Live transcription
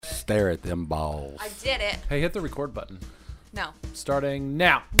stare at them balls. I did it. Hey, hit the record button. No. Starting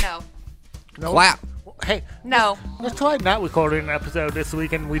now. No. No. Clap. Hey, No. let's try not recording an episode this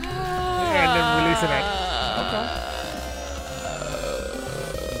week and then releasing it.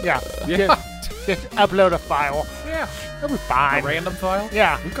 Yeah. Just upload a file. Yeah. It'll be fine. A random file?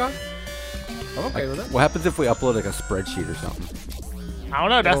 Yeah. Okay. I'm okay with it. What happens if we upload like a spreadsheet or something? I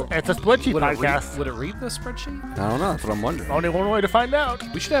don't know. It's a spreadsheet Would podcast. would it read the spreadsheet? I don't know. That's what I'm wondering. Only one way to find out.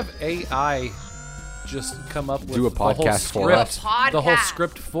 We should have AI just come up with Do a the whole podcast for script, us. the whole Podcast.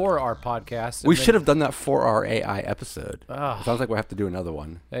 script for our podcast. We should have done that for our AI episode. Ah. It sounds like we have to do another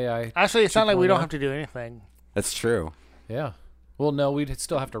one. AI. Actually, it sounds like we don't 2.0. have to do anything. That's true. Yeah. Well, no, we'd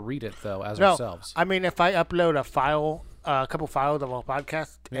still have to read it though as No, ourselves. I mean, if I upload a file, a couple files of our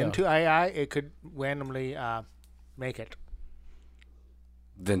podcast Yeah. into AI, it could randomly make it.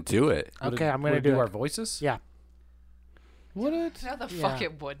 Then do it. Would Okay, it, I'm would gonna it do our it. voices. Yeah. Would it? No, the Yeah. fuck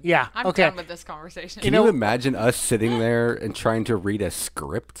it would. Yeah, I'm okay. done with this conversation. Can you imagine us sitting there and trying to read a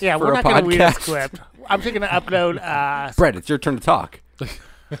script? Yeah, for we're a not going to read a podcast? script. I'm just going to upload. Brett, it's your turn to talk.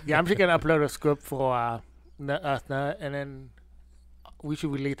 Yeah, I'm just going to upload a script for us, and then we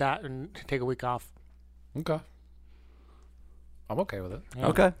should release that and take a week off. Okay. I'm okay with it. Yeah.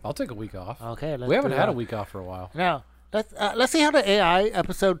 Okay. I'll take a week off. Okay, let's We haven't do had that. a week off for a while. No, let's see how the AI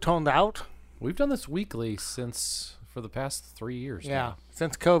episode turned out. We've done this weekly for the past 3 years. Yeah, now.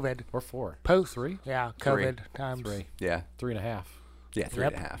 since COVID, Or 4. post 3? Yeah, Three. COVID times 3. Yeah. 3.5. Yeah,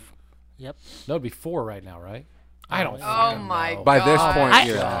 3.5. Yep. No, it'd be 4 right now, right? I don't. Oh fucking my know. By this God. point, I,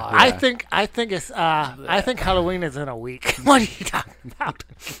 yeah. I think it's I think Halloween is in a week. What are you talking about?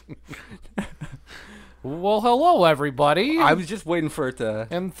 Well, hello everybody, I was just waiting for it to.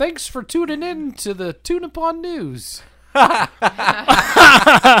 and thanks for tuning in to the Tune Upon News.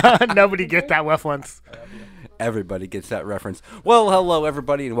 Nobody gets that reference. Everybody gets that reference. Well, hello,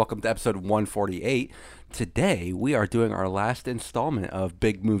 everybody, and welcome to episode 148. Today, we are doing our last installment of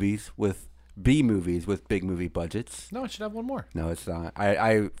Big Movies with B movies with big movie budgets. No, I should have one more. No, it's not.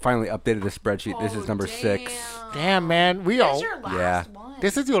 I finally updated the spreadsheet. This is number 6. Damn, man, we That's all. your last Yeah. one.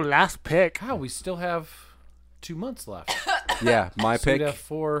 This is your last pick. God, we still have 2 months left. Yeah, my So we'd pick, have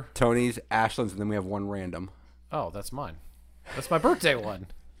 4. Tony's, Ashland's, and then we have one random. Oh, that's mine. That's my birthday one.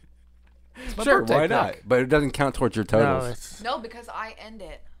 It's my Sure, birthday why pick. not? But it doesn't count towards your No, totals. it's No, because I end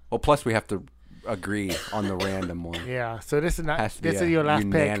it. Well, plus we have to agree on the random one. yeah. So this is not. Has to be This a is your last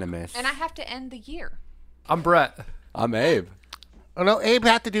pick. unanimous. And I have to end the year. I'm Brett. I'm Abe. Oh no, Abe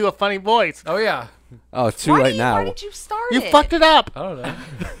had to do a funny voice. Oh yeah. Oh, it's too late now. Why did you start You it? fucked it up. I don't know.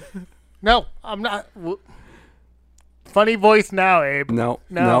 No, I'm not. Funny voice now, Abe. No,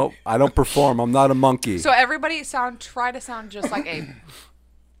 No. no, I don't perform. I'm not a monkey. So everybody try to sound just like Abe.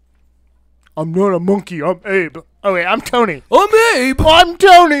 I'm not a monkey. I'm Abe. Oh wait, I'm Tony. I'm Abe. I'm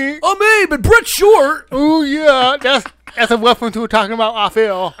Tony. I'm Abe and Brett Short. Oh yeah, that's a reference we were talking about off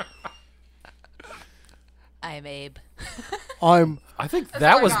air. I'm Abe. I'm. I think all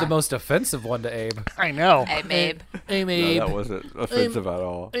that I was got. the most offensive one to Abe. I know. I'm Abe. I'm No, Abe. that wasn't offensive at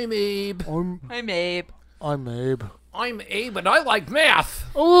all. I'm Abe. I'm Abe. I'm Abe. I'm Abe and I like math.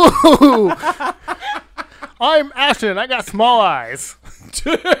 Ooh. I'm Ashton. I got small eyes.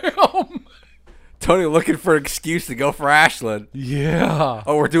 Damn. Tony looking for an excuse to go for Ashland. Yeah.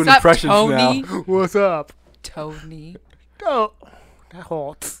 Oh, we're doing What's up, impressions Tony? now. What's up? Tony. Oh, that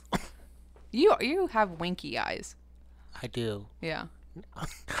hurts. You have winky eyes. I do. Yeah.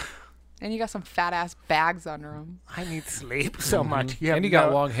 And you got some fat ass bags under them. I need sleep so much. You have And you got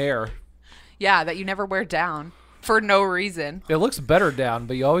no- long hair. Yeah, that you never wear down for no reason. It looks better down,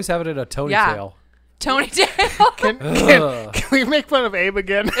 but you always have it in a Tony Yeah. tail. Tony Dale. Can we make fun of Abe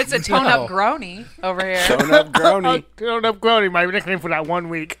again? It's a tone No. up grony over here. Tone up Grony. Don't up Grony, my nickname for that 1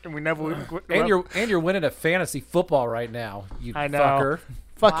 week, and we never. And you're winning at fantasy football right now, you I know. fucker.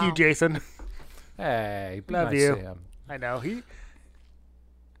 Fuck you, Wow. Jason. Hey, be Love nice you. to him. I know he.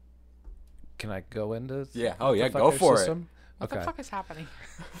 Can I go into Yeah. Oh, the yeah. fuck Go out for system? What Okay. the fuck is happening?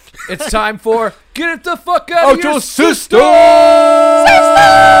 It's time for Get It the Fuck Out of it. Your Oh, System!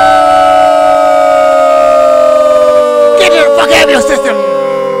 Get the fuck out of your system!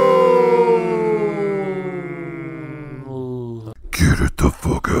 Get it the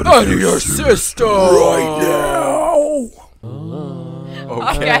fuck out Out of your system! right now.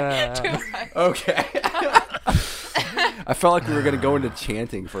 Okay. Okay. I felt like we were gonna go into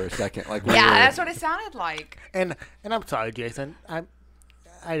chanting for a second. Like we Yeah, were, that's what it sounded like. And I'm sorry, Jason.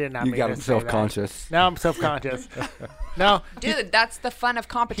 I did not You mean got to him say that. self-conscious. Now I'm self-conscious. No, Dude, that's the fun of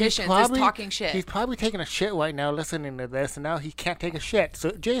competitions, is talking shit. He's probably taking a shit right now listening to this, and now he can't take a shit.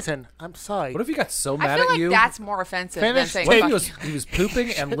 So, Jason, I'm sorry. What if he got so I mad feel at like you? that's more offensive than Finish saying What if fuck he was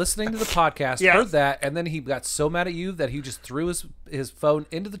pooping and listening to the podcast, Yes. heard that, and then he got so mad at you that he just threw his phone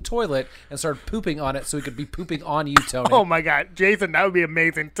into the toilet and started pooping on it so he could be pooping on you, Tony. Oh my God, Jason, that would be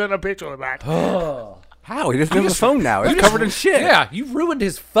amazing. Send a picture of that. How? He doesn't have a phone now. It's covered in shit. Yeah, you ruined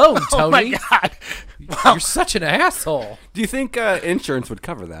his phone, Tony. Oh my God. You're such an asshole. Do you think insurance would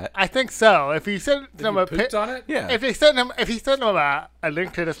cover that? I think so. If you sent them a Pooped on it? Yeah. if he sent them a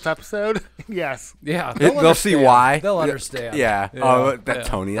link to this episode, yes. Yeah. They'll see understand. why. They'll understand. Yeah. Oh, that yeah.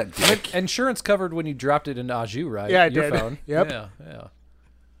 Tony, that dick. Insurance covered when you dropped it into Aju, right? Yeah, I Your did. phone. Yep. Yeah.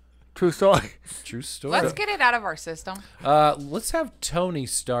 True story. True story. Let's get it out of our system. Let's have Tony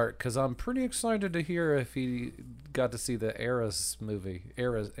start because I'm pretty excited to hear if he got to see the Eras movie.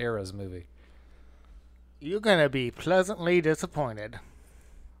 Eras movie. You're gonna be pleasantly disappointed.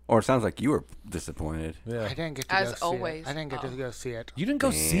 Or it sounds like you were disappointed. Yeah. I didn't get to As go see always. it. I didn't get to go see it. You didn't go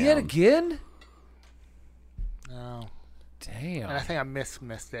see it Damn. again? No, Damn. and I think I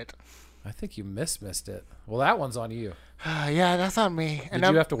missed it. I think you missed it. Well, that one's on you. Yeah, that's on me. Did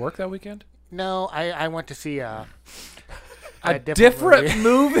you have to work that weekend? No, I went to see A different different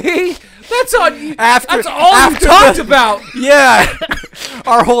movie? That's on you. After- That's all after you talked the- about. Yeah.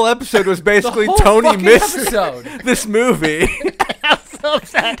 Our whole episode was basically whole Tony fucking missed episode. this movie. so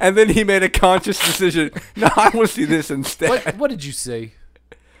upset. And then he made a conscious decision. No, I want to see this instead. What did you see?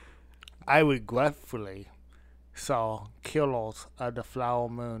 I regretfully saw Killers of the Flower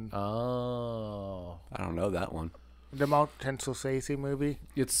Moon, Oh. I don't know that one. the Martin Scorsese movie.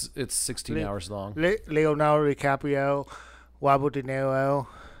 It's 16 hours long. Leonardo DiCaprio, Robert De Niro.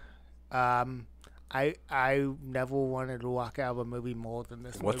 I never wanted to walk out of a movie more than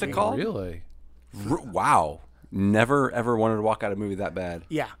this. What's it movie. called? Really? Wow. Never, ever wanted to walk out of a movie that bad.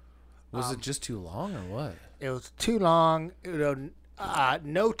 Yeah, Was it just too long or what? it was too long.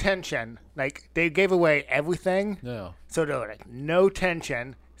 No tension. Like they gave away everything, No. so there was like no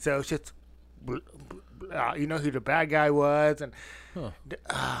tension. So it's just, you know who the bad guy was, and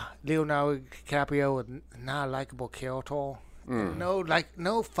Leonardo DiCaprio was not a likable character.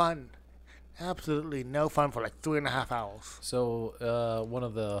 No fun. Absolutely no fun for like 3.5 hours. So, one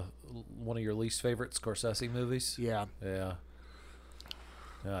of your least favorite Scorsese movies? Yeah. Yeah.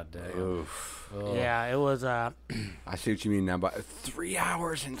 God damn. Oof. Oh. Yeah, it was I see what you mean now. But 3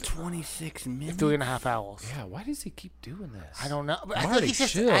 hours and 26 minutes. 3.5 hours. Yeah, why does he keep doing this? I don't know. But I Marty,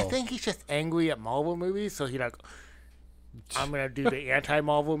 think he's just angry at Marvel movies, so he like, I'm gonna do the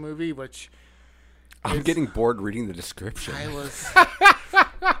anti-Marvel movie, which I'm getting bored reading the description. I was.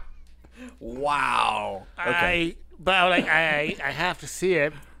 Wow. I have to see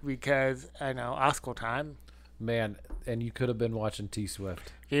it because I know Oscar time. Man, and you could have been watching T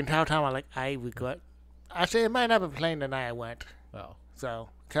Swift. The entire time I regret. Actually, it might not have been playing the night I went. Oh. So,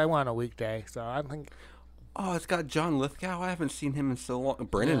 'cause I went on a weekday, so I think Oh, it's got John Lithgow. I haven't seen him in so long.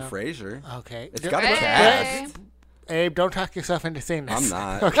 Brendan Yeah. Fraser. okay. It's got a Hey. cast. Abe, don't talk yourself into seeing this. I'm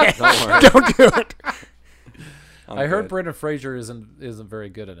not. Okay. Don't worry. Don't do it. I heard good. Brendan Fraser isn't very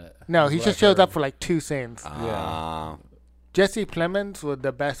good in it. No, Is he what just I've shows heard. up for like 2 scenes. Ah. Jesse Plemons was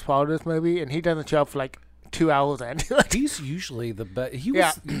the best part of this movie, and he doesn't show up for like 2 hours into it. He's usually the best. He was.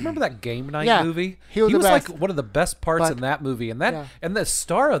 Yeah. You remember that game night Yeah, movie? he was the like best. one of the best parts But- in that movie, and Yeah. the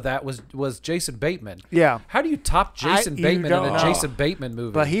star of that was Jason Bateman. Yeah. How do you top Jason you Bateman in don't a know. Jason Bateman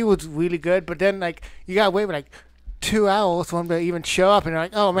movie? But he was really good. But then, like, you gotta wait like 2 hours for him to even show up, and you're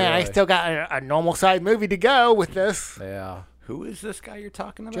like, oh man, I Really? still got a normal sized movie to go with this. yeah, Who is this guy you're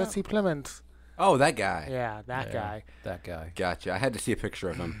talking about? Jesse Plemons. Oh, that guy. Yeah, that guy. that guy. Gotcha. I had to see a picture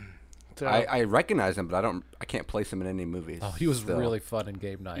of him. So, I recognize him, but I can't place him in any movies. Oh, he was still. really fun in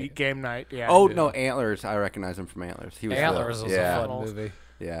game night. game night. Yeah. Oh no, Antlers. I recognize him from Antlers. He was Antlers was yeah, a fun movie.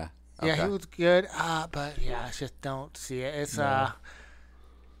 Yeah. Yeah, Okay. he was good. But yeah, I just don't see it. It's there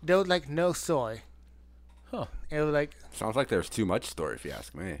was like no story. Huh. It was like Sounds like there's too much story, if you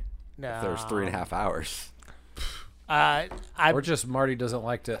ask me. no. If there's 3.5 hours. I Or just Marty doesn't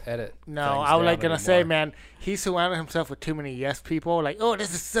like to edit. no. things I was down like gonna say, anymore. man, he surrounded himself with too many yes people. Like, oh,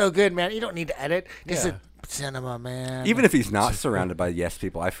 this is so good, man. You don't need to edit. This Yeah. is cinema, man. Even if he's not surrounded by yes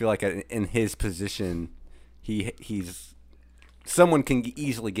people, I feel like in his position, he's someone can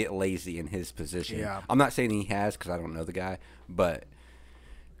easily get lazy in his position. Yeah. I'm not saying he has because I don't know the guy, but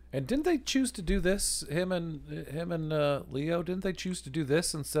And didn't they choose to do this? Him and Leo, didn't they choose to do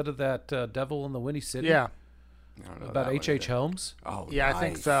this instead of that Devil in the Windy City? yeah, I don't know About that H.H. one. Holmes? Oh, Yeah, I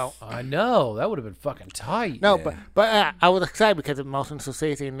think nice. so. I know. That would have been fucking tight. No, Yeah. but I was excited because of Martin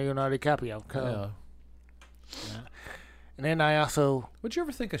Scorsese and Leonardo DiCaprio. Yeah. And then I also What'd you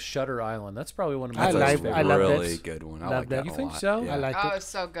ever think of Shutter Island? That's probably one of my I That's favorite. a I loved really it. good one. I Loved like that it. You a think lot. so? Yeah. I liked Oh, it. it's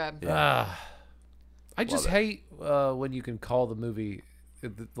so good. I just Love it. hate when you can call the movie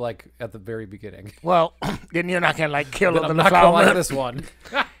like at the very beginning. Well, then you're not gonna like kill Then him I'm in the not gonna like flower. this one.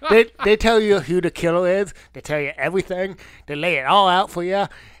 They tell you who the killer is. They tell you everything. They lay it all out for you.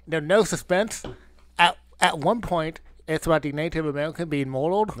 There's no suspense. At one point, it's about the Native American being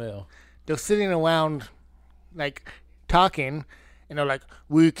murdered. Yeah. They're sitting around, like talking, and they're like,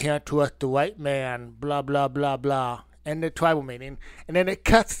 "We can't trust the white man." Blah blah blah blah. And the tribal meeting, and then it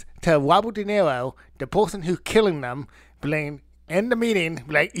cuts to Robert De Niro, the person who's killing them, being in the meeting,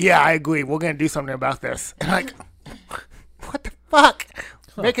 like, "Yeah, I agree. We're gonna do something about this." And like, what the fuck?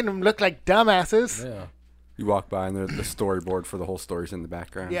 Making them look like dumbasses. Yeah. You walk by and the storyboard for the whole story's in the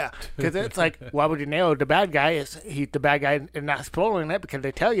background. Yeah, because it's like Robert De Niro, the bad guy, he's the bad guy, and not spoiling it because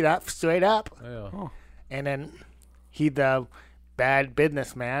they tell you that straight up. Yeah. And then he's the bad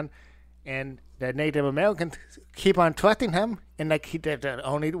businessman, and the Native Americans keep on trusting him, and like he's the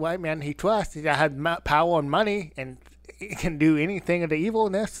only white man he trusts. He has power and money, and he can do anything of the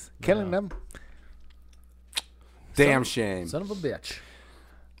evilness, killing them. Damn shame. Son of a bitch.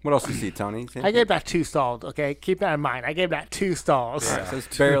 What else you see, Tony? I gave that 2 stars. Okay, keep that in mind. I gave that 2 stars. All right, so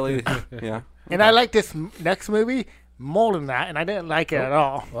it's barely. Yeah. And I like this next movie more than that, and I didn't like it at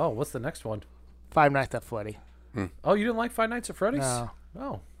all. Oh, what's the next one? Five Nights at Freddy. Oh, you didn't like Five Nights at Freddy's? No.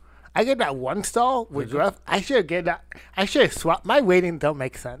 Oh. I gave that 1 star with Gruff. I should have given that. I should have swapped. My ratings don't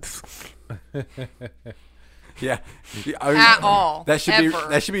make sense. Yeah. At all. That should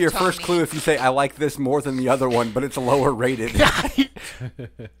Ever, be your first Tony. clue if you say I like this more than the other one, but it's lower rated.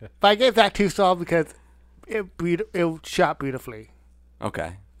 But I gave that 2 stars because it was shot beautifully.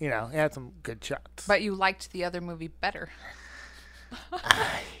 Okay. You know, it had some good shots. But you liked the other movie better.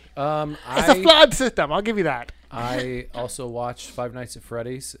 It's a flawed system. I'll give you that. I also watched Five Nights at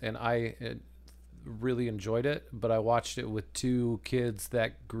Freddy's, and I really enjoyed it. But I watched it with 2 kids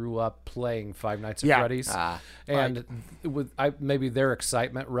that grew up playing Five Nights at Yeah. Freddy's, and maybe their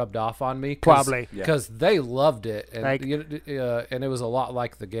excitement rubbed off on me. Probably. Because they loved it, and Like- and it was a lot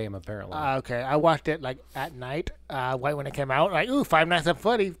like the game apparently. Okay, I watched it like at night, right when it came out. Like, ooh, Five Nights at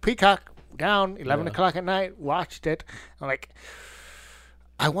Freddy, Peacock, down, 11 o'clock at night. Watched it. I'm like,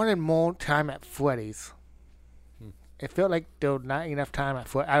 I wanted more time at Freddy's. It felt like there was not enough time at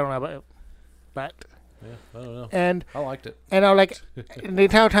Freddy's. I don't know, but Yeah, I don't know. and I liked it. and I was like, the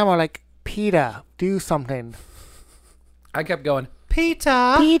entire time I was like, Peter, do something. I kept going,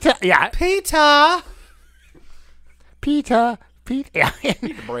 Peter, Peter, yeah, Peter. Peter. Yeah.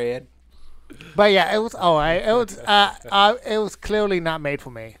 Bread. But yeah, it was all right. It was clearly not made for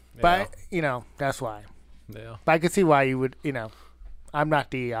me. But you know, that's why. Yeah. But I could see why you would. You know, I'm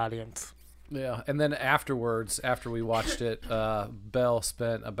not the audience. Yeah, and then afterwards, after we watched it, Belle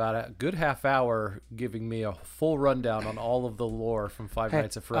spent about a good half hour giving me a full rundown on all of the lore from Five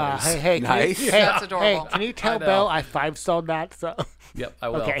Nights at Freddy's. Hey, Nice. Can you, That's adorable. Hey, can you tell know. Belle I 5-starred that? So Yep, I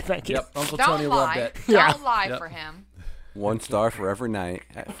will. Okay, thank you. Yep, Uncle Don't Tony loved lie. it. Don't Yeah. lie Yep. for him. 1 star for every night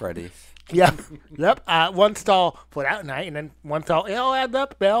at Freddy's. yep. 1 star for that night, and then 1 star. It all adds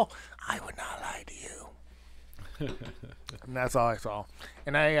up, Belle. I would not lie to you. And that's all I saw.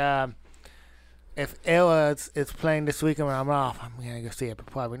 And if Ella is playing this weekend when I'm off, I'm gonna go see it. But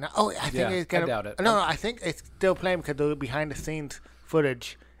probably not. Oh, I think Yeah, it's gonna. I doubt it. No, I think it's still playing because the behind the scenes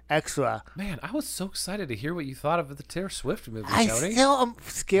footage extra. Man, I was so excited to hear what you thought of the Taylor Swift movie, I Tony. still am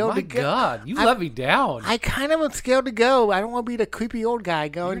scared My to go. God, you I- let me down. I kind of am scared to go. I don't want to be the creepy old guy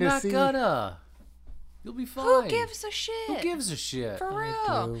going You're to not see. gonna. You'll be fine. Who gives a shit? Who gives a shit? For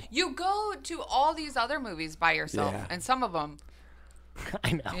real. You go to all these other movies by yourself, Yeah. and some of them,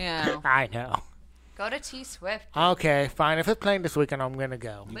 I know. Yeah. I know. go to T Swift. Okay, fine. If it's playing this weekend, I'm gonna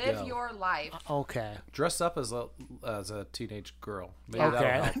go. Live go. your life. Okay. Dress up as a teenage girl. Maybe Okay.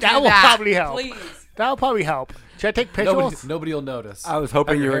 that'll help. That Do will that, probably help. Please. That'll probably help. Should I take pictures? Nobody will notice. I was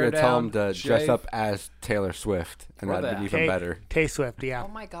hoping Have you your were hair going to tell him down, to dress shave. up as Taylor Swift, and Or that'd be that. even better. Tay Swift, yeah. Oh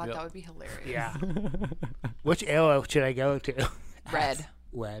my God, Yep. that would be hilarious. Yeah. Which era should I go to? Red.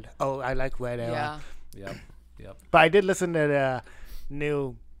 Red. Oh, I like red era. Yeah. Yep. But I did listen to the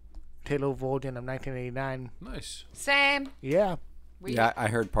new Taylor version of 1989. Nice. Same. Yeah. We, Yeah, I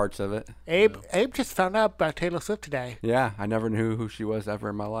heard parts of it. Abe just found out about Taylor Swift today. Yeah, I never knew who she was ever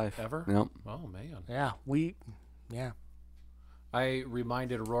in my life. Ever? Nope. Oh man. Yeah. Yeah. I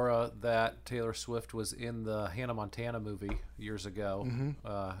reminded Aurora that Taylor Swift was in the Hannah Montana movie years ago.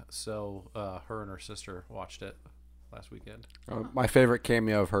 So her and her sister watched it last weekend. My favorite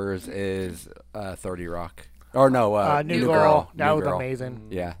cameo of hers is 30 Rock. Or no, New Girl. That New was Girl. amazing.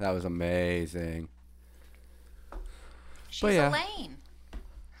 Yeah, that was amazing. She's yeah. Elaine.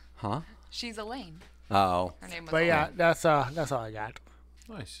 Huh? She's Elaine. Oh. Her name was But Elaine. yeah, that's all I got.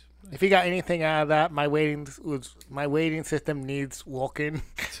 Nice. If you got anything out of that, my waiting system needs walking,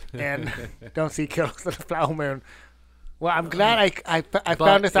 and don't see Killers of the Flower Moon. Well, I'm glad I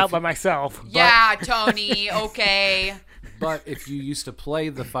found this out by myself. Yeah, Tony. Okay. But if you used to play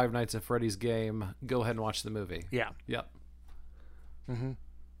the Five Nights at Freddy's game, go ahead and watch the movie. Yeah, Yep.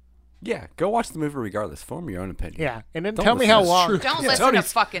 Yeah, go watch the movie regardless. Form your own opinion. yeah, and then Don't tell me listen how to long. true. Don't Yeah. listen Tony's-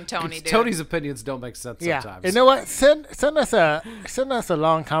 to fucking Tony, dude. Tony's opinions don't make sense Yeah, sometimes. you know what? Send us a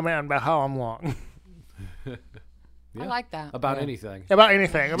long comment about how I'm wrong I like that. About anything. about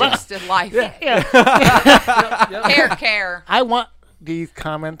anything. About Just in life. yeah, Care. I want these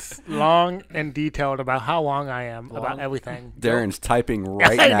comments long and detailed about how wrong I am about everything. Darren's typing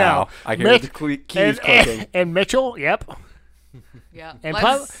right I now. know. I can hear the keys clicking. And Mitchell, yep. Yeah. And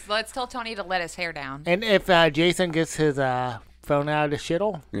Let's tell Tony to let his hair down. And if Jason gets his phone out of the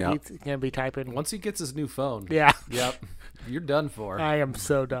shittle, Yeah. he's gonna be typing. Once he gets his new phone. Yeah, Yep. You're done for. I am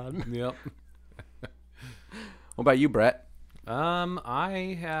so done. Yep. What about you, Brett?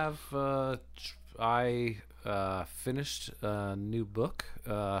 I have finished a new book.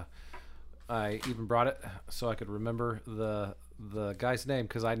 I even brought it so I could remember the guy's name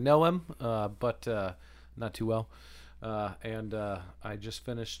because I know him, but not too well. And I just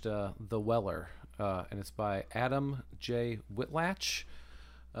finished The Weller, and it's by Adam J. Whitlatch.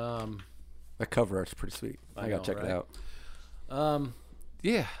 The cover art's pretty sweet. I gotta know, check it right? out.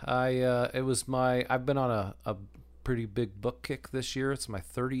 Yeah, I've been on a pretty big book kick this year. It's my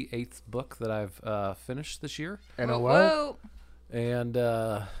 38th book that I've finished this year, And a Woo, what? woo. and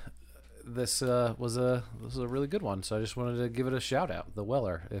this was a really good one. So I just wanted to give it a shout out, The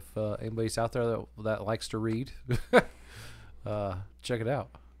Weller. If anybody's out there that likes to read, check it out.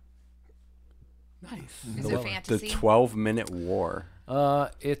 Nice. Is The it Weller. The fantasy? 12-minute war.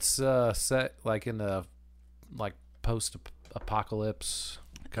 It's set like in a post-apocalypse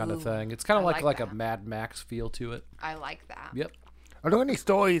kind of Ooh, thing. It's kind of I like like a that. Mad Max feel to it. I like that. Yep. Are there any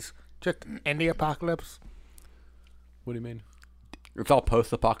stories just in the apocalypse What do you mean? It's all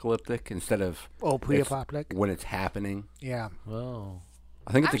post-apocalyptic instead of or pre-apocalyptic? when it's happening. Yeah. Oh.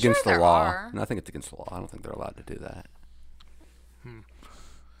 I think it's I'm against sure the there law. are. No, I think it's against the law. I don't think they're allowed to do that.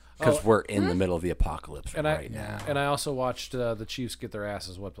 Because we're in the middle of the apocalypse And right now. I also watched the Chiefs get their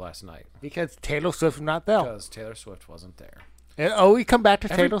asses whipped last night Because Taylor Swift's not there. because Taylor Swift wasn't there. And, we come back to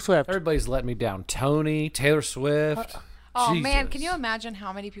Taylor Swift. Everybody's letting me down. Tony, Taylor Swift. Oh man, Jesus. can you imagine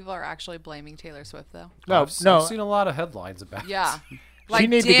how many people are actually blaming Taylor Swift though? No, I've no. seen a lot of headlines about. Yeah. Like,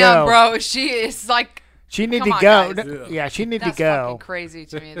 need to damn, go. bro, she is like. She need Come to on, go. guys. Yeah, she need That's to fucking go. crazy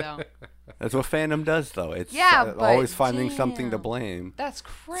to me though. That's what fandom does, though. It's Yeah, but always finding something to damn. blame. That's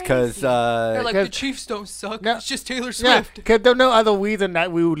crazy. Because They're like the Because- Chiefs don't suck. No. It's just Taylor Yeah, Swift. because there's no other reason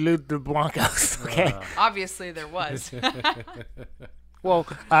that we would lose the Broncos. Okay. Obviously there was. Well,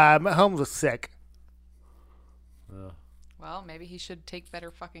 Mahomes was sick. Well, maybe he should take better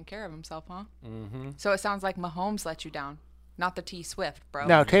fucking care of himself, huh? Mm-hmm. So it sounds like Mahomes let you down, not the T Swift, bro.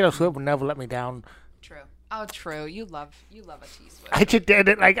 No, Taylor Swift would never let me down. True. Oh, true. You love a T Swift. I just did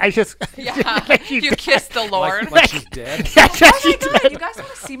it. Like I just. Yeah. like she You did. kissed the Lord. Like she's dead. Yeah, Oh she my god! did. You guys want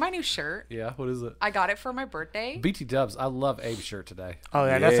to see my new shirt? Yeah. What is it? I got it for my birthday. BT Dubs. I love Abe's shirt today. Oh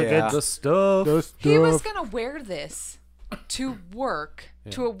yeah, that's a Yeah. good. The stuff. Those He was stuff. gonna wear this to work,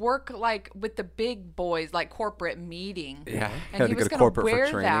 to a work like with the big boys, like corporate meeting. Yeah, And had he to was go to gonna corporate for wear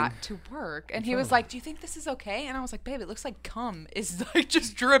training. that to work, and he was like, "Do you think this is okay?" And I was like, "Babe, it looks like cum is like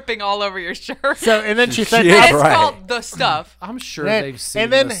just dripping all over your shirt." So and then she said, She and is it's right. called the stuff. I'm sure and, they've seen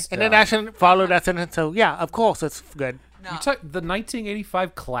and then this and then stuff. Ashton followed that sentence. So yeah, of course it's good. No. You took the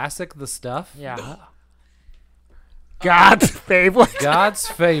 1985 classic, The Stuff. Yeah. God's favorite. God's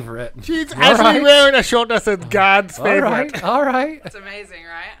favorite. She's All actually right. wearing a shirt that says God's All favorite. right. All right. It's amazing,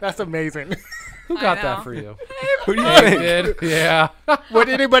 right? That's amazing. Who I got know. that for you? Who do you I think? did. Yeah. Would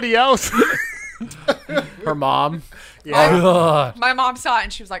anybody else? Her mom. Yeah. God. My mom saw it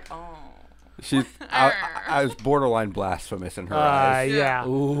and she was like, "Oh." I was borderline blasphemous in her eyes. Yeah.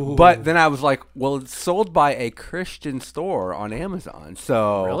 Ooh. But then I was like, well, it's sold by a Christian store on Amazon.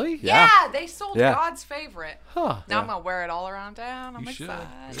 So Really? Yeah. Yeah, they sold Yeah. God's favorite. Huh. Now I'm gonna wear it all around town. I'm You should.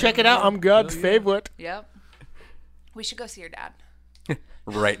 excited. Check it out. I'm God's favorite. Yep. We should go see your dad.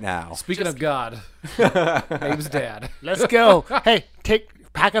 right now. Speaking of God, Abe's dad. Let's go. Hey,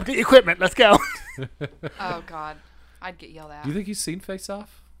 pack up the equipment. Let's go. Oh God, I'd get yelled at. Do you think he's seen Face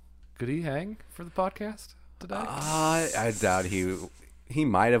Off? Could he hang for the podcast today? I doubt he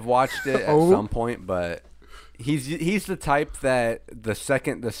might have watched it at Oh. some point, but he's the type that the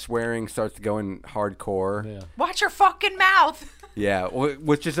second the swearing starts going hardcore, Yeah. Watch your fucking mouth. yeah,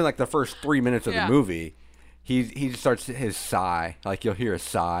 which is in like the first 3 minutes of Yeah. the movie, he just starts his sigh, like you'll hear a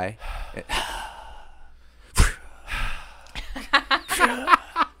sigh.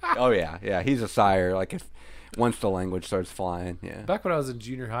 Oh yeah, he's a sire. Like if once the language starts flying, yeah. Back when I was in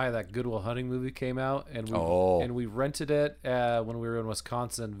junior high, that Good Will Hunting movie came out, and we rented it when we were in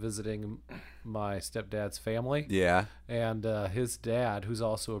Wisconsin visiting my stepdad's family. Yeah. And his dad, who's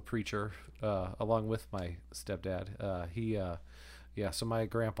also a preacher, along with my stepdad, so my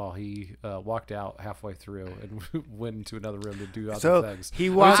grandpa, he walked out halfway through and went into another room to do other So things. he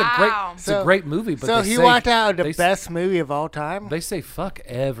It's walked. Wow. It's a great movie, but So they he say, walked out of the they, best movie of all time. They say fuck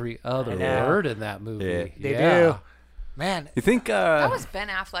every other know. word in that movie. Yeah. They Yeah. do. Man. You think? That was Ben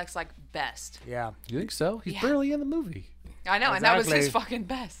Affleck's like best. Yeah. You think so? He's Yeah. barely in the movie. I know, and that was his Exactly. fucking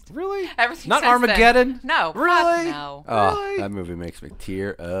best. Really? Everything Not since then. Armageddon? No. fuck Really? No. Oh, that movie makes me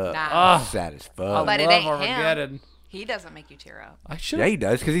tear up. Nah. Sad as I fuck. But it love ain't him. Armageddon. He doesn't make you tear up. I should. Yeah, he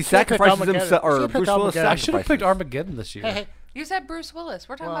does because he Should've picked sacrifices Armageddon. himself, or Should've picked Bruce Willis Armageddon. I should have picked sacrifices. Armageddon this year. Hey, You said Bruce Willis.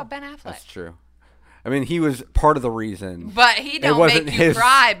 We're talking Well, about Ben Affleck. That's true. I mean, he was part of the reason. But he don't wasn't make you his-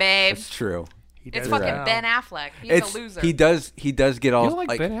 cry, babe. It's true. he It's does fucking now. Ben Affleck. He's It's a loser. he does get all You don't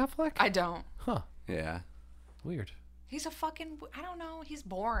like Ben Affleck? I don't. Huh. yeah. Weird. He's a fucking. I don't know. He's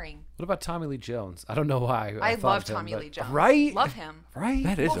boring. What about Tommy Lee Jones? I don't know why. I thought love of him, Tommy but- Lee Jones. Right? Love him. Right?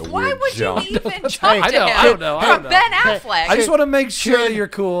 That is Well, a why weird would jump. you even jump I to know, him I don't know, I from don't know. Ben Affleck? I just want to make sure Should- that you're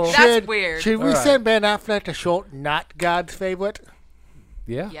cool. That's weird. Should we All right. send Ben Affleck to Schultz not God's favorite?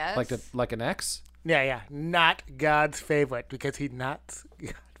 Yeah? Yes. Like an ex? Yeah, not God's favorite because he's not.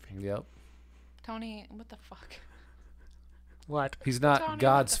 Yep. Tony, what the fuck? What? He's not Tony, what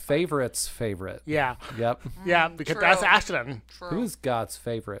God's the fuck? favorite's favorite. Yeah, Yep. yeah, because true. that's Ashton. True. Who is God's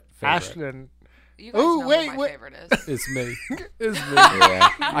favorite? Ashton. You guys Ooh, know wait, who my wait. favorite is. It's me. It's me. Yeah,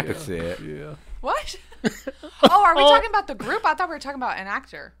 I could see it. Yeah. What? Oh, are we talking about the group? I thought we were talking about an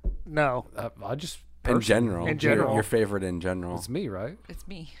actor. No. I just In personally- general. In general. Your favorite in general. It's me, right? It's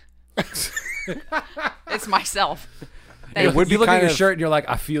me. It's myself. It would be you look at kind your of shirt and you're like,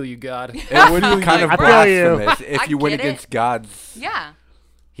 I feel you, God. it would be kind of I feel you. blasphemous if I you went get it. against God's. Yeah.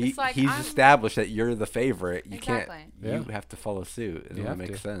 It's like, He's I'm- established that you're the favorite. You Exactly. can't. You Yeah. have to follow suit. It You doesn't have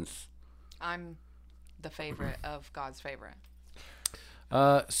make to. sense. I'm the favorite of God's favorite.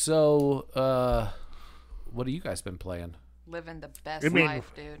 What have you guys been playing? Living the best You mean-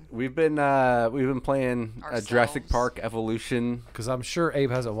 life, dude. We've been playing Jurassic Ourselves. Park Evolution. Because I'm sure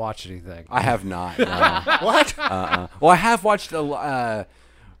Abe hasn't watched anything. I have not. No. What? Well, I have watched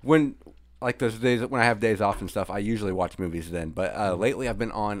when like those days when I have days off and stuff. I usually watch movies then. But lately, I've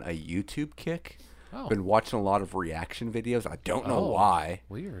been on a YouTube kick. Oh. Been watching a lot of reaction videos. I don't know Oh. why.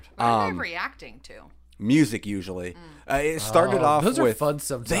 Weird. What are they reacting to? Music usually. It started off Those with are fun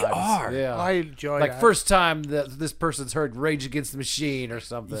sometimes. They are. Yeah. I enjoy like that. first time that this person's heard Rage Against the Machine or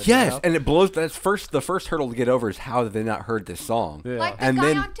something. you Yes, know? and it blows. That's the first hurdle to get over is how have they not heard this song? Yeah. Like the And guy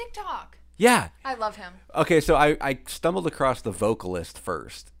then- on TikTok. Yeah. I love him. Okay, so I stumbled across the vocalist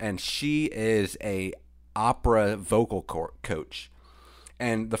first, and she is a opera vocal coach.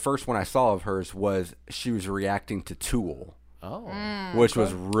 And the first one I saw of hers was she was reacting to Tool, Oh. which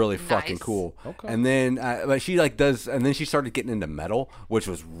was really fucking Nice. cool. Okay. And then, but she like does, and then she started getting into metal, which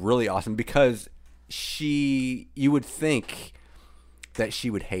was really awesome because you would think that she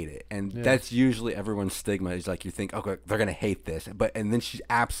would hate it, and that's usually everyone's stigma is like you think, okay, they're gonna hate this, and then she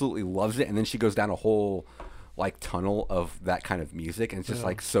absolutely loves it, and then she goes down a whole like tunnel of that kind of music, and it's just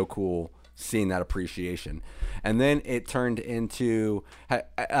like so cool seeing that appreciation. And then it turned into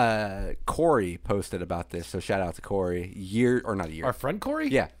Corey posted about this, so shout out to Corey. Our friend Corey?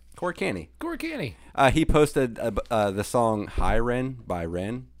 Yeah, Corey Canny. Corey Canny. He posted the song "Hi Ren" by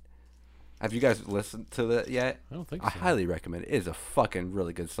Ren. Have you guys listened to that yet? I don't think I so. highly recommend it. It is a fucking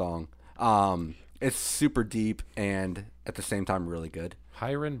really good song. It's super deep and at the same time really good.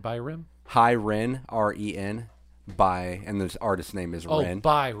 Hiram Byram? Hi Ren, Ren, by, and the artist's name is Oh, Ren.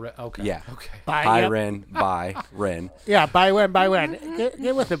 Byram. Okay. Yeah. Okay. By, Hi yep. Ren, by Ren. Yeah, by when?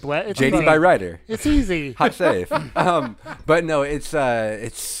 Get with it, Brett. It's JD easy. by Ryder. It's easy. Hot save. But no, it's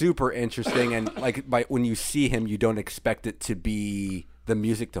super interesting, and like when you see him, you don't expect it to be the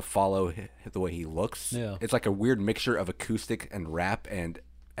music to follow the way he looks. Yeah. It's like a weird mixture of acoustic and rap, and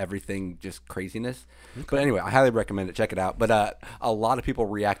everything just craziness. But anyway, I highly recommend it. Check it out. But a lot of people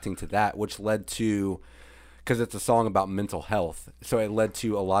reacting to that, which led to, because it's a song about mental health, so it led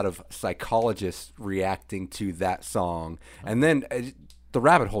to a lot of psychologists reacting to that song. And then the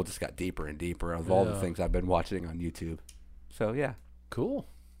rabbit hole just got deeper and deeper of all the things I've been watching on YouTube. So, yeah. Cool.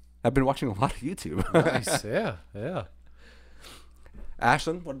 I've been watching a lot of YouTube. Nice. Yeah.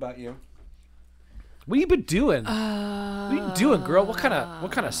 Ashlyn, what about you? What you been doing? What you doing, girl? What kind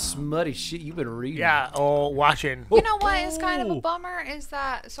of smutty shit you been reading? Yeah, watching. You know what is kind of a bummer is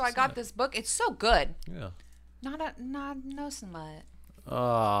that I got this book. It's so good. Yeah. No smut. Oh.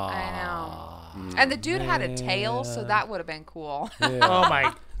 I know. And the dude had a tail, so that would have been cool. Oh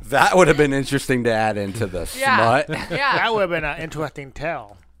my! That would have been interesting to add into the smut. Yeah. That would have been an interesting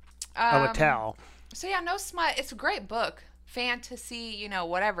tell. Of a tell. So yeah, no smut. It's a great book, fantasy,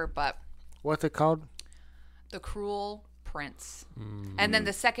 whatever. But What's it called? The Cruel Prince, and then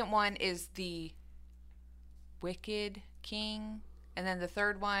the second one is The Wicked King, and then the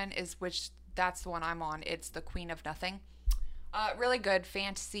third one is that's the one I'm on. It's The Queen of Nothing. Really good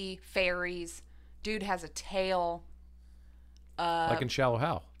fantasy, fairies. Dude has a tail. Like in Shallow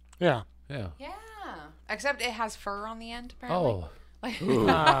Hal. Yeah. Yeah. Yeah. Except it has fur on the end, apparently. Oh. Ooh.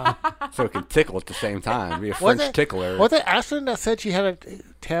 So it can tickle at the same time. Be a French tickler. Was it Ashlyn that said she had a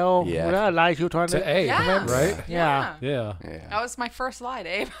tail? Yeah. Was that a lie she was trying To A, Yeah. right? Yeah. Yeah. Yeah. That was my first lie,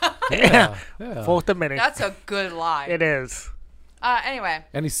 Dave. Yeah. Yeah. Fourth a minute. That's a good lie. It is. Anyway.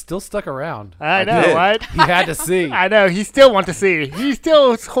 And he's still stuck around. I know, did. right? He had to see. I know. He still wants to see. He's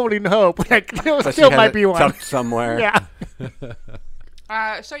still holding hope. Like, there But still she might had be it one. tucked somewhere. Yeah.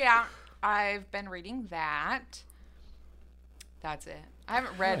 So yeah, I've been reading that. That's it. I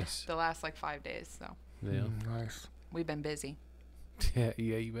haven't read Nice. the last 5 days, so Yeah. Nice. we've been busy. Yeah,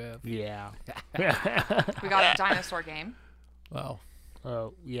 you have. Yeah. We got a dinosaur game, Wow.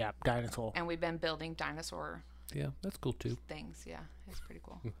 Oh, yeah. Dinosaur. and we've been building dinosaur Yeah, that's cool too. things. Yeah, it's pretty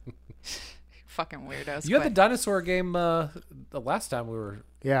cool. Fucking weirdos. You had the but- dinosaur game the last time we were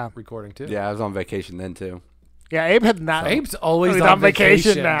Yeah. recording too. Yeah, I was on vacation then too. Yeah, Abe had not. Abe's always He's on on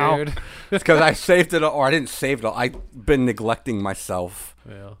vacation vacation now. dude. It's because I saved it all, or I didn't save it all. I've been neglecting myself,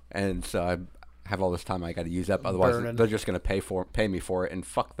 Yeah. and so I have all this time I got to use up. Otherwise, Burning. they're just gonna pay me for it, and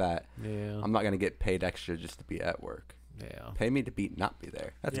fuck that. Yeah. I'm not gonna get paid extra just to be at work. Yeah. Pay me to not be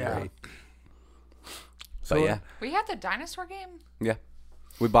there. That's Yeah. great. So- But yeah, We had the dinosaur game. yeah,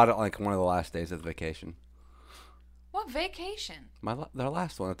 we bought it like one of the last days of the vacation. What vacation? Their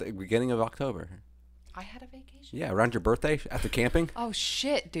last one at the beginning of October. I had a vacation. Yeah, around your birthday at the camping. Oh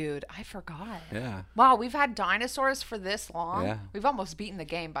shit, dude! I forgot. Yeah. Wow, we've had dinosaurs for this long. Yeah. We've almost beaten the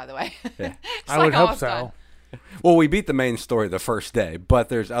game, by the way. Yeah. It's I would hope almost so. done. Well, we beat the main story the first day, but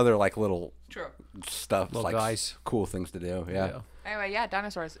there's other little True. stuff, Little guys. cool things to do. Yeah. Anyway, yeah,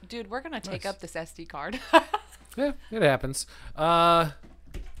 dinosaurs. Dude, we're gonna take Nice. up this SD card. Yeah, it happens. Last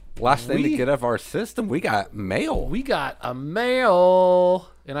thing to We- get off our system, we got mail. We got a mail,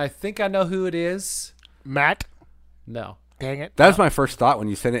 and I think I know who it is. Matt. No. Dang it. That was my first thought when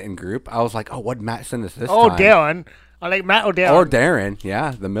you sent it in group. I was like, oh, what did Matt send us this Oh, time? Dylan. I like Matt O'Dell. Or Darren.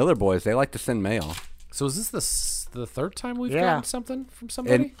 Yeah, the Miller boys. They like to send mail. So is this the third time we've Yeah. gotten something from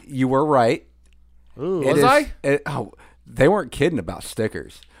somebody? And you were right. Ooh. It Was I? They weren't kidding about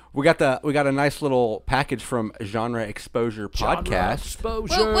stickers. We got a nice little package from Genre Exposure Podcast.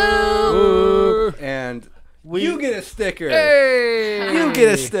 Exposure. And you get a sticker. Hey. You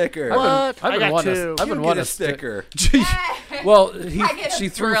get a sticker. What? I've I been got wanting two. I've You been get wanting a sticker. Well, I get she a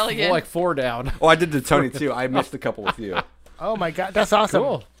threw brilliant. 4 down. Oh, I did to Tony too. I missed a couple with you. Oh, my God. That's awesome.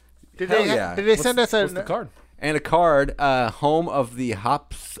 Cool. Did Hell they, yeah. did they send us a... What's the card? And a card, home of the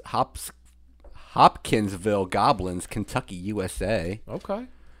Hopkinsville Goblins, Kentucky, USA. Okay.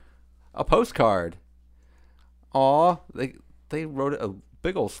 A postcard. Aw, they wrote a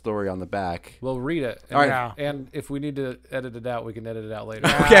big old story on the back. We'll read it. And, All right. Yeah. and if we need to edit it out, we can edit it out later.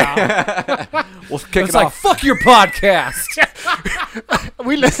 We'll kick It's it like, off. fuck your podcast.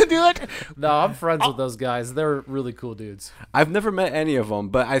 We listened to it? No, I'm friends with those guys. They're really cool dudes. I've never met any of them,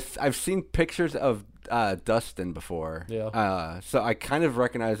 but I've seen pictures of Dustin before. Yeah. So I kind of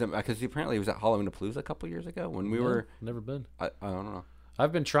recognize him because apparently he was at Halloween-a-Palooza a couple years ago when we were. Never been. I don't know.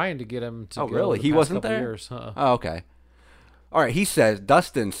 I've been trying to get him to Oh, go really? the He past wasn't couple there? Years. Oh, okay. All right.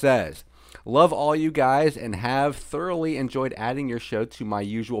 Dustin says, love all you guys and have thoroughly enjoyed adding your show to my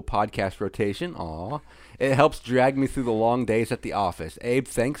usual podcast rotation. Aw. It helps drag me through the long days at the office. Abe,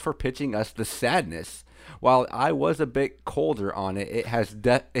 thanks for pitching us The Sadness. While I was a bit colder on it, it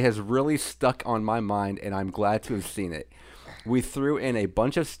has really stuck on my mind, and I'm glad to have seen it. We threw in a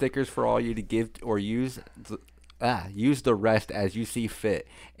bunch of stickers for all you to give or use. use the rest as you see fit,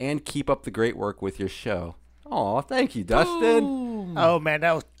 and keep up the great work with your show. Aw, thank you, Dustin. Oh man,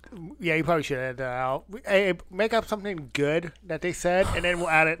 that was. Yeah, you probably should edit that out. Hey, make up something good that they said, and then we'll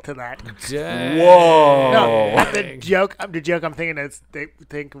add it to that. Dang. Whoa. No, the joke I'm thinking is they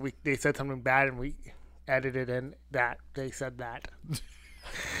think they said something bad, and we edited in that they said that.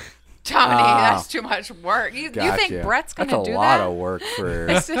 Tony, that's too much work. You think Gotcha. Brett's going to do That's a lot that? of work for.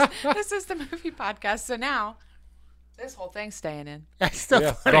 This is the movie podcast, so now this whole thing's staying in. That's so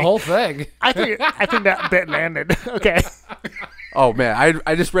Yeah, funny. the whole thing. I think that bit landed. Okay. Oh man,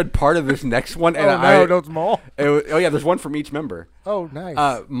 I just read part of this next one, and Oh no, those more. there's one from each member. Oh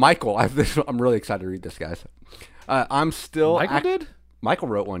nice. Michael, I'm really excited to read this, guys. I'm still. Michael did? Michael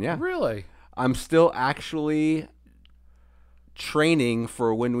wrote one, yeah. Really? I'm still actually training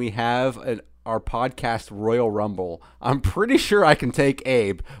for when we have our podcast Royal Rumble. I'm pretty sure I can take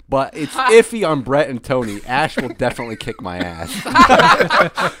Abe, but it's iffy on Brett and Tony. Ash will definitely kick my ass.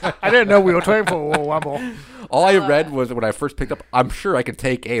 I didn't know we were training for a Royal Rumble. All I read was when I first picked up, I'm sure I can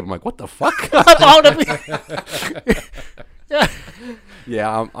take Abe. I'm like, what the fuck?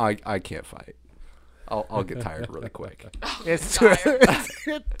 Yeah, I can't fight. I'll get tired really quick. It's true.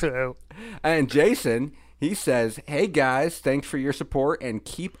 It's true. And Jason, he says, hey guys, thanks for your support and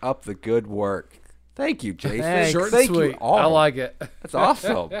keep up the good work. Thank you, Jason. Thanks. Short and Thank you sweet. all. I like it. That's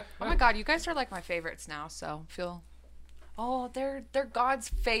awesome. Oh my God, you guys are like my favorites now. So feel. Oh, they're God's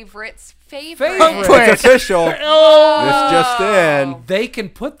favorites. Favorite. It's official. This just in. They can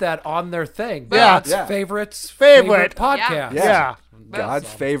put that on their thing. Yeah. God's Yeah. favorites. Favorite. podcast. Yeah.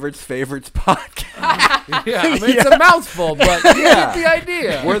 God's favorites podcast. Yeah, I mean, it's a mouthful, but you get the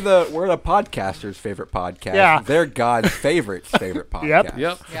idea. We're the podcasters' favorite podcast. Yeah. They're God's favorite podcast.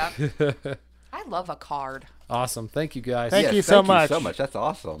 Yep. Yep. I love a card. Awesome. Thank you guys. Thank Yes, you so much. That's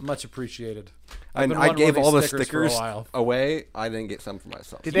awesome. Much appreciated. And been I wanting gave one all of the these for a stickers while. away. I didn't get some for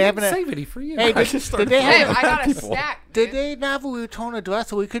myself. Did You they have didn't an? save any for you. Hey, did they Hey, have? I got a people. stack. Did dude. they have a return address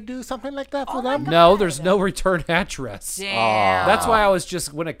so we could do something like that for Oh my them? God. No, there's no return address. Damn. That's why I was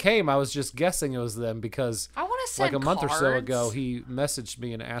just, when it came, I was just guessing it was them because I want to send like a month or so cards. ago, he messaged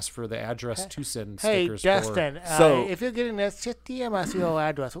me and asked for the address to send Hey, stickers Justin, So- if you're getting this, just DM us your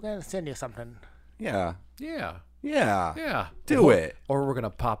address. We're gonna send you something. Yeah. for. Yeah. Yeah. Yeah. Do it. Or we're going to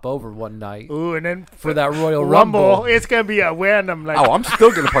pop over one night Ooh, and then for that Royal Rumble, Rumble. it's gonna be a random like. Oh, I'm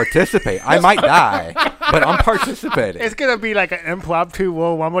still going to participate. I might die, but I'm participating. It's gonna be like an impromptu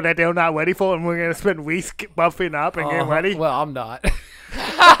Royal Rumble that they're not ready for, and we're gonna spend weeks buffing up and getting ready. Well, I'm not.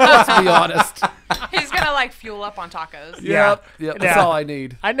 Let's be honest. He's gonna like fuel up on tacos. Yeah. Yep. That's Yeah. all I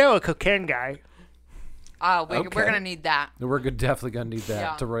need. I know a cocaine guy. We're Okay. gonna need that. We're definitely gonna need that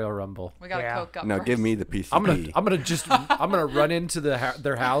Yeah. to Royal Rumble. We gotta Yeah. coke up. No, first. give me the PCP. I'm gonna run into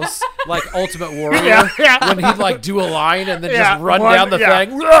their house like Ultimate Warrior Yeah, yeah. when he'd like do a line and then Yeah, just run one- down the yeah.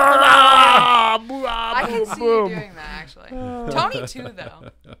 thing. I can see you doing that actually. Tony too,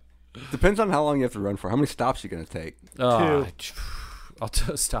 though. Depends on how long you have to run for. How many stops you going to take? I'll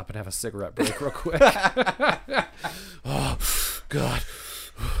stop and have a cigarette break real quick. Oh God!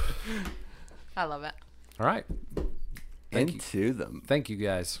 I love it. All right, Into them. thank you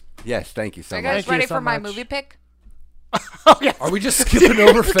guys. Yes, thank you so Are you much. guys Thank you ready so for my much. movie pick? Oh yeah. Are we just skipping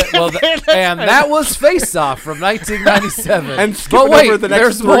over? And that was Face Off from 1997. And skip but wait, over the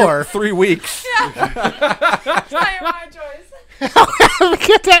next there's more. 3 weeks. My choice.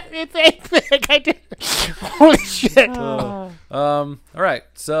 Get that! It's epic. I did. Holy shit! All right,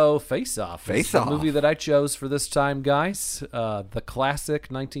 so Face Off. Face is the Off. movie that I chose for this time, guys. The classic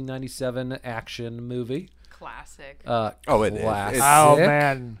 1997 action movie. Classic. Oh, it is. Classic. It's- Oh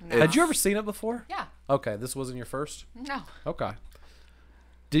man. Had you ever seen it before? Yeah. Okay, this wasn't your first? No. Okay.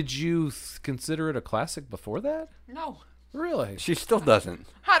 Did you consider it a classic before that? No. Really? She still doesn't.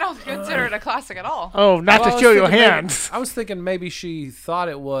 I don't consider it a classic at all. Oh, not Well, I to was show your thinking maybe- hands I was thinking maybe she thought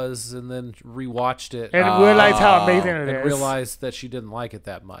it was and then rewatched it and realize how amazing it and is. realized that she didn't like it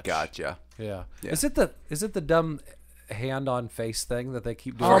that much. Gotcha. Yeah. Yeah. Is it the dumb hand on face thing that they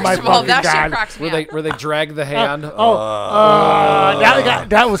keep doing? Oh my First of all, fucking that God. shit cracks me up. where they drag the hand.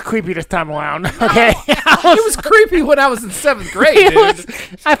 that was creepy this time around. Okay. It was creepy when I was in 7th grade, It dude. was-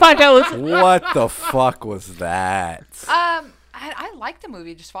 I thought that was. What the fuck was that? I like the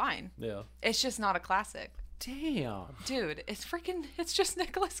movie just fine. Yeah. It's just not a classic. Damn. Dude, it's just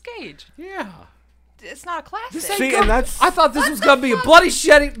Nicolas Cage. Yeah. It's not a classic. See, and that's I thought this was gonna be a bloody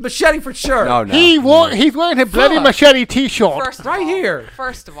machete for sure. no, no. He's wearing his bloody Fuck. machete T-shirt. First of Right all- here.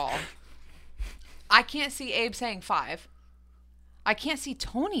 First of all, I can't see Abe saying 5. I can't see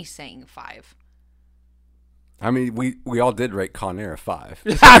Tony saying 5. I mean, we all did rate Con Air a 5.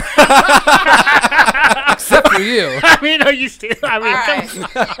 Except for you. I mean, are you still? I mean, All come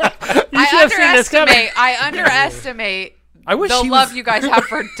right. on. You should have seen this coming. I underestimate I wish the he love was, you guys have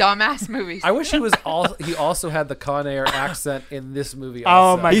for dumbass movies. I wish he was he also had the Con Air accent in this movie. Oh,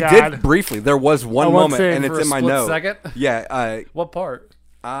 Also. my He God. did briefly. There was one I won't moment, say and For it's a in my split note. second? Yeah. What part?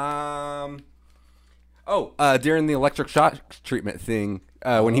 During the electric shock treatment thing,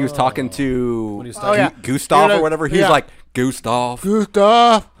 when he was talking to When he was Oh, talking- yeah. Gustav You're or whatever, he yeah. was like, Gustav,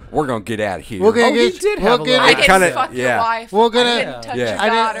 Gustav, we're gonna get out of here. we're gonna Oh, he get. did we're have a gonna- I little didn't kinda- fuck your yeah. wife. We're gonna- I didn't touch Yeah. your I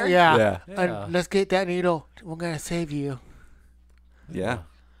daughter. didn't, yeah. Yeah. Yeah. Let's get that needle. We're gonna save you. Yeah.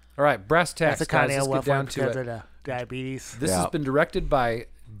 All right, brass tacks, That's a kind guys. of Let's get welfare down to because it. of the diabetes. This Yeah. has been directed by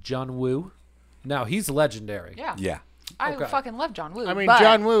John Woo. Now, he's legendary. Yeah. Yeah. I Okay. fucking love John Woo. I mean, but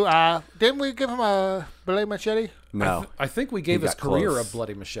John Woo. Didn't we give him a belay machete? No. I think we gave his got career close. a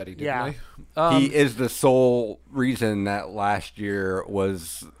bloody machete, didn't Yeah. we? He is the sole reason that last year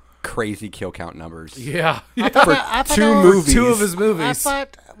was crazy kill count numbers. Yeah. I thought two that was- movies. Two of his I movies.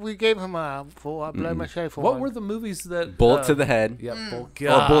 thought we gave him a belay machete for What one. were the movies that... Bullet to the head. Yeah, Mm. bullet.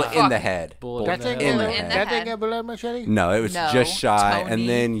 Or bullet in Fuck. the head. Bullet That in the didn't head. in get the a- head. that didn't get a belay machete? No, it was No, just shy, Tony. and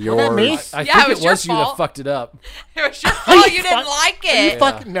then Was yours. that me? I Yeah, think it it was your was you that fault. fucked it up. it was your fault. You didn't fuck- like You it.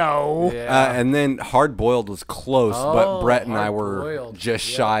 fuck no. Yeah. And then Hard Boiled was close, but Oh, Brett and I were Hard-Boiled. just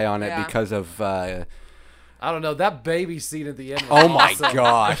Yeah. shy on it Yeah. because of. I don't know. That baby scene at the end was Oh my awesome.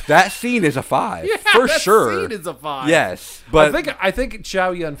 gosh, that scene is a 5 Yeah, for that sure. scene is a 5. Yes, but I think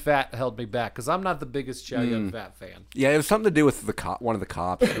Chow Yun Fat held me back because I'm not the biggest Chow Yun Fat fan. yeah, it was something to do with the one of the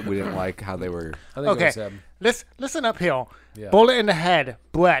cops that we didn't like how they were. I think it Okay, was him. listen up here. Yeah. Bullet in the head.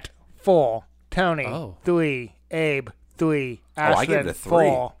 Brett 4. Tony Oh. 3. Abe 3. Oh, I Ashlyn gave it a 3.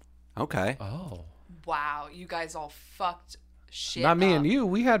 4. Okay, Oh, Wow, you guys all fucked shit. not me up. and you.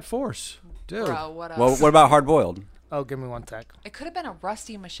 We had force, dude. Bro, what up? well, what about Hard Boiled? Oh, give me one sec. It could have been a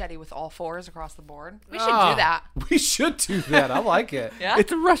rusty machete with all 4s across the board. We should Ah, do that. We should do that. I like it. Yeah.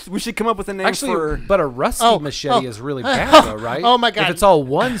 It's a rust. We should come up with a name Actually, for. but a rusty Oh, machete oh. is really bad, though, right? Oh my God. If it's all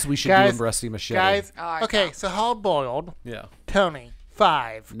ones, we should Guys, do a rusty machete. Guys, Oh, I okay, know. so hard boiled. Yeah. Tony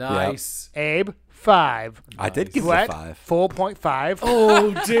 5. Nice. Abe 5. I did give it a Brett 5. 4.5.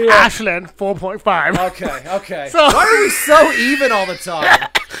 Oh dear. Ashlyn 4.5. Okay. Okay. So- Why are we so even all the time?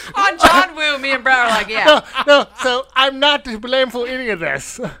 On John Woo, me and Brett are like, yeah. No, so I'm not to blame for any of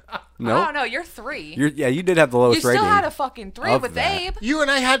this. No, Oh, no, you're 3. you did have the You lowest still rating. had a fucking 3 of with that. Abe. You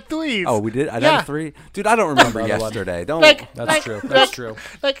and I had 3s. Oh, we did. I Yeah. had a 3. Dude, I don't remember Another one. yesterday. Don't. That's true. That's true.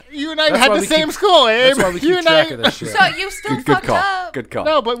 Like you and I That's had why the we same keep- score, Abe. That's why we you keep and track I, of this shit. So you still good fucked call. up. Good call.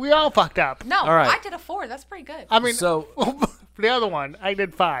 No, but we all fucked up. No, All right. I did a 4. That's pretty good. I mean, So- the other one, I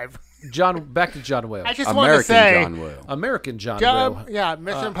did 5. Back to John Woo. I just wanted to American say, John Woo. American John Woo. yeah,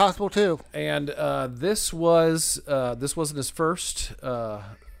 Mission Impossible 2. And this wasn't his first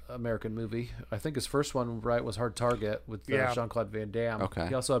American movie. I think his first one, right, was Hard Target with Yeah. Jean-Claude Van Damme. Okay.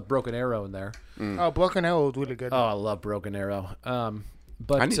 He also had Broken Arrow in there. Oh, Broken Arrow was really good. Oh, I love Broken Arrow.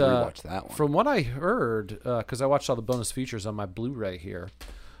 But I need to rewatch that one. From what I heard, because I watched all the bonus features on my Blu-ray here,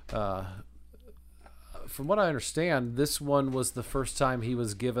 from what I understand, this one was the first time he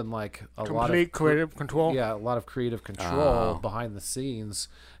was given like a lot of Complete creative control. yeah, a lot of creative control behind the scenes,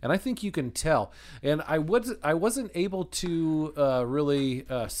 and I think you can tell. And I wasn't able to really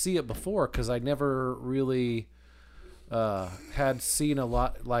see it before because I never really had seen a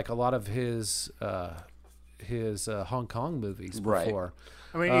lot of his Hong Kong movies Right. before.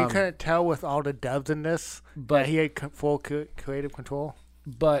 I mean, you couldn't tell with all the dubs in this, but he had full creative control.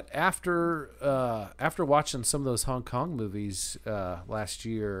 But after watching some of those Hong Kong movies last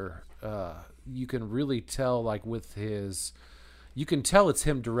year, you can really tell, like you can tell it's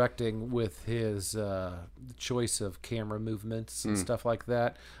him directing with his choice of camera movements and stuff like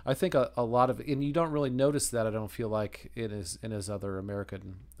that. I think a lot of, and you don't really notice that. I don't feel like in his other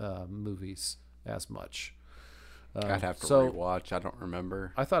American movies as much. I'd have to so- rewatch. I don't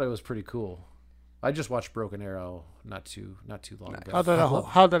remember. I thought it was pretty cool. I just watched Broken Arrow not too long ago.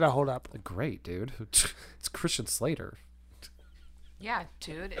 How did I hold up? Great, dude. It's Christian Slater. Yeah,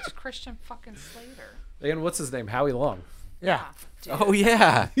 dude, it's Christian fucking Slater. And what's his name? Howie Long. Yeah. Dude. Oh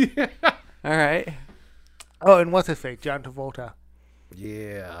yeah. All right. Oh, and what's his face? John Travolta.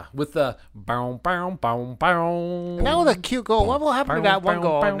 Yeah. With the bow bow bow bow. And that was a cute girl. What will happen to that one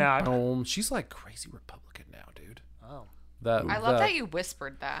girl now? She's like crazy Republican now, dude. Oh. I love that you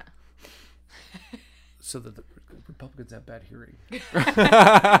whispered that. So that the Republicans have bad hearing.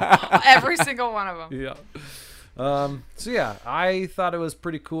 Every single one of them. Yeah. So yeah, I thought it was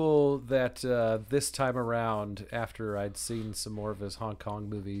pretty cool that this time around, after I'd seen some more of his Hong Kong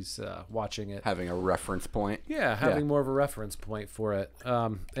movies, watching it, Having a reference point. having more of a reference point for it.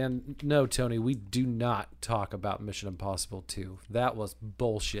 And no, Tony, we do not talk about Mission Impossible 2. That was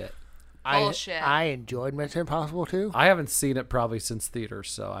bullshit. Bullshit. I enjoyed Mission Impossible 2. I haven't seen it probably since theaters,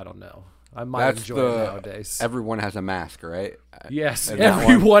 so I don't know. I might That's enjoy the it nowadays. Everyone has a mask, right? Yes, And that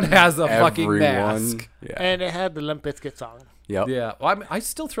everyone has a fucking Everyone. mask. Yeah. And it had the Limp Bizkit song. Yep. Yeah, well, I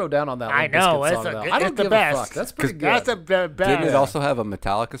still throw down on that. I Limp know, Bizkit it's song, a- though. it's I don't the give best. a fuck. That's pretty good. That's the best. Didn't it also have a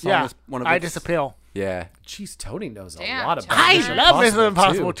Metallica song? Yeah, as one of I its- Disappeal. Yeah. Jeez, Tony knows a Damn, lot about Tony. Mission I love Mission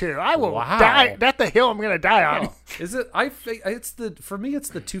Impossible Impossible 2. I will Wow. die. That's the hill I'm going to die on. Oh, is it? It's the for me. It's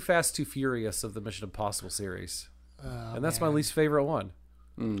the Too Fast, Too Furious of the Mission Impossible series, and that's my least favorite one.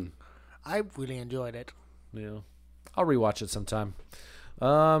 I really enjoyed it. Yeah, I'll rewatch it sometime.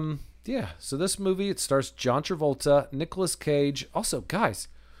 Yeah. So this movie, it stars John Travolta, Nicolas Cage. Also, guys,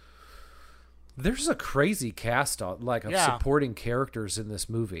 there's a crazy cast of supporting characters in this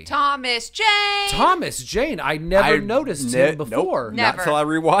movie. Thomas Jane. Thomas Jane, I never noticed him before. Nope, Never. not until I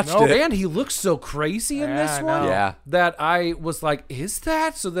rewatched Oh it. man, he looks so crazy in Yeah, this I one know. Yeah. that I was like, is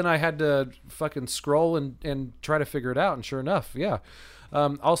that? So then I had to fucking scroll and try to figure it out, and sure enough, yeah.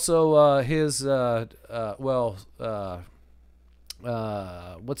 Also, his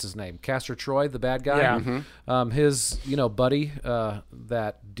what's his name? Castor Troy, the bad guy. Yeah. His buddy,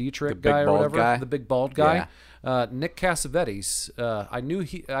 that Dietrich big guy or bald whatever, guy? the big bald guy. Nick Cassavetes. I knew.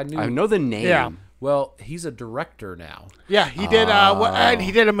 I know the name. Yeah. Well, he's a director now. Yeah, he did. And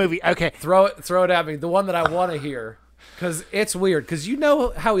he did a movie. Okay. Throw it at me. The one that I want to hear, because it's weird. Because you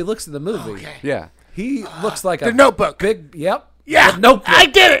know how he looks in the movie. Okay. Yeah. He looks like The Notebook. Big. Yep. Yeah, The Notebook. I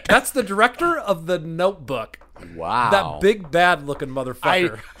did it. That's the director of The Notebook. Wow. That big bad looking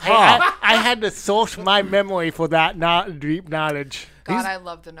motherfucker. I had to source my memory for that deep knowledge. God, I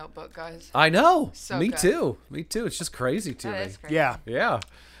love the Notebook, guys. I know. So Me good. too. Me too. It's just crazy to That me. is great. Yeah. Yeah.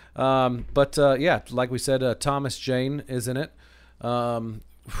 But like we said, Thomas Jane is in it.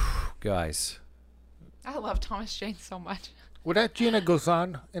 Guys. I love Thomas Jane so much. Was that Gina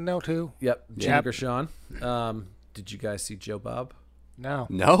Gozan in there too? Yep. Gina Yep. Gershon. Did you guys see Joe Bob? No.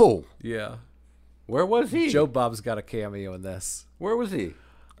 No. Yeah. Where was he? Joe Bob's got a cameo in this. Where was he?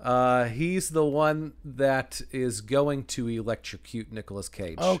 He's the one that is going to electrocute Nicolas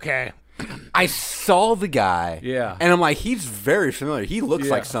Cage. Okay. I saw the guy. Yeah. And I'm like, he's very familiar. He looks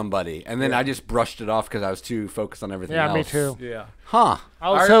Yeah. like somebody. And then I just brushed it off because I was too focused on everything Yeah, else. me too. Yeah. Huh. I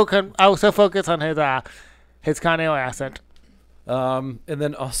was so focused on his Canadian accent. And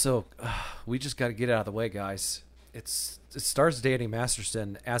then also, we just got to get it out of the way, guys. It stars Danny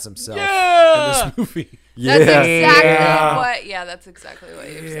Masterson as himself in this movie. That's exactly Yeah. what. Yeah, that's exactly what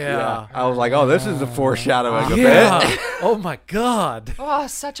you're saying. Yeah. I was like, oh, this is a foreshadowing a Yeah. bit. Oh my God. Oh,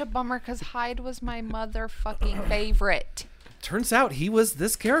 such a bummer because Hyde was my motherfucking favorite. Turns out he was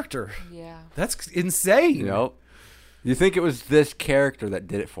this character. Yeah. That's insane. You know? You think it was this character that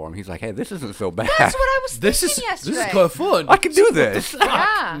did it for him. He's like, hey, this isn't so bad. That's what I was thinking This is yesterday. kind of fun. I can do this.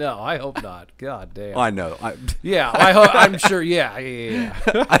 Yeah. No, I hope not. God damn. I know. Yeah, I'm sure. Yeah.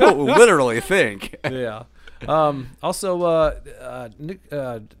 I don't literally think. Yeah. Also,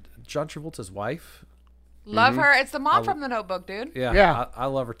 John Travolta's wife. Love her. It's the mom from The Notebook, dude. Yeah. Yeah. I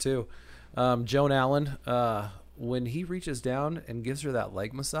love her too. Joan Allen. When he reaches down and gives her that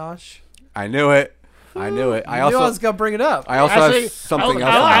leg massage. I knew it. I knew it. I knew I was gonna bring it up. I also Actually, have something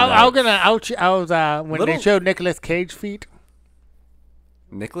else. I was when Little- they showed Nicolas Cage feet.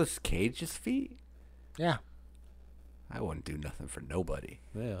 Nicolas Cage's feet? Yeah. I wouldn't do nothing for nobody.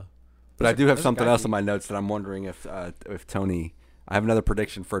 Yeah. But I do have there's a something guy else who- in my notes that I'm wondering if Tony. I have another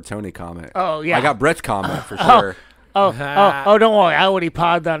prediction for a Tony comment. Oh, yeah. I got Brett's comment for sure. Oh, don't worry. I already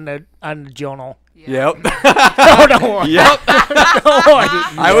paused on the journal. Yep. Oh, don't worry. Yep. Don't worry.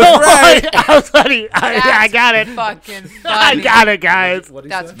 I was right. I was ready. I got it. Fucking funny. I got it, guys. What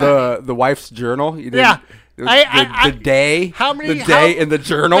That's say? funny. The wife's journal. You did, Yeah. it was I- the day. How many- The day how- in the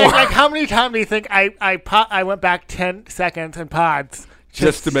journal. Like how many times do you think I went back 10 seconds and pods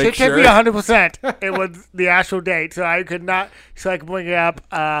Just to make sure. be 100%. It was the actual date, so I could bring it up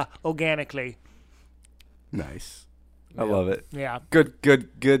organically. Nice. I love it. Yeah.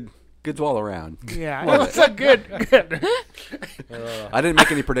 Good all around. Yeah. It was so good. I didn't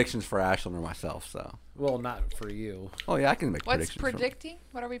make any predictions for Ashlyn or myself, so Well, not for you. Oh yeah, I can make What's predictions. predicting?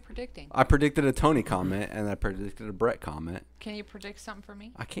 What are we predicting? I predicted a Tony comment and I predicted a Brett comment. Can you predict something for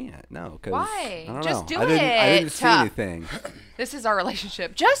me? I can't. No, because Why? I don't Just know. do I didn't it. see anything. This is our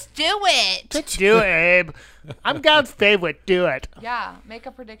relationship. Just do it. Just do it, Abe. I'm God's favorite. Do it. Yeah, make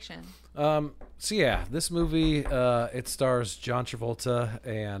a prediction. So yeah, this movie it stars John Travolta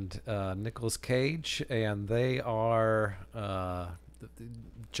and Nicolas Cage, and they are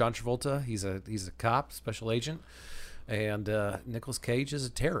John Travolta. He's a cop, special agent, and Nicolas Cage is a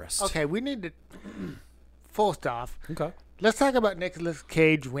terrorist. Okay, we need to. First off, Okay. let's talk about Nicolas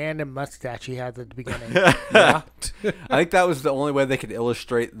Cage random mustache he has at the beginning. Yeah. I think that was the only way they could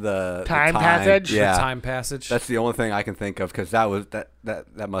illustrate the Time passage? Yeah, Time passage. that's the only thing I can think of because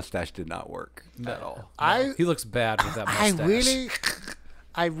that mustache did not work at all. He looks bad with that mustache.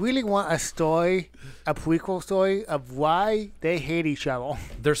 I really want a story, a prequel story of why they hate each other.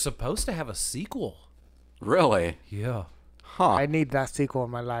 They're supposed to have a sequel. Really? Yeah. Huh? I need that sequel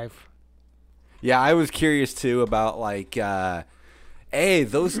in my life. Yeah, I was curious too about like, hey,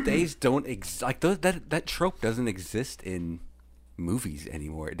 those days don't like that trope doesn't exist in movies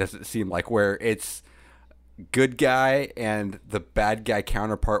anymore. It doesn't seem like where it's good guy and the bad guy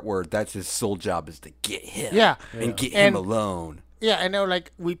counterpart where that's his sole job is to get him. Yeah. And get And- him alone. Yeah, I know.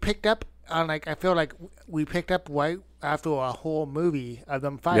 Like we picked up on like I feel like we picked up right after a whole movie of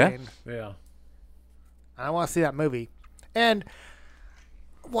them fighting. Yeah. I want to see that movie. And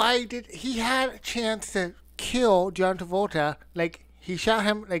why did he had a chance to kill John Travolta? Like he shot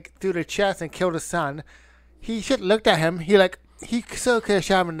him like through the chest and killed his son. He should looked at him. He so could have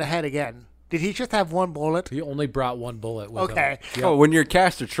shot him in the head again. Did he just have one bullet? He only brought one bullet with Okay. him. Oh, when you're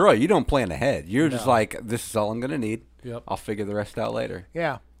Castor Troy, you don't plan ahead. You're just No. like, this is all I'm gonna need. Yep. I'll figure the rest out later.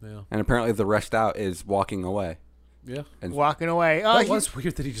 Yeah, Yeah. And apparently, the rest out is walking away. Yeah. And walking away. Oh, That was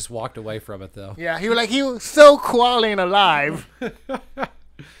weird that he just walked away from it, though. yeah. He was so crawling alive.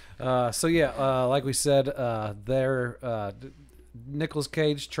 So yeah, like we said, Nicolas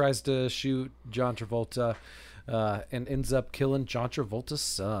Cage tries to shoot John Travolta, and ends up killing John Travolta's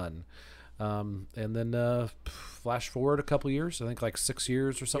son. And then flash forward a couple years, I think like 6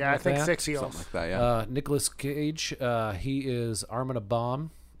 years or something Yeah, I like think that. 6 years. something like that. Yeah. Nicolas Cage, he is arming a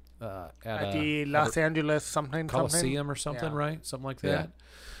bomb At the Los Angeles something. Coliseum or something, Yeah. right? Something like Yeah.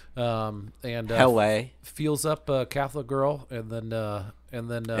 that. And L.A. feels up a Catholic girl, and then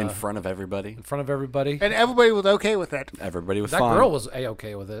in front of everybody. in front of everybody. And everybody was okay with it. Everybody was That fine. girl was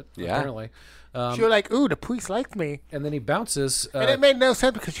a-okay with it, Yeah. apparently. She was like, "Ooh, the priest likes me," And then he bounces. and it made no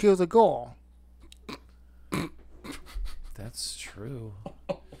sense because she was a girl. That's true.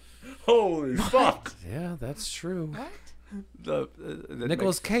 Holy fuck! Yeah, that's true. What?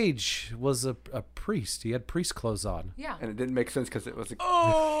 Nicolas Cage was a priest. He had priest clothes on Yeah. and it didn't make sense because it was.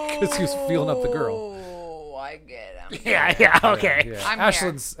 because he was feeling up the girl. Oh, I get him. Yeah, okay. Yeah. I'm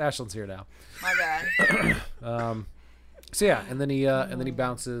here. Ashlyn's here now. My bad. So yeah, and then he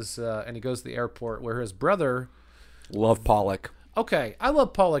bounces and he goes to the airport where his brother. Love Pollock. Okay, I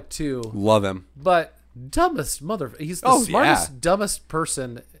love Pollock too, Love him. but dumbest mother. He's the Oh, smartest, yeah. dumbest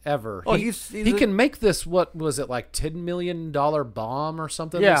person ever. Oh, he he's he a- can make this. What was it like? $10 million bomb or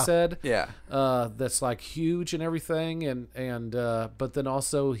something? Yeah. They said. Yeah. That's like huge and everything, and but then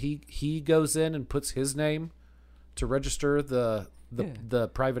also he goes in and puts his name to register the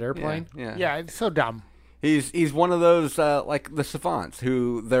private airplane. Yeah. Yeah, it's so dumb. He's one of those like the savants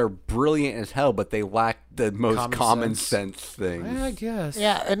who they're brilliant as hell, but they lack the most common sense things. I guess.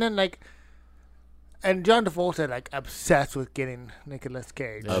 Yeah, and then and John Travolta obsessed with getting Nicolas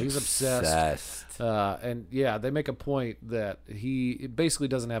Cage. Yeah, he's obsessed. And yeah, they make a point that he basically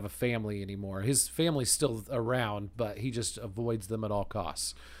doesn't have a family anymore. His family's still around, but he just avoids them at all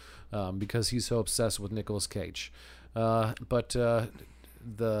costs because he's so obsessed with Nicolas Cage. But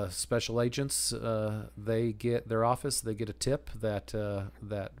the special agents, they get their office. They get a tip that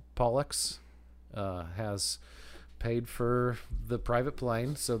that Pollux has paid for the private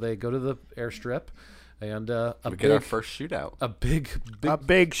plane, so they go to the airstrip, and We get our first shootout. a big A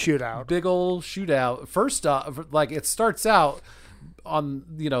big shootout. big old shootout. First off, like it starts out on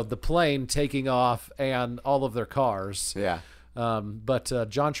the plane taking off and all of their cars. Yeah. But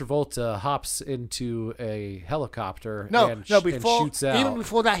John Travolta hops into a helicopter No, and before shoots out. even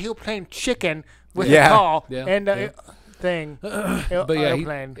before that, he was playing chicken with Yeah. the call Yeah, and yeah. thing. But yeah,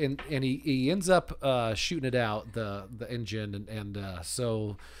 airplane. and he ends up shooting it out the engine and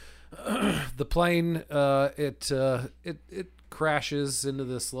so the plane it crashes into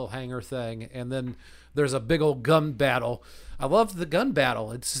this little hangar thing, and then there's a big old gun battle. I love the gun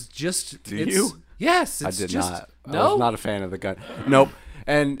battle. It's just Do you? Yes, I it's did just, not. I No, was not a fan of the gun. Nope.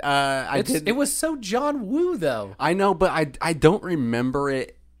 And It was so John Woo though. I know, but I don't remember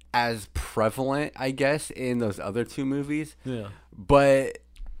it as prevalent, I guess, in those other two movies. Yeah. But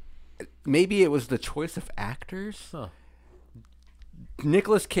maybe it was the choice of actors. Huh.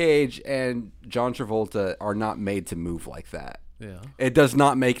 Nicolas Cage and John Travolta are not made to move like that. Yeah. It does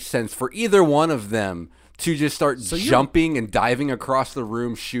not make sense for either one of them to just start jumping and diving across the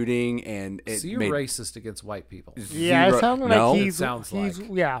room, shooting, and So you're racist against white people. Yeah, it sounds no. like It sounds like.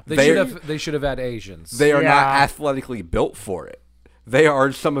 yeah. They should have had Asians. They are not Yeah. athletically built for it. They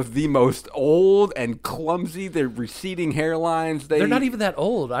are some of the most old and clumsy. They're receding hairlines. They're not even that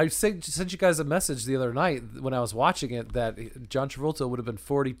old. I sent you guys a message the other night when I was watching it that John Travolta would have been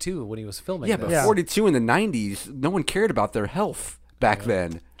 42 when he was filming. Yeah, this. but 42 in the 90s, no one cared about their health back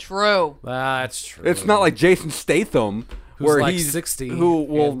then. True. That's true. It's not like Jason Statham, Who's where like he's 60 who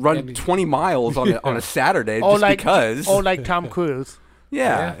will and- run and- 20 miles on a Saturday Or just like, because. or like Tom Cruise.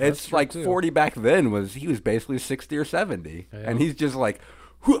 Yeah, that's it's true, like too. 40 back then he was basically 60 or 70, and he's just like,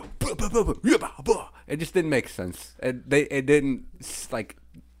 it just didn't make sense. It didn't like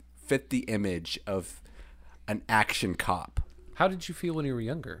fit the image of an action cop. How did you feel when you were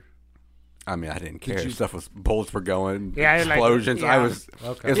younger? I mean, I didn't care. Stuff was bullets were going, Yeah, I like- explosions. I yeah. was.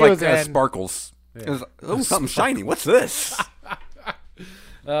 Okay. It was It like was in- sparkles. It was, oh, something shiny. What's this?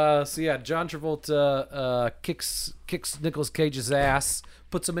 So yeah, John Travolta kicks Nicolas Cage's ass,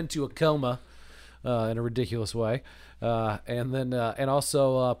 puts him into a coma in a ridiculous way, and then and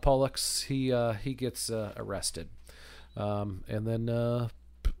also Pollux he gets arrested, and then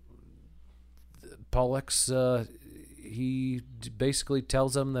Pollux he basically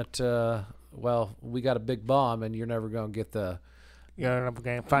tells him that well, we got a big bomb and you're never gonna get the You're never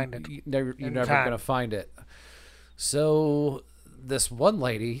going to find it. you're In never time. gonna find it. So this one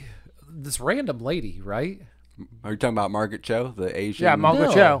lady, this random lady, right? Are you talking about Margaret Cho, the Asian? Yeah, Margaret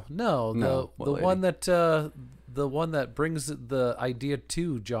no, Cho. No, No, the what lady? one that brings the idea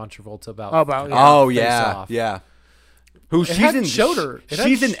to John Travolta about. Oh Face yeah, Off. yeah. Who she's hadn't in? showed her. It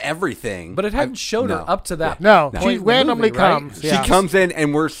She's hadn't in everything. but it hadn't showed her no. up to that. No, point she in the randomly movie, right? comes. Yeah. She comes in,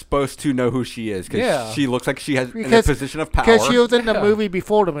 and we're supposed to know who she is because Yeah. she looks like she has in a Because- position of power. Because she was in the Yeah. movie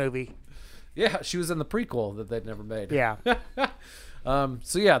before the movie. Yeah, she was in the prequel that they'd never made. Yeah.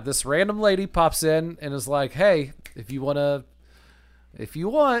 So yeah, this random lady pops in and is like, "Hey, if you want,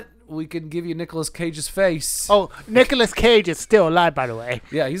 we can give you Nicolas Cage's face." Oh, Nicolas Cage is still alive, by the way.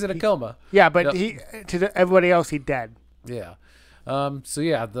 Yeah, he's in a coma. Yeah, but Yep. everybody else, he dead. Yeah. So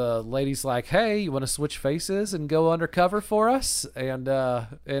yeah, the lady's like, "Hey, you want to switch faces and go undercover for us?" And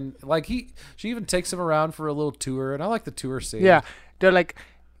like she even takes him around for a little tour, and I like the tour scene. Yeah, they're like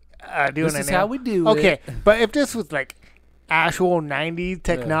doing This it is now. how we do Okay, it. but if this was like actual '90s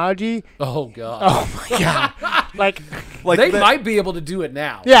technology, Oh god. oh my god, like They might be able to do it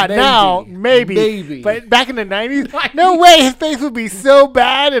now. yeah, now maybe, Maybe. but back in the '90s, no way, his face would be so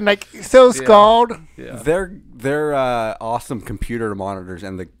bad and like so scald. Yeah. They're awesome computer monitors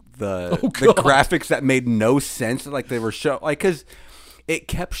and the Oh, graphics that made no sense. Like they were because it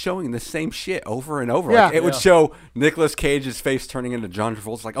kept showing the same shit over and over. Yeah. Like, it would Yeah. show Nicolas Cage's face turning into John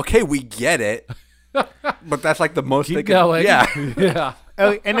Travolta's. Like, okay, we get it, but that's like the most they Keep could. going. Yeah. Yeah.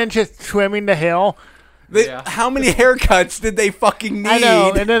 Oh, and then just trimming the hill. Yeah. How many haircuts did they fucking need? I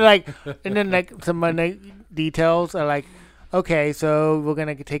know, and then like some details are like, okay, so we're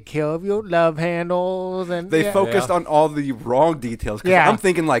gonna take care of your love handles, and They yeah, focused Yeah. on all the wrong details. 'Cause Yeah. I'm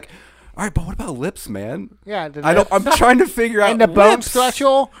thinking like, all right, but what about lips, man? yeah, the I'm trying to figure out and the bone lips.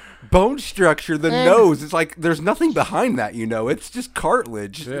 structure. Bone structure, the And- nose. It's like there's nothing behind that, It's just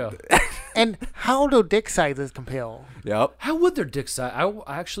cartilage. Yeah. And how do dick sizes compare? Yep. How would their dick size?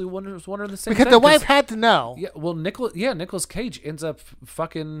 I actually was wondering the same Because thing. the wife had to know. Yeah, well, Nicolas Cage ends up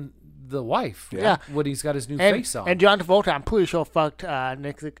fucking the wife. Yeah. When he's got his new And, face on. and John Travolta, I'm pretty sure fucked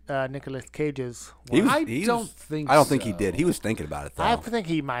Nicolas Cage's wife. I don't think I don't think he so. did. He was thinking about it though. I think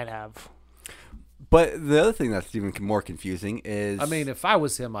he might have. But the other thing that's even more confusing is, I mean, if I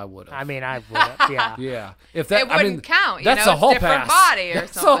was him, I would have. I mean, I would have. Yeah. Yeah, if that It wouldn't count, you That's know, a it's whole different pass. body or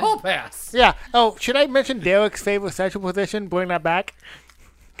That's a something. whole pass. Yeah. Oh, should I mention Derek's favorite sexual position? Bring that back.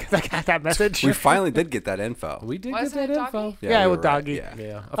 Because I got that message. we finally did get that info. We did Wasn't get it that doggy? info. Yeah, we with were right, doggy. Yeah.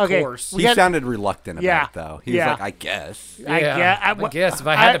 Yeah, of Okay. course. He We got- sounded reluctant about Yeah. it though. He was Yeah. like, I guess. I guess if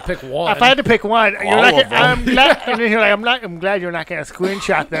I had to pick one. If I had to pick one, you're All not. of them. I'm glad. And then you're like, I'm glad you're not going to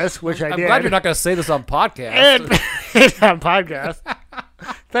screenshot this, which I I'm did. glad you're not going to say this on podcast. And it's on podcast.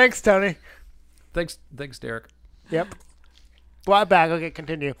 Thanks, Tony. Thanks, Derek. Yep. Brought back. Okay,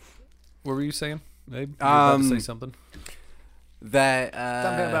 continue. What were you saying? Maybe you were about to say something. That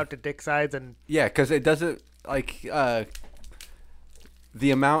Something about the dick size and yeah, because it doesn't like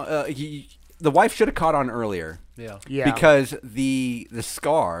the amount the wife should have caught on earlier. Yeah. Yeah. Because the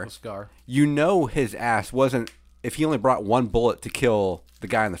scar, Scar. you know, his ass wasn't. If he only brought one bullet to kill the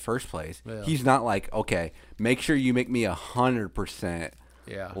guy in the first place, Yeah. he's not like, okay, make sure you make me 100%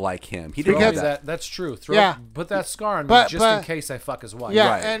 Yeah. like him. He Throw didn't me do that. That's true. Throw, Yeah. Put that scar on me But- just in but- case I fuck his wife. Yeah,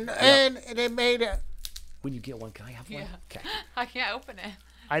 Right. and they made it. When you get one, can I have one? Yeah. Okay. I can't open it.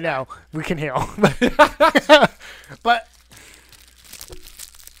 I know we can heal, but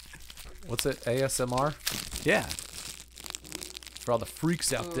What's it? ASMR? Yeah, For all the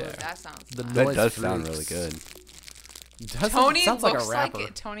freaks out Ooh, there. that sounds The fun. that Noise does sound really freaks. good. Tony sounds looks like a rapper.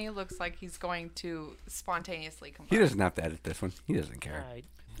 Tony looks like he's going to spontaneously combust. He doesn't have to edit this one. He doesn't care.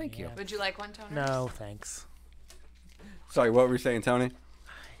 Thank you. Would you like one, Tony? no, thanks. Sorry, what were you saying, Tony?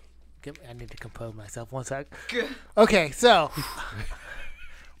 I need to compose myself. One sec. Okay, so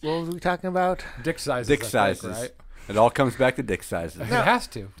what was we talking about? Dick sizes. Dick I think, sizes. right? It all comes back to dick sizes. It has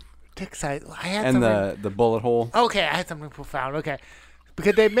to. Dick size. I had And something. the bullet hole. Okay, I had something profound. Okay,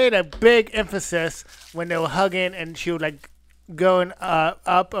 because they made a big emphasis when they were hugging, and she was like going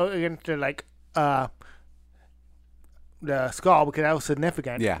up against the the skull because that was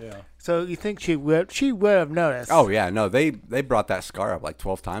significant. Yeah. Yeah. So you think she would have noticed? Oh yeah, no, they brought that scar up like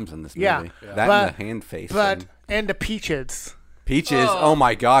 12 times in this movie. Yeah. Yeah. That But- and the hand face. but thing. and the peaches. Peaches. Oh. Oh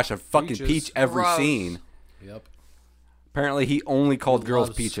my gosh, a fucking Peaches. peach every Gross. scene. Yep. Apparently, he only called girls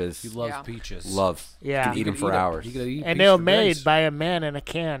Loves- peaches. He loves Yeah. peaches. Loves. Yeah. Can eat them He for could eat 'em. hours. He could eat And peach they were for made days. by a man in a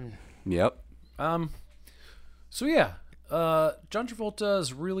can. Yep. So yeah, John Travolta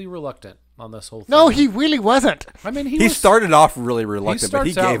is really reluctant on this whole thing. No, he really wasn't. I mean, He was, started off really reluctant, but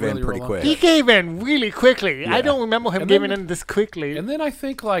he starts out gave in really pretty reluctant. He quick. gave in really quickly. I Yeah. don't remember him And giving then- in this quickly. And then I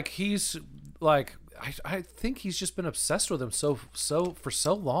think like he's like I think he's just been obsessed with him so for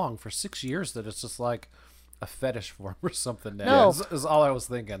so long, for 6 years, that it's just like a fetish for him or something. Now No. is all I was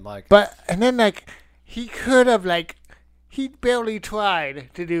thinking. Like, But and then he could have he barely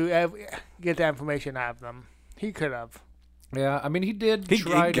tried to get the information out of them. He could have. yeah, I mean, he did He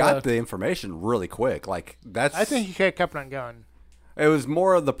try got to. the information really quick. Like that's. I think he could have kept on going. it was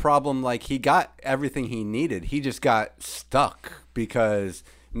more of the problem. Like he got everything he needed. He just got stuck because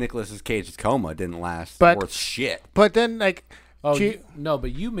Nicolas Cage's coma didn't last But- worth shit. But then Oh she, no,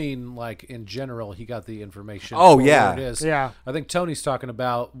 but you mean like in general, he got the information. Oh, for yeah. what it is. Yeah. I think Tony's talking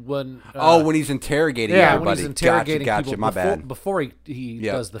about when. When he's interrogating yeah, everybody. when he's interrogating gotcha, people my before, bad. before he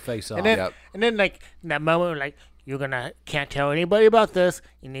Yep. does the face off. and then Yep. and then in that moment you're gonna can't tell anybody about this,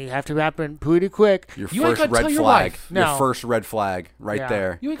 and you have to happen pretty quick. Your You ain't first gonna tell red your flag. wife. Your No. first red flag right Yeah.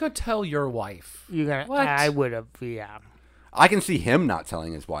 there. You ain't gonna tell your wife. You're gonna. What? I would have. Yeah. I can see him not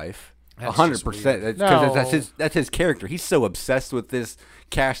telling his wife. That's 100%. just Because No. that's his character. He's so obsessed with this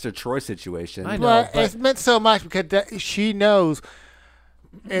Castor Troy situation. I know. But, but- it's meant so much because she knows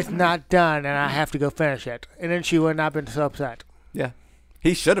it's not done, and I have to go finish it. And then she would not been so upset. Yeah.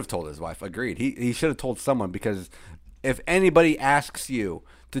 He should have told his wife. Agreed. He should have told someone because if anybody asks you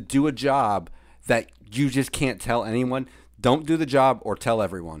to do a job that you just can't tell anyone, don't do the job or tell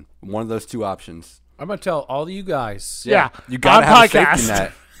everyone. One of those two options. I'm gonna tell all of you guys. Yeah. You got to On have a safety podcast.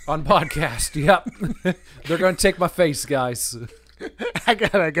 net. On podcast. Yep. They're gonna take my face, guys. I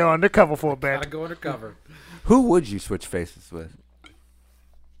gotta go undercover for a bit. Gotta go undercover. Who would you switch faces with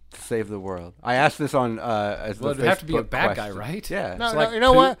to save the world? I asked this on as Well, the it'd have to be a Facebook bad guy, question. right? Yeah. No, It's no, like you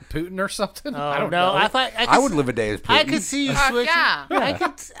know what? Putin or something. Oh, I don't no, know. I thought I would live a day as Putin. I could see you switching. yeah.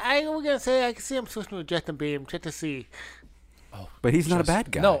 I was gonna say I could see him switching with Justin Bieber just to see. But he's not a bad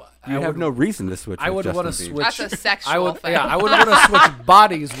guy. no, you I have would- no reason to switch. I with would want to Justin Bieber. switch. That's a sexual I would, thing. yeah, I would want to switch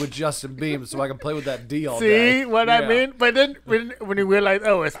bodies with Justin Bieber so I can play with that D all day. See what I Yeah. mean? But then when you realize,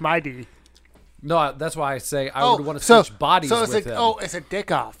 oh, it's my D. No, that's why I say I Oh, would want to so switch bodies so it's with like, him. oh, it's a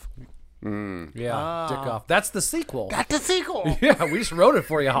dick off. Yeah, Dick Off. That's the sequel. That's the sequel. Yeah, we just wrote it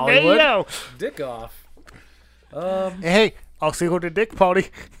for you, There Hollywood. you go. Dick Off. Hey, I'll sequel to Dick Party.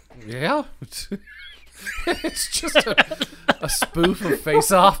 Yeah. It's just a spoof of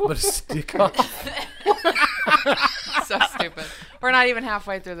Face Off, but it's Dick Off. So stupid. We're not even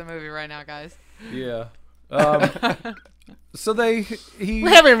halfway through the movie right now, guys. Yeah. So he We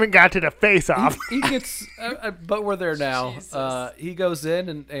haven't even got to the face off. he gets, but we're there now. Jesus. He goes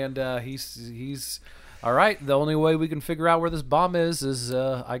in and he's all right. The only way we can figure out where this bomb is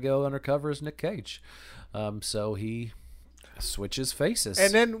I go undercover as Nick Cage. So he switches faces.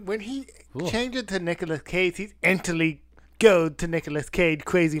 And then when he Ooh. changes to Nicolas Cage, he's instantly go to Nicolas Cage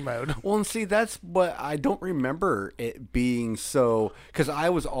crazy mode. Well, and see, that's what I don't remember it being so. Because I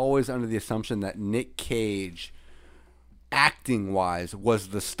was always under the assumption that Nick Cage acting wise was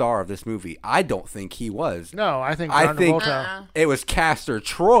the star of this movie. I don't think he was. No, I think I John think Travolta. it was Castor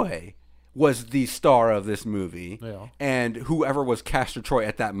Troy was the star of this movie, Yeah. and whoever was Castor Troy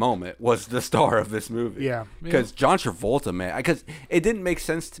at that moment was the star of this movie. Yeah. Because John Travolta, man, because it didn't make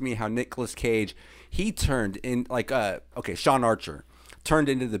sense to me how Nicolas Cage, he turned in Sean Archer turned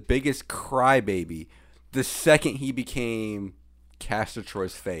into the biggest crybaby the second he became Castor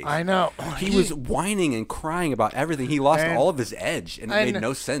Troy's face. I know. He was whining and crying about everything. He lost And- all of his edge, and it made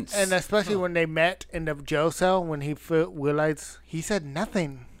no sense. And especially when they met in the jail cell, when he realized he said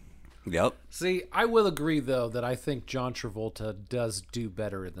nothing. Yep. See, I will agree though that I think John Travolta does do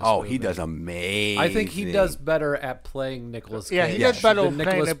better in this. Oh, movie. he does amazing. I think he does better at playing Nicolas Cage. Yeah, he does better than at playing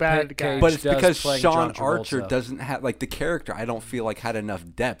Nicolas the bad guy. Cage But it's does because playing Sean John Archer Travolta. doesn't have the character. I don't feel like had enough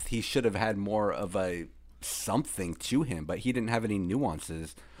depth. He should have had more of a something to him, but he didn't have any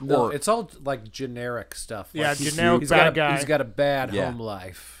nuances. No, or it's all like generic stuff. Yeah, Like, generic he's bad got a, guy. He's got a bad Yeah. home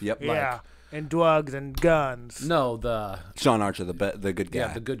life. yep. Yeah, and drugs and guns. No, the Sean Archer, the good guy.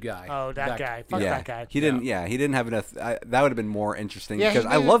 yeah, the good guy. Oh, that guy. Fuck yeah, that guy. he didn't. Yeah, he didn't have enough. That would have been more interesting Yeah, he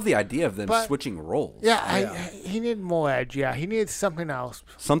because I did- love the idea of them but- switching roles. Yeah, he needed more edge. Yeah, he needed something else.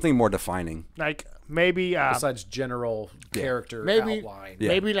 Something more defining. Like maybe, Besides general character maybe, outline. Yeah.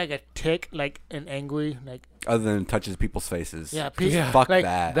 maybe like a tick, like an angry, like Other than touches people's faces. yeah, Fuck like,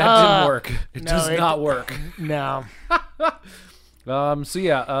 that. That didn't work. It no, does it- not work. No, So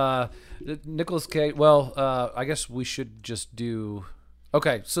yeah, Nicolas Cage. Well, I guess we should just do.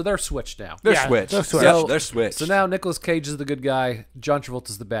 Okay, so they're switched now. They're Yeah, switched. they're switched. Yep, So- they're switched. So now Nicolas Cage is the good guy. John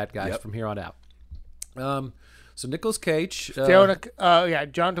Travolta's the bad guy Yep. from here on out. So Nicolas Cage, still, yeah,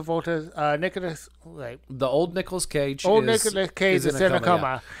 John Travolta, Nicholas, like the old Nicolas Cage, old is, Nicholas Cage is is in a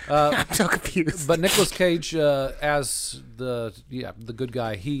coma. yeah. I'm so confused. But Nicolas Cage, as the good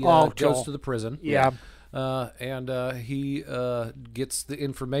guy, he Oh, goes Joel. to the prison. Yeah. And he gets the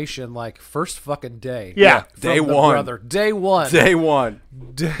information like first fucking day. Yeah. from Day the one. brother. Day one. Day one.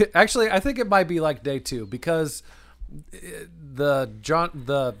 Actually, I think it might be like day two because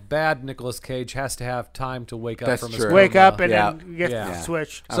the bad Nicolas Cage has to have time to wake up That's from his true. coma. Wake up and Yeah. then get Yeah.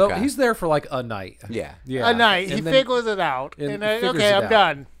 switched. So Okay. he's there for like a night. Yeah. Yeah. A night, he And then- figures it out, and and figures okay, it I'm out.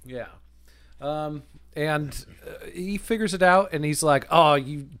 done. Yeah. And he figures it out, and he's like, "Oh,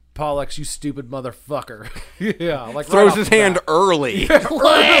 you Pollux, you stupid motherfucker!" yeah, like Throws right his off the hand bat. early.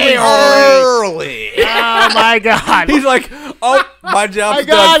 Way Early. Oh my god! He's like, oh, my job's I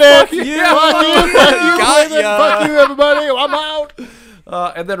got done. it. Fuck you. Fuck you! Fuck you! Got Raven. ya. Fuck you, everybody! I'm out.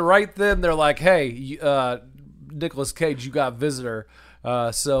 And then right then they're like, "Hey, Nicolas Cage, you got a visitor."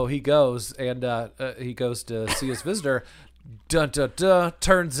 So he goes and he goes to see his visitor. Dun dun dun.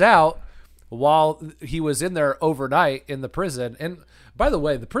 Turns out, while he was in there overnight in the prison, and by the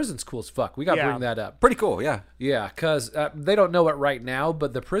way, the prison's cool as fuck. We got to Yeah. bring that up. Pretty cool, yeah. Yeah, because they don't know it right now,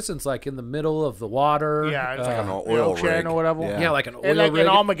 but the prison's like in the middle of the water. Yeah, it's like An an oil ocean rig. or whatever. Yeah. yeah, like an oil And like rig. an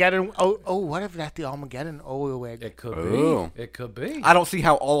Armageddon. Oh, what if that's the Armageddon oil rig? It could Ooh. be. It could be. I don't see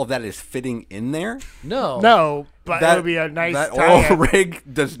how all of that is fitting in there. No. No, but it would be a nice That tie-in. oil rig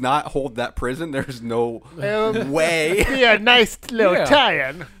does not hold that prison. There's no way. Be a nice little Yeah.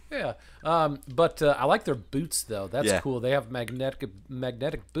 tie-in. Yeah. But I like their boots though. That's Yeah. cool. They have magnetic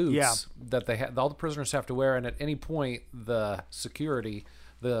boots Yeah. that all the prisoners have to wear, and at any point the security,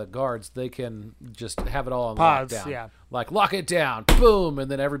 the guards, they can just have it all on Pause, lockdown. yeah. Like lock it down, boom, and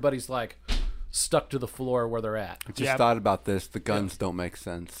then everybody's like stuck to the floor where they're at. Just Yep. thought about this. The guns don't make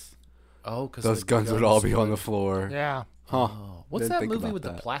sense. Oh, because Those guns would all be on the floor. Yeah. Huh. What's Didn't that think movie about with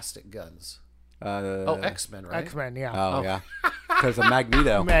that. the plastic guns? Oh, X-Men, right? X-Men, yeah. Oh, yeah. Because of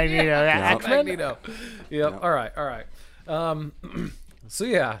Magneto. Magneto, yeah. X-Men. Magneto. Yep. All right. So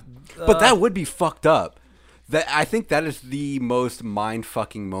yeah, But that would be fucked up. I think that is the most mind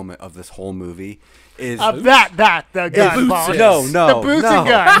fucking moment of this whole movie. Is The gun. Paul. no, The boots and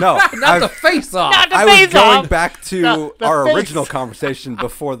gun. no. not the face off. Not the I was face going off. back to The our face. original conversation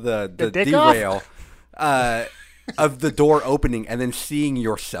before the dick off? derail of the door opening and then seeing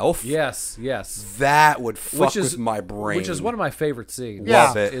yourself. Yes. That would fuck Which is with my brain. Which is one of my favorite scenes. Yeah,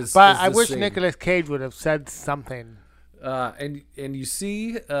 Love it. but is I the wish scene. Nicolas Cage would have said something. And you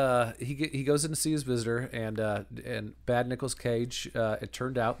see, he goes in to see his visitor, and bad Nicolas Cage. It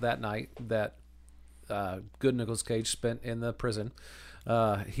turned out that night that good Nicolas Cage spent in the prison.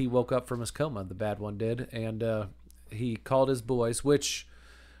 He woke up from his coma. The bad one did, and he called his boys. Which,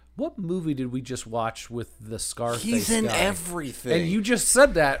 what movie did we just watch with the Scarface He's in guy? everything. And you just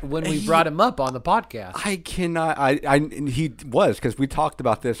said that when we brought him up on the podcast. I cannot. He was because we talked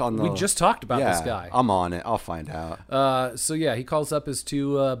about this on the. We just talked about yeah, this guy. I'm on it. I'll find out. So yeah, he calls up his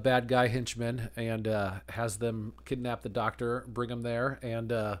two bad guy henchmen and has them kidnap the doctor, bring him there,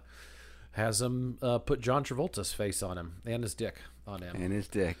 and has them put John Travolta's face on him and his dick on him. And his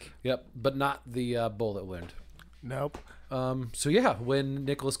dick. Yep, but not the bullet wound. Nope. So yeah, when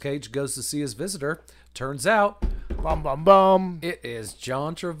Nicolas Cage goes to see his visitor, turns out Bum bum bum. it is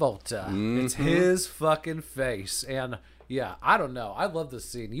John Travolta. Mm-hmm. It's his fucking face. And yeah, I don't know. I love this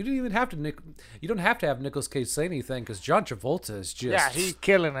scene. You didn't even have to you don't have to have Nicolas Cage say anything because John Travolta is just Yeah, he's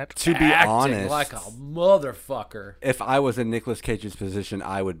killing it. To be acting honest, like a motherfucker. if I was in Nicolas Cage's position,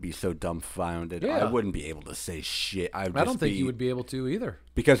 I would be so dumbfounded. Yeah. I wouldn't be able to say shit. I don't think you would be able to either.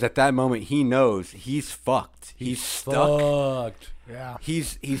 because at that moment he knows he's fucked. He's stuck. Fucked. Yeah.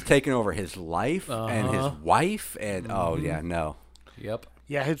 He's taken over his life and his wife and oh yeah, no. Yep.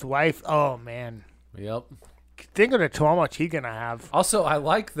 Yeah, his wife. Oh man. Yep. Think of the trauma she's gonna have. Also, I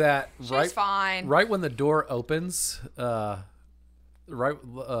like that She's fine. right when the door opens, and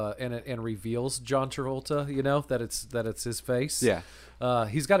it reveals John Travolta, you know, that it's his face. Yeah.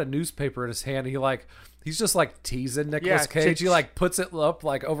 He's got a newspaper in his hand. He's just like teasing Nicolas Yeah, Cage. He like puts it up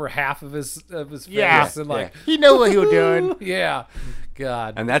like over half of his face Yeah. and like He knew what he was doing. yeah.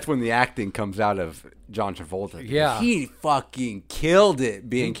 God. And that's when the acting comes out of John Travolta. Yeah. He fucking killed it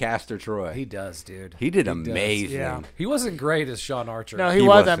being Castor Troy. He does, dude. He did amazing. Yeah. He wasn't great as Sean Archer. No, he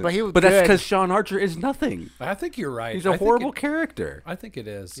wasn't, but he was But good. that's because Sean Archer is nothing. I think you're right. He's a I think horrible character. I think it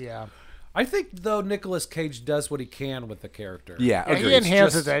is. Yeah. I think though Nicolas Cage does what he can with the character. Yeah, Yeah, agreed. he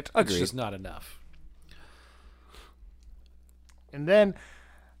enhances Just- it. It's Agreed. just not enough. And then,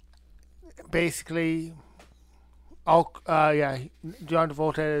 basically, John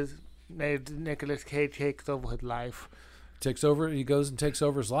Travolta is Nicolas Cage takes over his life. Takes over. He goes and takes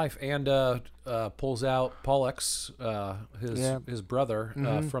over his life and pulls out Pollux, his brother,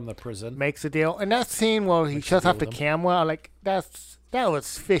 from the prison. Makes a deal. And that scene where he shuts off the camera, like that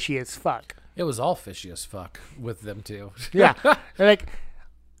was fishy as fuck. It was all fishy as fuck with them two. Yeah, like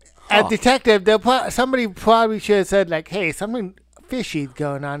a detective, somebody probably should have said like, "Hey, something fishy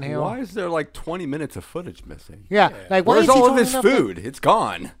going on here." Why is there like 20 minutes of footage missing? Yeah, like why Where's is he all of his turning off food? It's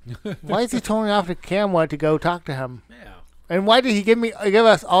gone. why is he turning off the camera to go talk to him? Yeah. And why did he give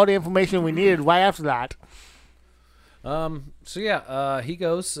us all the information we needed right after that? So yeah, he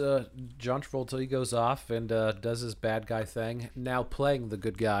goes. John Travolta. He goes off and does his bad guy thing. Now playing the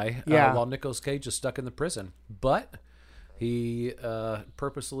good guy. Yeah. While Nicolas Cage is stuck in the prison, but he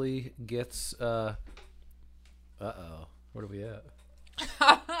purposely gets. Uh oh. Where are we at?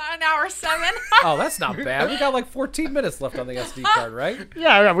 An hour 7. Oh, that's not bad. We got like 14 minutes left on the SD card, right?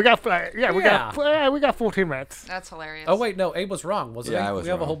 Yeah, we got 14 minutes. That's hilarious. Oh wait, no, Abe was wrong, wasn't Yeah, he? I was we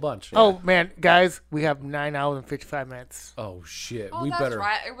have a wrong. whole bunch. Oh man, guys, we have 9 hours and 55 minutes. Oh shit, Oh, we that's better.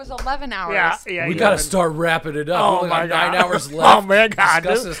 right. It was 11 hours. Yeah. We gotta start wrapping it up. Oh, We only got my 9 God. hours left. Oh, man, God,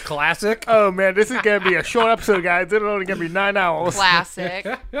 Discuss this- this classic. Oh man, this is gonna be a short episode, guys. This is only gonna be 9 hours. Classic.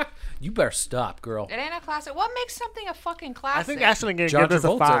 You better stop, girl. It ain't a classic. What makes something a fucking classic? I think Ashley gonna John give this a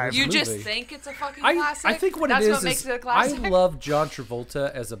Travolta 5. You movie. just think it's a fucking I classic? think what That's it is what makes is it a classic? I love John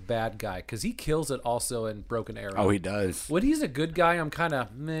Travolta as a bad guy because he kills it also in Broken Arrow. Oh, he does. When he's a good guy, I'm kind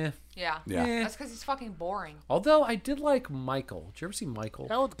of meh. Yeah. Yeah. That's because he's fucking boring. Although I did like Michael. Did you ever see Michael?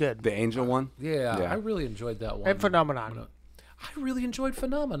 That was good. The angel one? Yeah, Yeah. I really enjoyed that one. And Phenomenon. I really enjoyed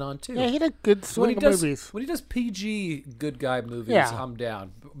Phenomenon too. Yeah, he did good when swing he of does movies. when he does PG good guy movies, Yeah. I'm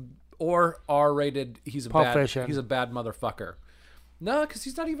down. Or R-rated, he's a Pulp bad Fiction. he's a bad motherfucker. No, because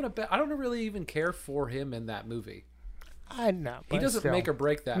he's not even a bad. I don't really even care for him in that movie. I know. He but doesn't still. make or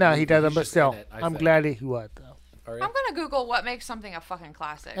break that. No, movie. he doesn't. He's But just still, in it, I I'm think. glad he was though. All right. I'm going to Google what makes something a fucking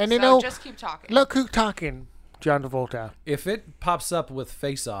classic. And so you know, just keep talking. Look who's talking, John Travolta. If it pops up with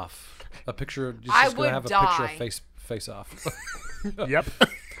Face Off, a picture, just I gonna would have a picture die. of Face Off. Yep.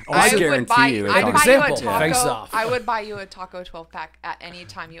 Oh, I would guarantee buy, you. I'd An buy you a example, taco. Face Off. I would buy you a taco 12-pack at any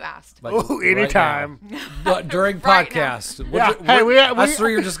time you asked. Like, Oh, right anytime. now. But during Right podcast, Yeah. Hey, we- us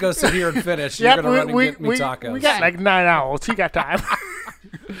three are just gonna sit here and finish. You're Yep, gonna run and get me we tacos. got like 9 hours. He got time.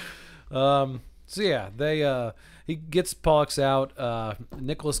 So yeah, they he gets Pollux out.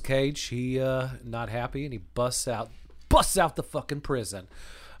 Nicolas Cage, he not happy, and he busts out the fucking prison,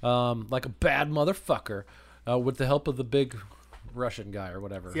 like a bad motherfucker, with the help of the big Russian guy or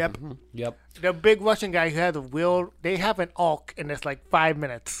whatever. Yep. Yep. The big Russian guy who has a wheel, they have an arc in this like 5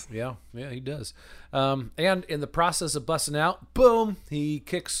 minutes. Yeah, he does. And in the process of busting out, boom, he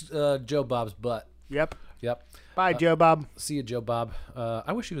kicks Joe Bob's butt. Yep. Yep. Bye, Joe Bob. See you, Joe Bob.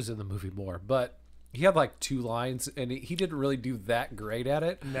 I wish he was in the movie more, but he had like 2 lines, and he didn't really do that great at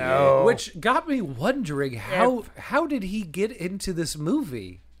it. No. Which got me wondering how did he get into this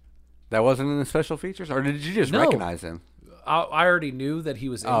movie? That wasn't in the special features, or did you just No. recognize him? I already knew that he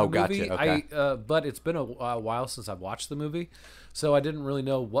was in Oh, the movie. gotcha, okay. But it's been a while since I've watched the movie, so I didn't really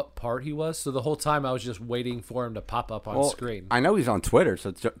know what part he was. So the whole time I was just waiting for him to pop up on Well, screen. I know he's on Twitter,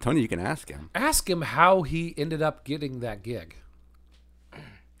 so Tony, you can ask him. Ask him how he ended up getting that gig.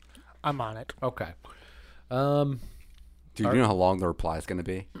 I'm on it. Okay. Do you know how long the reply is going to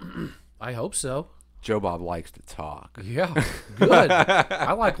be? I hope so. Joe Bob likes to talk. Yeah, good.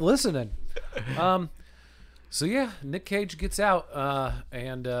 I like listening. So yeah, Nick Cage gets out,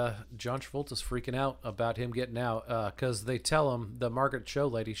 and John Travolta's freaking out about him getting out because they tell him, the Margaret Cho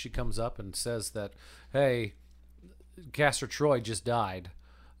lady, she comes up and says that, hey, Castor Troy just died,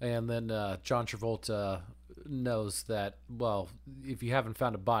 and then John Travolta knows that, well, if you haven't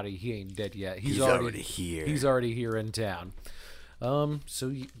found a body, he ain't dead yet. He's already here. He's already here in town.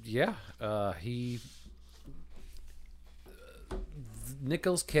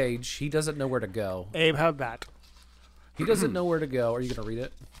 Nicolas Cage, he doesn't know where to go. Abe, how'd that? He doesn't know where to go. Are you going to read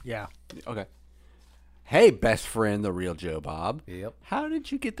it? Yeah. Okay. Hey, best friend, the real Joe Bob. Yep. How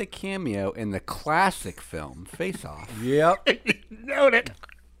did you get the cameo in the classic film Face Off? Yep. Note it.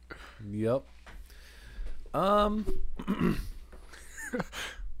 Yep.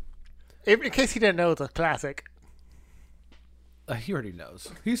 In case you didn't know, it's a classic. He already knows.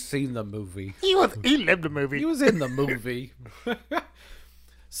 He's seen the movie. He lived the movie. He was in the movie.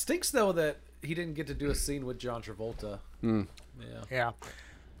 Stinks, though, that he didn't get to do a scene with John Travolta. Yeah. Yeah.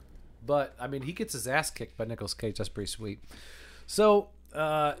 But, I mean, he gets his ass kicked by Nicolas Cage. That's pretty sweet. So,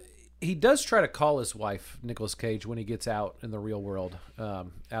 he does try to call his wife, Nicolas Cage, when he gets out in the real world,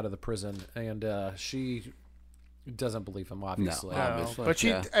 out of the prison. And she doesn't believe him, obviously. No. Obviously, But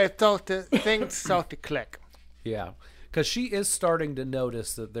yeah. I thought the things start to click. Yeah. Because she is starting to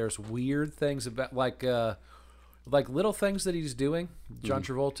notice that there's weird things about, like little things that he's doing, John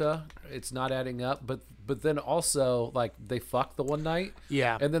Travolta. It's not adding up. But then also, like, they fucked the one night.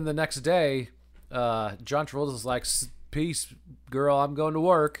 Yeah. And then the next day, John Travolta's like, peace, girl, I'm going to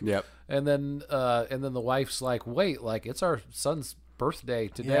work. Yep. And then the wife's like, wait, like, it's our son's birthday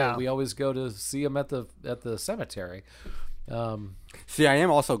today. Yeah. We always go to see him at the cemetery. See, I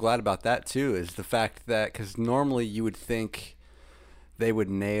am also glad about that, too, is the fact that, because normally you would think they would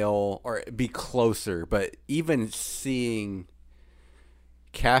nail or be closer, but even seeing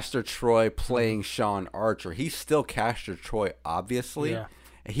Castor Troy playing Sean Archer, he's still Castor Troy, obviously. Yeah.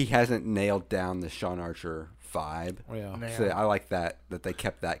 He hasn't nailed down the Sean Archer vibe. Yeah. Yeah. So I like that they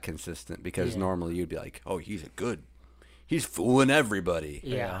kept that consistent, because normally you'd be like, oh, he's fooling everybody.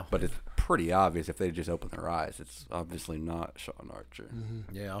 Yeah. But it's pretty obvious if they just open their eyes. It's obviously not Sean Archer.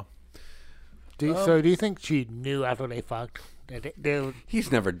 Yeah. So do you think she knew after they fucked?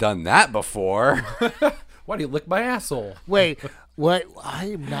 He's never done that before. Why do you lick my asshole? Wait, what?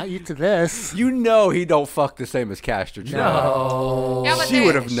 I'm not used to this. You know he don't fuck the same as Castor Troy. No. Yeah, but She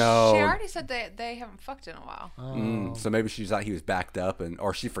would've known. She already said they haven't fucked in a while. So maybe she thought he was backed up,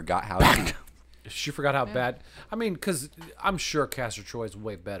 or she forgot how to. She forgot how bad. I mean, because I'm sure Castor Troy's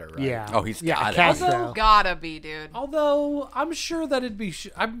way better, right? Yeah. Oh, he's yeah. got it. Castro. Gotta be, dude. Although I'm sure that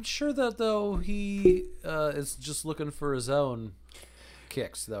I'm sure that though he is just looking for his own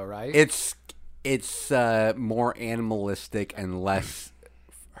kicks, though, right? It's more animalistic and less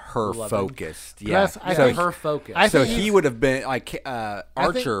her focused. Yeah. Plus, I so think- her focus. I so think he would have been like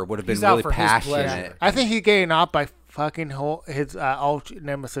Archer would have been he's out really for his passionate. pleasure. I think he's getting off by fucking his alt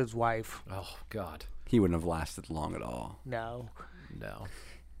nemesis wife. oh God, He wouldn't have lasted long at all. No, no.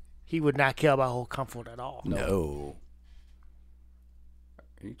 he would not care about whole comfort at all. No.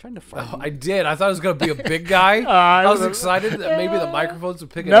 Are you trying to fight? Oh, I did. I thought it was gonna be a big guy. I I was was- excited that maybe the microphones would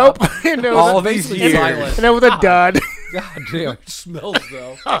pick it Nope. up. and it All was, these Basically years. silent. and it was a dud. God damn, it smells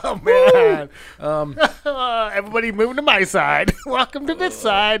though. Oh man. Everybody moving to my side. Welcome to this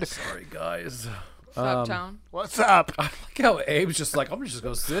side. Sorry, guys. Sup, Tone? What's up? I like how Abe's just like, I'm just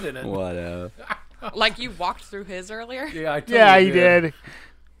gonna sit in it. Whatever. Like you walked through his earlier? Yeah, I totally Yeah, he did.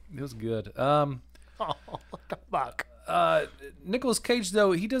 It was good. Oh, what the fuck? Nicolas Cage,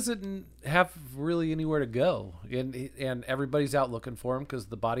 though, he doesn't have really anywhere to go, and everybody's out looking for him because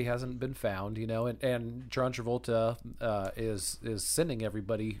the body hasn't been found, you know, and John Travolta is sending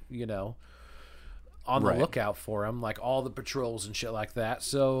everybody, you know, on the Right. lookout for him, like all the patrols and shit like that.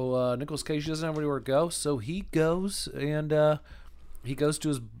 So Nicolas Cage doesn't have anywhere to go, so he goes and he goes to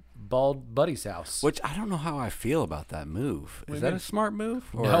his bald buddy's house. Which I don't know how I feel about that move. Is that a smart move?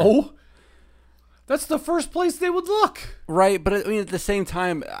 Or? No. That's the first place they would look. Right, but I mean, at the same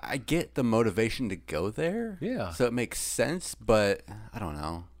time, I get the motivation to go there. Yeah. So it makes sense, but I don't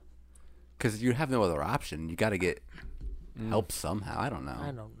know. Because you have no other option. You got to get help somehow. I don't know. I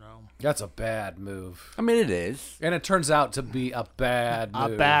don't know. That's a bad move. I mean, it is. And it turns out to be a bad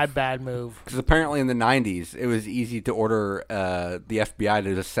move. A bad move. Because apparently in the 90s, it was easy to order the FBI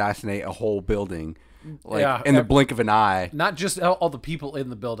to assassinate a whole building. Like, in the blink of an eye. Not just all the people in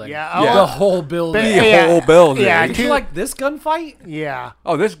the building. Yeah, Yeah. The whole building. The whole building. Yeah, Did you like this gunfight? Yeah.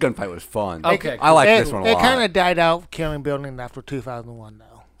 Oh, this gunfight was fun. Okay, I like it, this one a It lot. kind of died out killing buildings after 2001, though.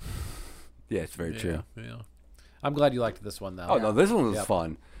 Yeah, it's very true. Yeah. I'm glad you liked this one, though. Oh, no, this one was Yep.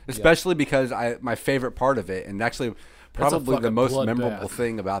 fun. Especially because my favorite part of it, and actually probably the fucking most bloodbath. memorable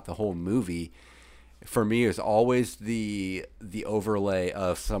thing about the whole movie, for me, is always the overlay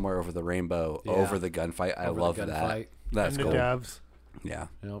of Somewhere Over the Rainbow Yeah. over the gunfight. I Over the love gunfight. that. That's And cool. the doves. Yeah.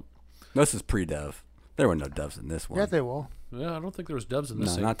 Yep. This is pre-dove. There were no doves in this one. Yes, they will. Yeah, I don't think there was dubs in No,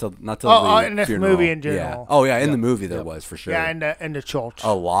 this scene. not till Oh, the in this funeral. movie in Yeah. general. Oh yeah, in the movie there was for sure. Yeah, in the church.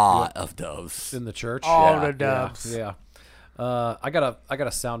 a lot of doves. In the church. All yeah, the doves. Yeah. I got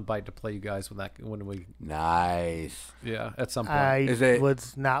a sound bite to play you guys when we Nice. at some point. I Is it-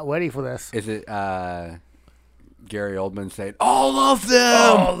 was not ready for this. Is it Gary Oldman saying all of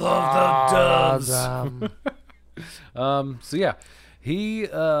them? All of the doves. Um, So yeah, he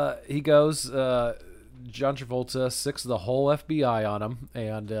goes. John Travolta sicks the whole FBI on him,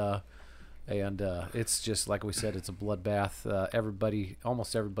 and it's just like we said, it's a bloodbath.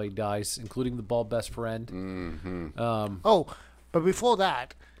 Almost everybody dies, including the bald best friend. Mm-hmm. oh, but before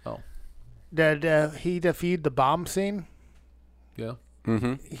that, Oh, he defeated the bomb scene. yeah.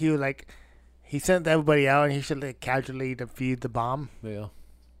 Mm-hmm. He was like, he sent everybody out, and he should like casually defuse the bomb, Yeah.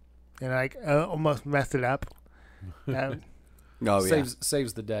 and like almost messed it up. Oh yeah.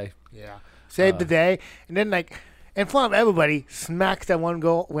 Saves the day. Yeah. Saved the day, and then like in front of everybody, smacks that one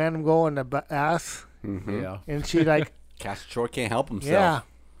random girl in the ass, Mm-hmm. Yeah. and she like, Castor Troy can't help himself.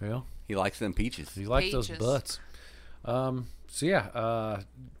 yeah, Yeah. He likes them peaches. He likes those Pages. butts. So yeah,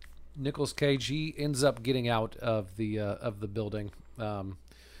 Nicolas Cage, he ends up getting out of the building, and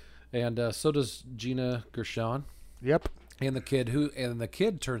so does Gina Gershon. yep, And the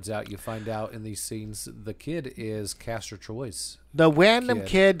kid turns out, you find out in these scenes, the kid is Castor Troy's. the random Kid.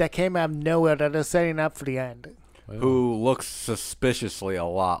 kid that came out of nowhere that is setting up for the end. Who looks suspiciously a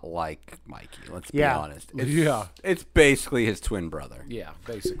lot like Mikey. Let's be Yeah. honest. Yeah. It's basically his twin brother. Yeah,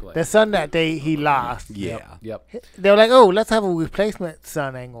 basically. The son that he lost. Yeah. Yep. They were like, oh, let's have a replacement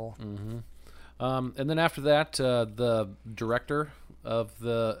son angle. And then after that, the director of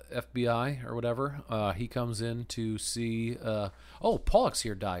the FBI or whatever, he comes in to see. Pollux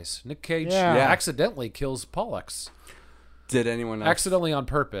here dies. Nick Cage Yeah. Yeah. accidentally kills Pollux. Did anyone else? Accidentally on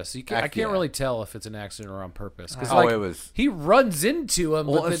purpose. I can't yeah. really tell if it's an accident or on purpose. 'Cause, Oh, it was. He runs into him,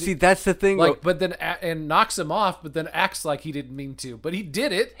 Well, but then see, that's the thing. but then and knocks him off, but then acts like he didn't mean to, but he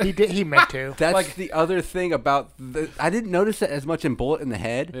did it. He meant to. That's like- the other thing about I didn't notice it as much in Bullet in the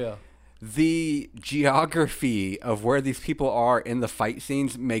Head. Yeah. The geography of where these people are in the fight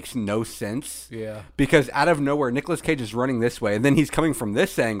scenes makes no sense. Yeah. Because out of nowhere, Nicolas Cage is running this way, and then he's coming from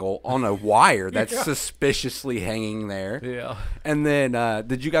this angle on a wire that's suspiciously hanging there. Yeah. And then,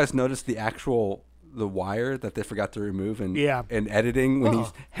 did you guys notice the wire that they forgot to remove in editing when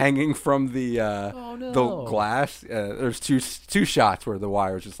he's hanging from the no. glass? There's two shots where the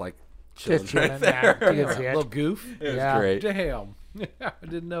wire is just like chilling Just right chilling there. there. You can see Little it. goof. Yeah. Great. Damn. I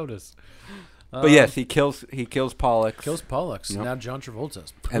didn't notice. But yes, he kills Pollux. Kills Pollux. Yep. Now John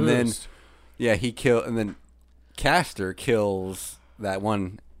Travolta's pissed. And then and then Castor kills that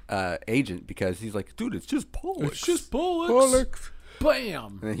one agent because he's like, dude, it's just Pollux. It's just Pollux.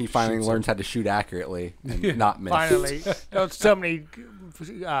 Bam. And then he finally learns how to shoot accurately and not miss. Finally, there was so many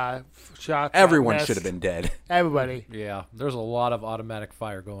shots. Everyone that should have missed. been dead. Everybody. Yeah, there's a lot of automatic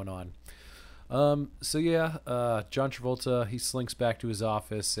fire going on. John Travolta, he slinks back to his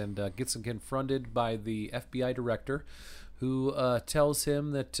office and gets confronted by the FBI director, who tells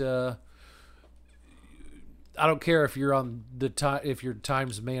him that I don't care if you're on if you're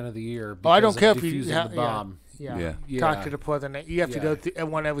Times Man of the Year. Oh, I don't because care of if you defusing the bomb. Yeah. Yeah. Talk to the president. You have to Yeah. go. I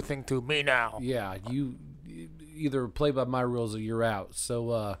want everything through me now. Yeah, you either play by my rules or you're out.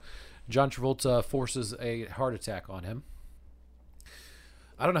 So John Travolta forces a heart attack on him.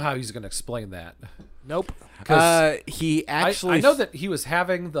 I don't know how he's going to explain that. Nope. He actually. I know that he was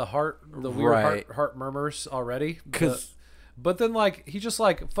having the weird Right. heart murmurs already. 'Cause- But then, he just,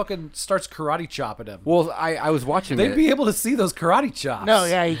 fucking starts karate chopping him. Well, I was watching They'd it. be able to see those karate chops. No,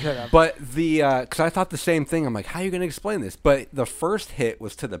 yeah, he could have. But because I thought the same thing. I'm like, how are you going to explain this? But the first hit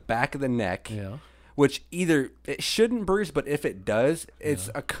was to the back of the neck. Yeah. which either it shouldn't bruise, but if it does, it's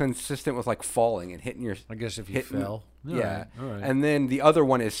a consistent with like falling and hitting your. I guess if you hitting- fell. Yeah. All right. And then the other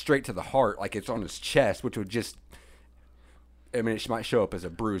one is straight to the heart, like it's on his chest, which would just. I mean, it might show up as a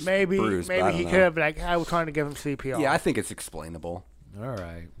bruise. Maybe bruise, but I he don't could know. have like I was trying to give him CPR. Yeah, I think it's explainable. All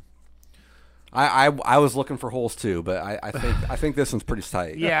right. I was looking for holes too, but I think this one's pretty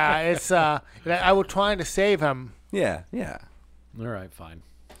tight. yeah, it's I was trying to save him. Yeah. All right. Fine.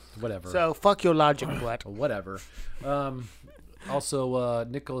 Whatever. So fuck your logic, Brett. Whatever. Also,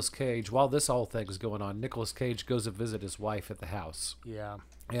 Nicolas Cage. While this whole thing is going on, Nicolas Cage goes to visit his wife at the house, Yeah.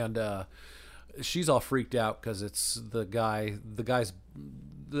 and she's all freaked out because it's the guy's.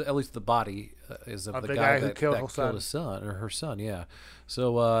 At least the body is of the guy who that killed that her killed son. his son or her son. Yeah.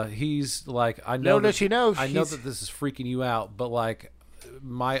 So he's like, I know Little does she know, I know she's- that this is freaking you out, but like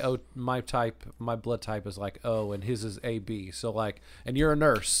my blood type is like O, and his is AB. So like, and you're a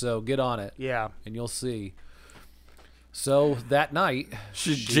nurse, so get on it. Yeah. And you'll see. So that night,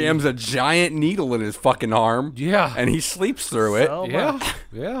 She jams a giant needle in his fucking arm. Yeah. And he sleeps through it. So yeah, much.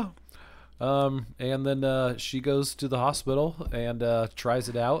 yeah. And then she goes to the hospital and tries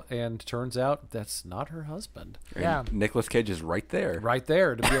it out, and turns out that's not her husband. And Yeah. Nicolas Cage is right there. Right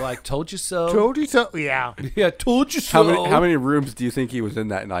there to be like, told you so. Told you so. Yeah. Yeah, told you so. How many rooms do you think he was in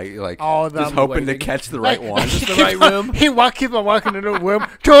that night? Like All of just them. hoping to Waiting. catch the right one. Just the right room. He keep on walking into the room.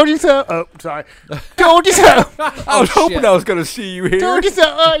 Told you so. Oh, sorry. Told you so. I was hoping shit. I was going to see you here. Told you so.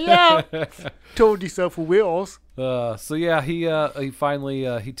 Oh yeah. Told you so for wheels. So yeah, he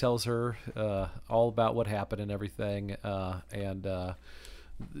finally he tells her all about what happened and everything, and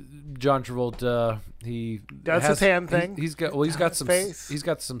John Travolta he Does his hand thing. He's got some Face. he's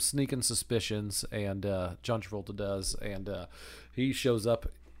got some sneaking suspicions, and John Travolta does, and he shows up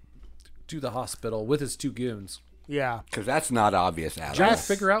to the hospital with his two goons. Yeah. Because that's not obvious at Did you all. guys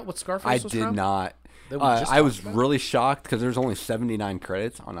figure out what Scarface I was did from? not. That we just I talked was about? really shocked because there's only 79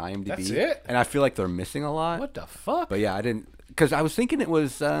 credits on IMDb. That's it? And I feel like they're missing a lot. What the fuck? But yeah, I didn't. Because I was thinking it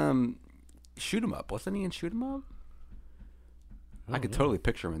was Shoot 'em Up. Wasn't he in Shoot 'em Up? I could totally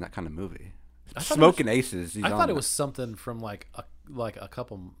picture him in that kind of movie. thought it Smoking Aces. He's I on thought it that. was something from like a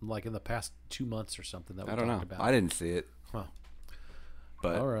couple like in the past 2 months or something that we I don't know. talked about. I didn't see it. Huh.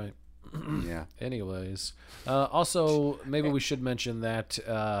 But All right. yeah. Anyways, also maybe we should mention that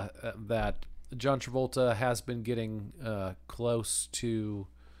that John Travolta has been getting close to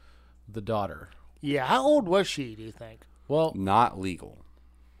the daughter. Yeah. How old was she? Do you think? Well, Not legal.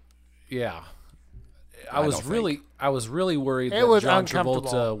 yeah. I don't think. I was really worried It that was John uncomfortable.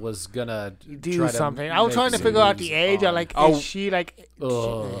 Travolta was gonna Do try to something. I was make trying to some figure out the moves age. I on- like. Oh. Is she like?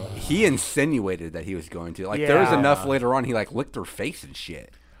 He insinuated that he was going to. Like there was Yeah. enough later on. He like licked her face and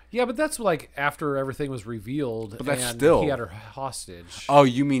shit. Yeah, but that's like after everything was revealed, But that's and still- he had her hostage. Oh,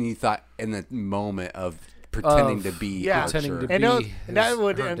 you mean he thought in the moment of pretending to be yeah. Pretending Archer. to And, be that his-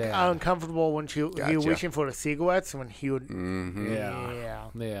 would her dad. uncomfortable when he was Gotcha. reaching for the cigarettes when he would. Yeah, Yeah.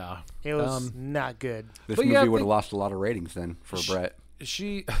 yeah. It was not good. This But movie yeah, I would have think- lost a lot of ratings then for Brett.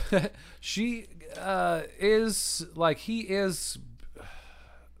 She she is like he is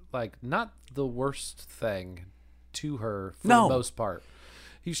like not the worst thing to her for No. the most part.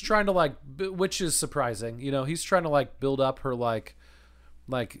 He's trying to like which is surprising, you know, he's trying to like build up her like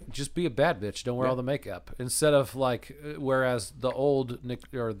just be a bad bitch, don't wear all the makeup, instead of like whereas the old Nick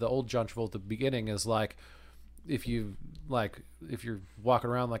or the old John Travolta beginning is like if you're walking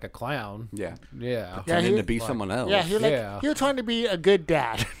around like a clown. Yeah. Yeah. Pretending he- to be someone else. Yeah, Yeah. you're trying to be a good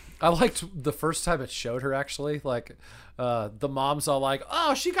dad. I liked the first time it showed her actually. Like, the mom's all like,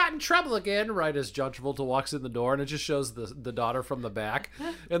 "Oh, she got in trouble again!" Right as John Travolta walks in the door, and it just shows the daughter from the back,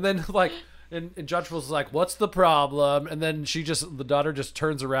 and then like, and John Travolta's like, "What's the problem?" And then the daughter just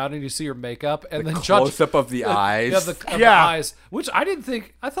turns around, and you see her makeup, and then Close up of the eyes. yeah, the Yeah. eyes, which I didn't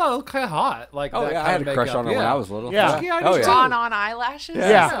think. I thought it looked kind of hot. Like, Oh that yeah, I kind had of a crush makeup. on her when I was little. Yeah. Yeah, I Oh did yeah. too. Drawn on eyelashes. Yeah.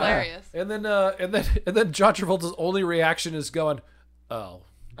 That's hilarious. And then John Travolta's only reaction is going, "Oh."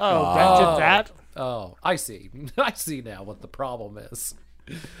 Oh, that's just that. Oh, I see. I see now what the problem is.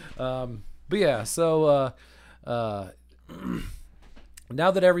 But yeah, so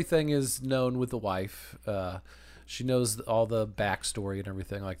now that everything is known with the wife, she knows all the backstory and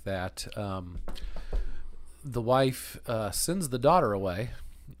everything like that. The wife sends the daughter away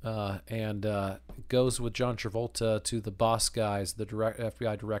and goes with John Travolta to the boss guy's, the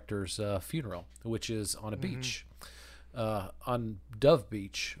FBI director's funeral, which is on a beach. On Dove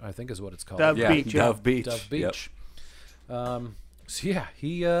Beach, I think is what it's called. Dove Yeah, Beach. Yeah. Dove Beach. Dove Yep. Beach. So yeah,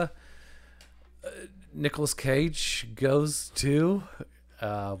 he Nicolas Cage goes to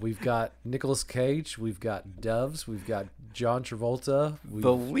We've got Nicolas Cage. We've got Doves. We've got John Travolta.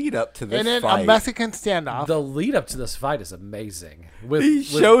 The lead up to this And then fight. a Mexican standoff. The lead up to this fight is amazing. He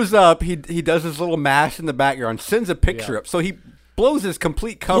shows up. He does his little mash in the background. Sends a picture Yeah. up. So he blows his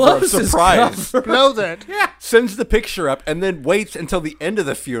complete cover of surprise. Blows it. Sends the picture up and then waits until the end of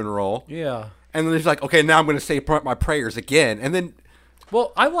the funeral. Yeah. And then he's like, okay, now I'm going to say my prayers again. And then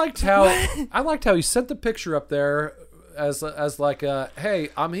Well, I liked how he sent the picture up there as like, hey,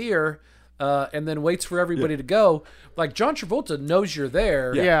 I'm here, and then waits for everybody to go. Like John Travolta knows you're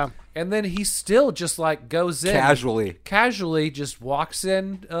there. Yeah. And then he still just like goes in casually just walks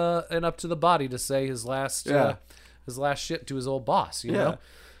in and up to the body to say his last shit to his old boss. You know,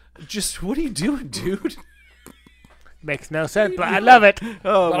 just what are you doing, dude? Makes no sense, but I love it.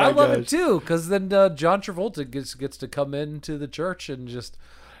 oh But my I love gosh. it too, because then John Travolta gets to come into the church and just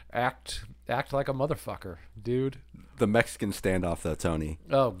act like a motherfucker, dude. The Mexican standoff, though, Tony.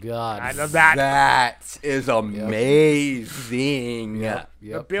 Oh God, I love that. That is amazing.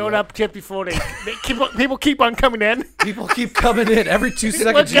 The build up tip before they people keep on coming in. People keep coming in every 2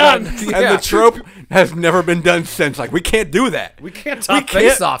 seconds. gun. And the trope has never been done since. Like, we can't do that. We can't top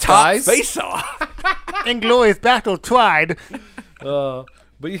face off, guys. Face off. Inglorious battle tried.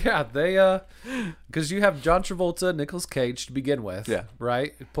 But yeah, they because you have John Travolta and Nicolas Cage to begin with, Yeah.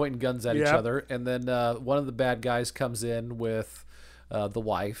 right, pointing guns at each Yep. other, and then one of the bad guys comes in with the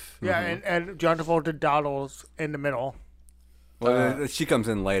wife. Yeah, and John Travolta dawdles in the middle. Well, she comes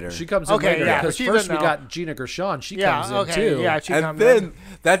in later. She comes in Okay, later yeah, because she's first in we now. got Gina Gershon. She Yeah, comes in okay, too. yeah, she and comes then in.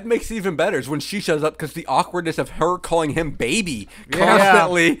 that makes it even better is when she shows up because the awkwardness of her calling him baby Yeah.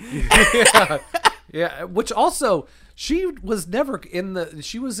 constantly. Yeah, which also she was never in the.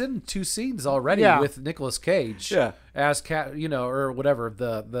 She was in 2 scenes already Yeah. with Nicolas Cage. Yeah. as or whatever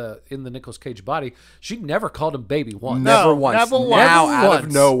the in the Nicolas Cage body. She never called him baby once. Never once. never once. Now Never out of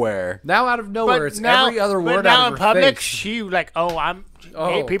once. nowhere. Now out of nowhere, But it's now, every other but word now out in of her public, face. she like,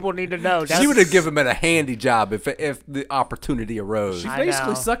 hey, people need to know. She would have given him a handy job if the opportunity arose. She I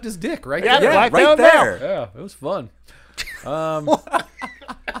basically know. sucked his dick right Yeah, there. Yeah, right right there. there. Yeah, it was fun.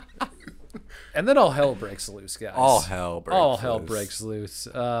 And then all hell breaks loose, guys. All hell breaks All hell loose. breaks loose.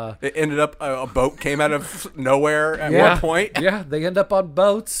 It ended up a boat came out of nowhere at Yeah. one point. Yeah, they end up on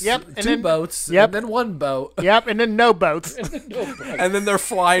boats. Yep, and 2 then- boats. yep. And then 1 boat. Yep, and then no boats. And then they're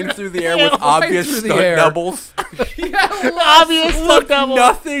flying through the air with flying obvious through the stunt air. doubles. Obvious Looked double.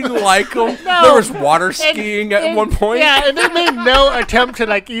 nothing like them. No. There was water skiing at one point. Yeah, and they made no attempt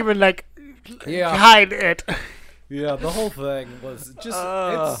to even Yeah. hide it. Yeah, the whole thing was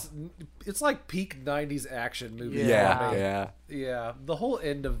just it's like peak 90s action movie. Yeah, for me. yeah. Yeah, the whole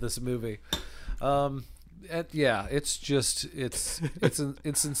end of this movie. It's just it's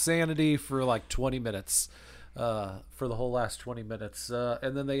insanity for like 20 minutes. For the whole last 20 minutes,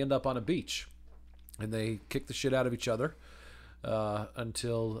 and then they end up on a beach, and they kick the shit out of each other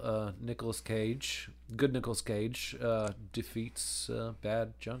until Nicolas Cage, good Nicolas Cage, defeats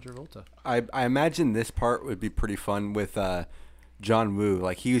bad John Travolta. I imagine this part would be pretty fun with John Woo.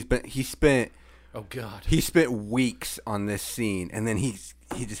 Like he spent Oh God. weeks on this scene, and then he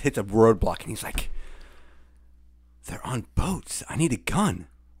just hits a roadblock, and he's like, "They're on boats. I need a gun.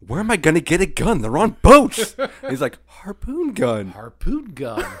 Where am I gonna get a gun? They're on boats." He's like, "Harpoon gun. Harpoon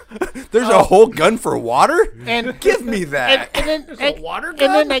gun. There's a whole gun for water. And Give me that." and then a water and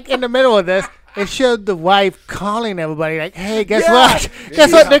then in the middle of this, it showed the wife calling everybody "Hey, guess what?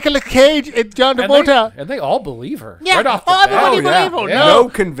 Guess what? Nicolas Cage and John Travolta." And they all believe her. Yeah, right off the all bat. everybody Oh, yeah. believe him. Yeah. No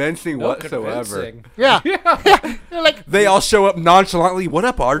convincing No whatsoever. convincing. Yeah. Yeah. They're like, They all show up nonchalantly. "What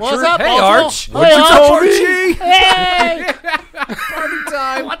up, Archer? "What's up, Hey, Archer? Arch. Hey, What's up, Arch. Archie?" Hey, Party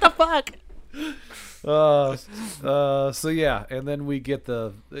time. what the fuck?" So yeah, and then we get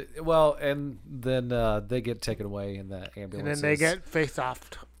and then they get taken away in the ambulance. And then they get face off,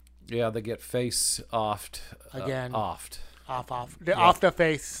 they get face offed Again. offed off the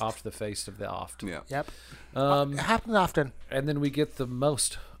face. off the face of the offed. Yeah. Yep. It happens often. And then we get the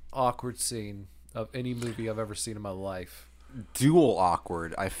most awkward scene of any movie I've ever seen in my life. Dual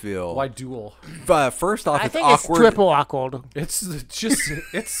awkward. I feel. Why dual? First off, I it's think awkward. it's triple awkward. It's just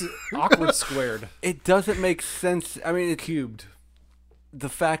it's awkward squared, It doesn't make sense. I mean, it's cubed. the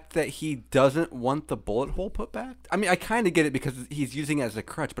fact that he doesn't want the bullet hole put back. I mean, I kind of get it because he's using it as a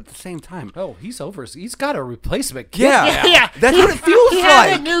crutch, but at the same time, Oh, he's over. He's got a replacement kid. yeah, Yeah, that's what it feels He has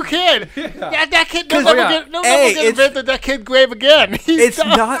a like. new kid. Yeah, that kid. No 'Cause, one yeah, will no A, one will it's- visit that kid grave again. He's It's done.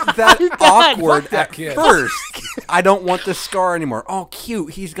 not that He's done. awkward Fuck that at kid. first. I don't want the scar anymore. Oh,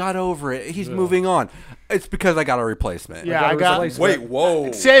 cute. He's got over it. He's moving on. It's because I got a replacement. Yeah, I got. replacement. Wait,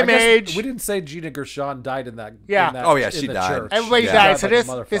 whoa. Same I guess age. We didn't say Gina Gershon died in that. Yeah. in that- Oh, yeah, in she the died. church. Everybody Yeah. died. So Like a this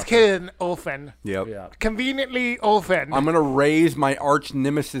motherfucker. kid is an orphan. Yep. Yeah. Conveniently orphan. I'm gonna raise my arch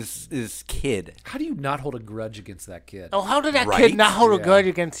nemesis' kid. How do you not hold a grudge against that kid? Oh, how did that Right? kid not hold a Yeah. grudge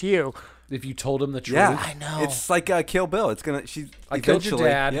against you? If you told him the truth. Yeah, I know. It's like Kill Bill. It's gonna. She's. I killed your eventually-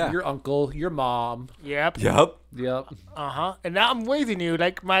 dad, Yeah. your uncle, your mom. Yep. Yep. Yep. And now I'm raising you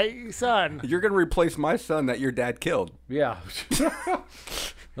like my son. You're gonna replace my son that your dad killed. Yeah.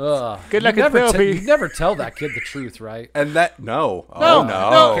 Good luck in never therapy. you never tell that kid the truth, right? And that no. No, Oh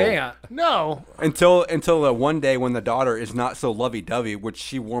no. Can't. No. Until one day when the daughter is not so lovey-dovey, which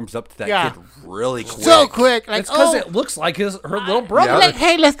she warms up to that Yeah. kid really quick. So quick. Like, It's because oh, it looks like her little brother. Yeah. like,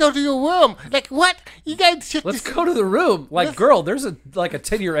 hey, let's go to your room. Like, what? You guys should Let's just, go to the room. Like, girl, there's a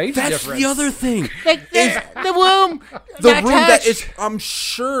 10-year age That's difference. the other thing. like, the room. The not room that attached. is, I'm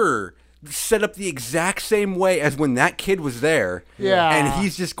sure, set up the exact same way as when that kid was there. Yeah. And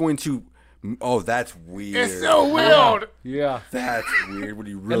he's just going to. Oh, that's weird. It's so weird. Yeah. That's weird when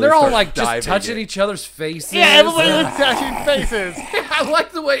you really. And they're all start like just diving touching in. each other's faces. Yeah, everybody was touching faces. I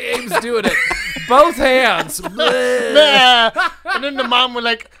like the way Abe's doing it. Both hands. Yeah. And then the mom was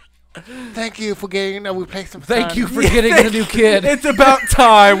like, thank you for getting a replacement. Thank son. you for getting a new kid. It's about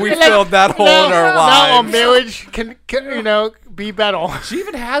time we Like, filled that hole in our Now our lives. marriage can be better. She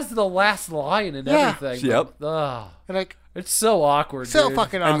even has the last line and Yeah. everything. Yep. But, Like, it's so awkward. so dude.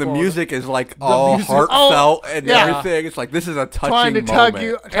 fucking And awkward. the music is like all music- heartfelt and yeah. everything. It's like this is a touching trying to moment. tug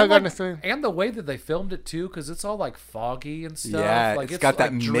And, on the like, string. and the way that they filmed it too, because it's all like foggy and stuff. Yeah, like it's got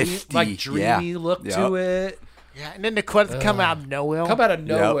that misty, misty- dreamy yeah. look Yep. to it. Yeah, and then the credits come out of nowhere. Come out of Yep.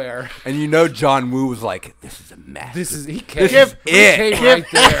 nowhere. And you know John Woo was like, "This is a mess." He came, is he it. came right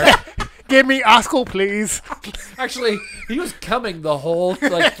there. Give me Oscar, please. Actually, he was coming the whole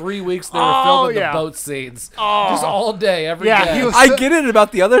 3 weeks they were Oh, filming yeah. the boat scenes, just all day, every day. Yeah, he was- I get it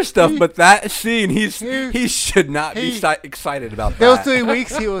about the other stuff, but that scene, he should not be he- excited about Those that. 3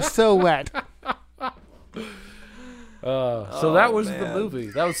 weeks, he was so wet. So that was the movie.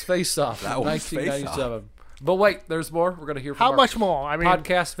 That was Face Off, That was Face 1997. But wait, there's more. We're going to hear from How our much more? I mean,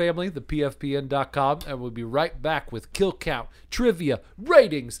 podcast family, the PFPN.com, and we'll be right back with kill count, trivia,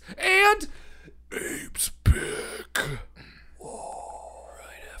 ratings, and Abe's pick.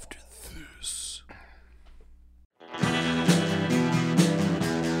 Right after this.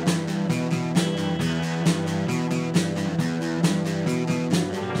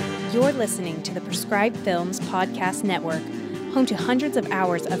 You're listening to the Prescribed Films Podcast Network, home to hundreds of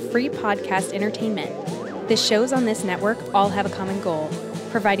hours of free podcast entertainment. The shows on this network all have a common goal,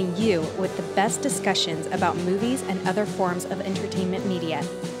 providing you with the best discussions about movies and other forms of entertainment media.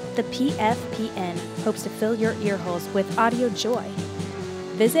 The PFPN hopes to fill your earholes with audio joy.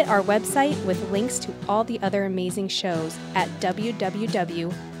 Visit our website with links to all the other amazing shows at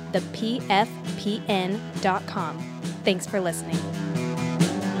www.thepfpn.com. Thanks for listening.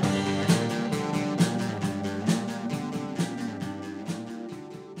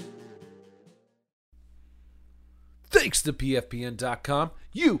 Thanks to PFPN.com.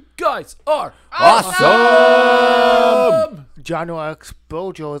 You guys are Awesome! John X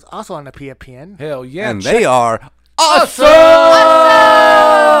Bojo is also on the PFPN. hell yeah. And check- they are awesome!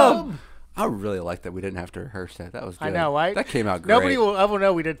 I really like that we didn't have to rehearse that. That was good. I know, right? That came out great. Nobody will ever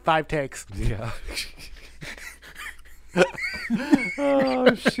know we did 5 takes. Yeah.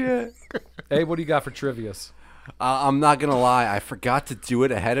 Oh, shit. Hey, what do you got for trivias? I'm not going to lie. I forgot to do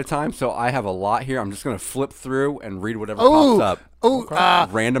it ahead of time, so I have a lot here. I'm just going to flip through and read whatever pops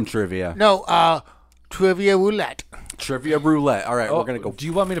up. Random trivia. No, trivia roulette. Trivia roulette. All right, we're going to go. Do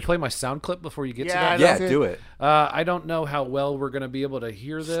you want me to play my sound clip before you get to Yeah, that? Yeah, that's it. do it. I don't know how well we're going to be able to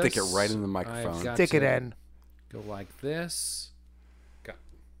hear this. Stick it right in the I've microphone. got Stick it to in. Go like this. Go.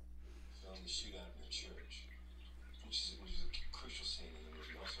 Film the shootout in the church, which is a crucial scene in the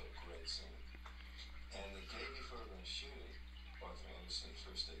movie, also a great scene. And the day before we're going to shoot it, Arthur Anderson,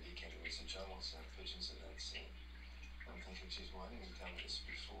 first AD, came to me and said, "John wants to have pigeons in that scene." I'm thinking, geez, why didn't you tell me this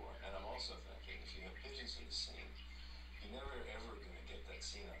before? And I'm also thinking, if you have pigeons in the scene, you're never ever going to get that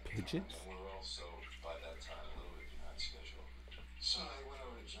scene up. in time. Pigeons? And we're also, by that time, a little bit behind schedule. So I went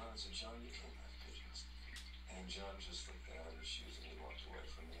over to John and said, "John, you can't have pigeons." And John just looked down at his shoes and he walked away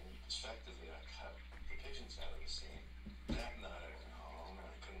from me. And effectively, I cut the pigeons out of the scene. That night, I went home and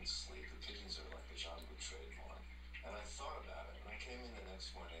I couldn't sleep. The pigeons are like a John Woo trademark. And I thought about it. And I came in the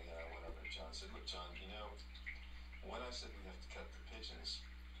next morning and I went over to John and said, "Look, John, you know, when I said we have to cut the pigeons,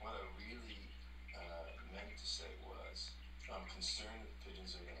 what I really meant to say was, I'm concerned that the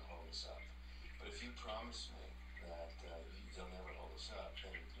pigeons are going to hold us up. But if you promise me that they'll never hold us up,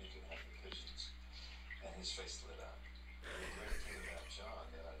 then you can have the pigeons." and his face lit up. The great thing about John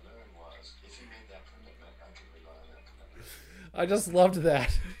that I learned was, if he made that commitment, I could rely on that commitment. I just loved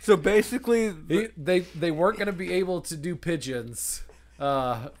that. So basically, They weren't going to be able to do pigeons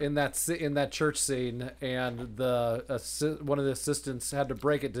in that church scene, and one of the assistants had to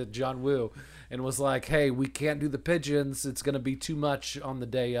break it to John Woo and was like, "Hey, we can't do the pigeons. It's going to be too much on the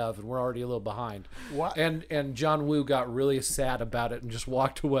day of, and we're already a little behind." What? And John Woo got really sad about it and just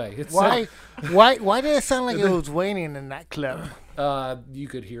walked away. It's Why? Why did it sound like it was raining in that clip? you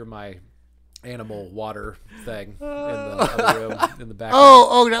could hear my animal water thing in the other room in the background.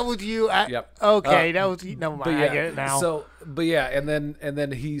 Oh, that was you. Yep. Okay, that was. Never mind. I get it now. So, and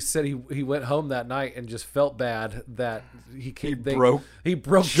then he said he went home that night and just felt bad that he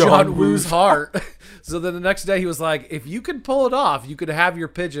broke John Woo's heart. So then the next day he was like, "If you can pull it off, you could have your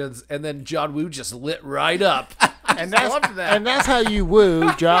pigeons." And then John Woo just lit right up. and that's how you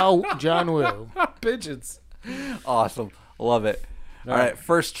woo John Woo. Pigeons. awesome. Love it. All right,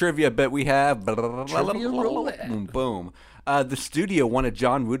 first trivia bit we have. Trivia roulette. Boom. The studio wanted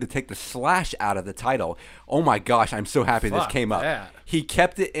John Woo to take the slash out of the title. Oh my gosh, I'm so happy this Fuck came up. that. He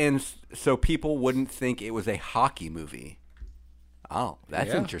kept it in so people wouldn't think it was a hockey movie. Oh,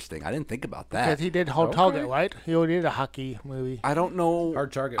 that's Yeah. interesting. I didn't think about Because that. he did Hard Target, right? He already did a hockey movie. I don't know.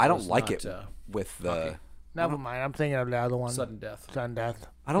 Hard Target I don't was like not, it with the. hockey. Never mind. I'm thinking of the other one. Sudden death. Sudden Death.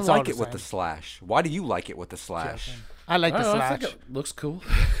 I don't It's all like it with the same. slash. Why do you like it with the slash? I like the I slash. think it looks cool.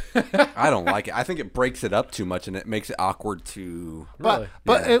 I don't like it. I think it breaks it up too much and it makes it awkward to. Really?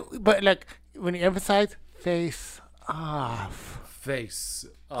 But like when you emphasize face off. Face.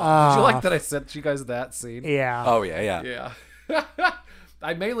 Did you like that I sent you guys that scene? Yeah. Oh yeah. Yeah.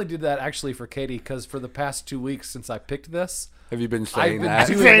 I mainly did that actually for Katie because for the past 2 weeks since I picked this, Have you been I've saying been that?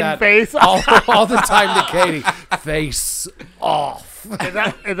 doing Same that face. all the time to Katie. Face off.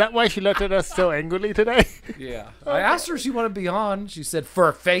 Is that why she looked at us so angrily today? Yeah. I asked her if she wanted to be on. She said,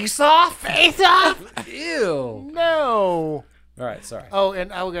 "For face off?" Face off? Ew. No. All right, sorry. Oh,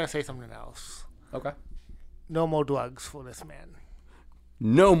 and I was gonna say something else. Okay. No more drugs for this man.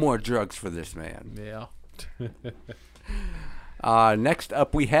 No more drugs for this man. Yeah. Next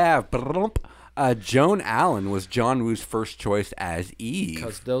up, we have Joan Allen was John Woo's first choice as Eve.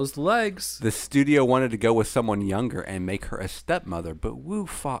 Because those legs. The studio wanted to go with someone younger and make her a stepmother, but Woo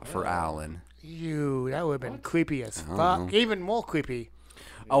fought for Allen. Ew, that would have been creepy as fuck. Even more creepy.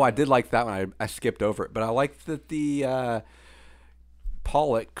 Oh, I did like that one. I skipped over it, but I liked that the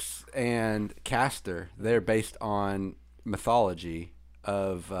Pollux and Castor, they're based on mythology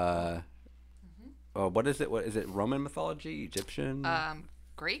of what is it? What is it? Roman mythology, Egyptian,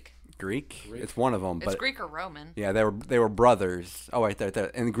 Greek? Greek? It's one of them. It's But Greek or Roman. yeah, they were brothers. Oh, right there.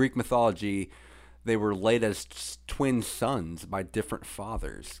 In Greek mythology, they were laid as twin sons by different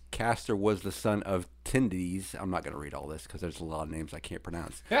fathers. Castor was the son of Tyndes. I'm not going to read all this because there's a lot of names I can't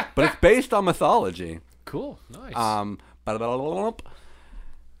pronounce. But it's based on mythology. Cool. Nice.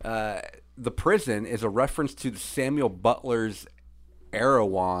 The prison is a reference to Samuel Butler's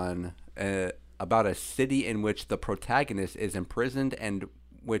Erewhon, about a city in which the protagonist is imprisoned and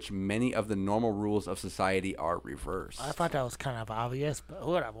which many of the normal rules of society are reversed. I thought that was kind of obvious, but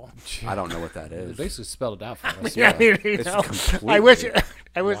whatever. I don't know what that They is. basically spelled it out for us. Yeah, It's I completely- wish.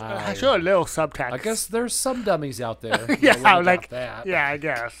 I Wow. sure a little subtext. I guess there's some dummies out there. that Yeah, wouldn't like doubt that. yeah, I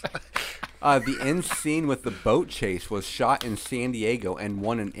guess. The end scene with the boat chase was shot in San Diego and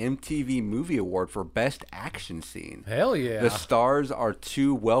won an MTV Movie Award for Best Action Scene. Hell yeah. The stars are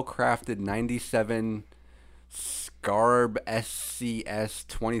two well-crafted 97 Scarb SCS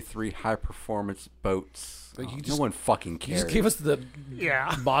 23 high-performance boats. But you No just- one fucking You cares. just gave us the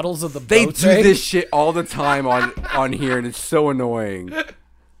Yeah. models of the They boats, do eh? this shit all the time on here, and it's so annoying.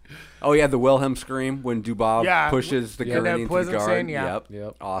 Oh yeah, the Wilhelm scream when Dubov Yeah. pushes the Yeah. gurney That into the prison guard. scene, yeah.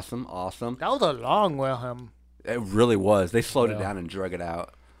 Yep. Awesome. That was a long Wilhelm. It really was. They slowed it Yeah. down and drug it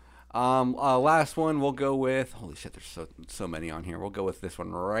out. Last one we'll go with. Holy shit, there's so many on here. We'll go with this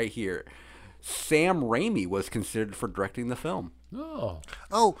one right here. Sam Raimi was considered for directing the film. Oh,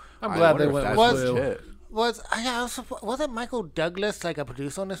 Oh, I'm I glad wonder they if went that's with Lou. legit. wasn't Michael Douglas like a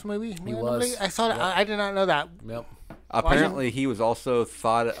producer on this movie? He was. I saw that. I did not know that. Yep. Apparently, he was also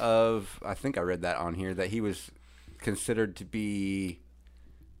thought of. I think I read that on here that he was considered to be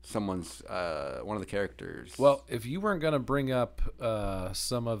someone's one of the characters. Well, if you weren't going to bring up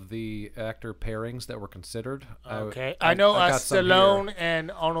some of the actor pairings that were considered, Okay, I know got some Stallone here.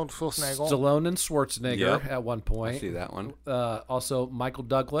 and Arnold Schwarzenegger. Stallone and Schwarzenegger Yep. at one I point. see that one. Also, Michael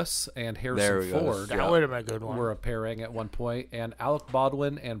Douglas and There Harrison we go. Ford that Yeah. would have been a good one. were a pairing at one point, and Alec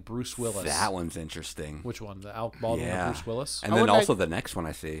Baldwin and Bruce Willis. That one's interesting. Which one? The Alec Baldwin Yeah. and Bruce Willis? And I then would also the next one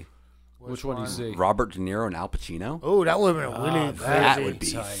I see. Which one do you see? Robert De Niro and Al Pacino. Oh, that would have been really That crazy. would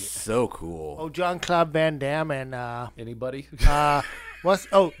be tight. so cool. Oh, Jean-Claude Van Damme and Anybody?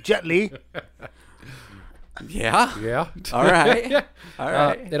 Jet Li. Yeah. Yeah. All right. All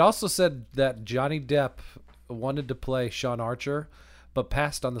right. It also said that Johnny Depp wanted to play Sean Archer, but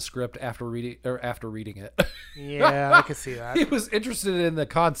passed on the script after reading it. Yeah, I can see that. He was interested in the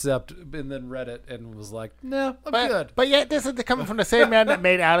concept and then read it and was like, "No, I'm good." But yet, this is coming from the same man that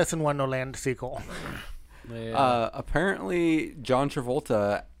made Alice in Wonderland sequel. Yeah. Apparently, John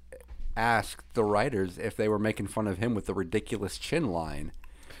Travolta asked the writers if they were making fun of him with the ridiculous chin line.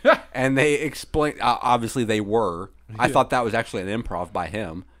 And they explained, obviously they were. I thought that was actually an improv by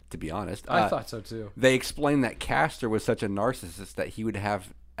him, to be honest. I thought so too. They explained that Castor was such a narcissist that he would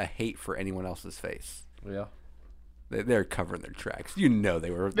have a hate for anyone else's face. Yeah. They're covering their tracks. You know they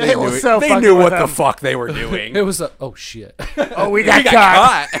were. They were so they fucking knew with what the him. fuck they were doing. It was oh shit. Oh, we got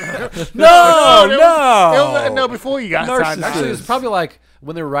caught. No, before you got signed. Actually, it was probably like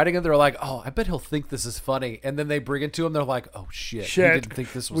when they were writing it, they were like, "Oh, I bet he'll think this is funny," and then they bring it to him, they're like, "Oh shit, he didn't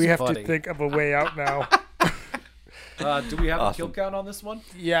think this was we have funny." to think of a way out now. Do we have a kill count on this one?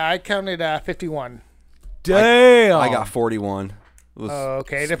 Yeah, I counted 51. Damn. I got 41. It was Oh,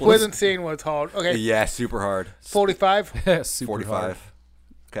 okay. The split- prison scene was hard. Okay, Yeah, super hard. 45. Super 45. hard.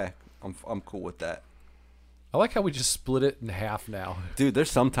 Okay, I'm cool with that. I like how we just split it in half now. Dude,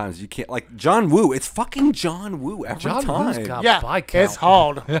 there's sometimes you can't, like John Woo. It's fucking John Woo every John time. Woo's got Yeah, body count. it's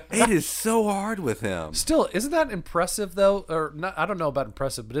hard. It is so hard with him. Still, isn't that impressive though? Or not? I don't know about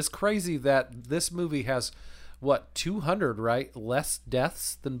impressive, but it's crazy that this movie has what 200 less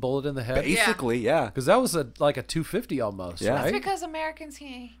deaths than Bullet in the Head. Basically, yeah. Because that was like a 250 almost. Yeah. It's Right? because Americans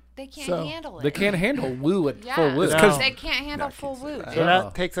can't handle it. They can't handle woo at Yeah, full woo. It's 'cause- they can't handle full woo. So dude.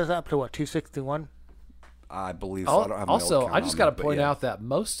 that takes us up to what, 261? I believe so. I don't have my Also, old count I just on got to me, but point yeah. out that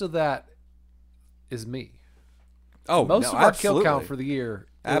most of that is me. Oh, Most no, of our absolutely. kill count for the year.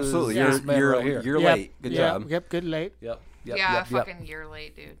 Absolutely, is this man you're right here. you're Yep, late. Good yep, job. Yep, good late. Yep. Yeah, fucking year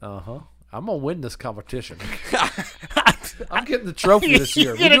late, dude. I'm gonna win this competition. I'm getting the trophy this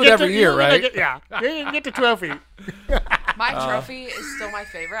year. We do it every year, right? Yeah, you're going to get the trophy. My trophy is still my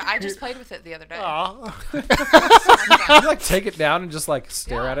favorite. I just played with it the other day. You like take it down and just like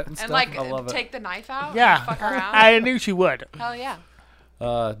stare at it and stuff. like I love it. take the knife out. Yeah, And fuck around. I knew she would. Hell yeah.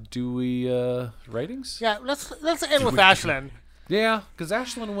 Do we ratings? Yeah, let's end with Ashlyn. Yeah, because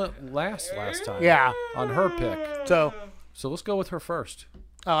Ashlyn went last time. Yeah, On her pick. so So let's go with her first.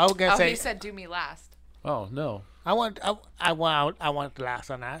 I was gonna Oh, say he said do me last. Oh no. I want the last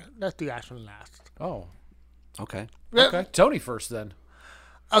on that. Let's do Ashlyn last. Oh. Okay. Okay. Tony first then.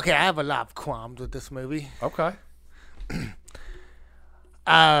 Okay, I have a lot of qualms with this movie. Okay.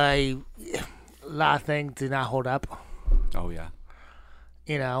 A lot of things did not hold up. Oh yeah.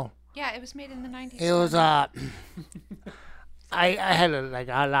 You know, Yeah, it was made in the 90s. it was I had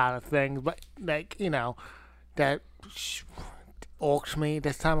a lot of things, but that orcs me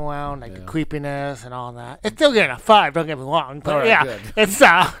this time around, the creepiness and all that. It's still getting a 5. Don't get me wrong, but All right, yeah, good. it's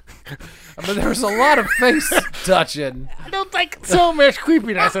I mean, there's a lot of face touching. I don't like so much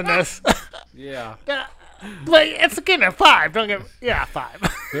creepiness in this. Yeah. But it's getting a 5. Don't get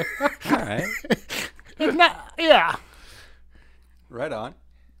 5. All right. It's not. Yeah. Right on.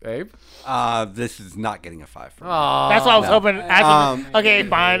 Abe? This is not getting a 5 for me. That's what I was hoping. Ashley, okay,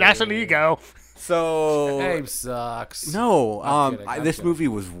 fine. Ashley, you go. So Abe sucks. no, kidding, I'm this kidding. movie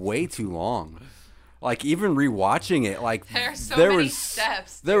was way too long. Like even rewatching it, like There are so there many was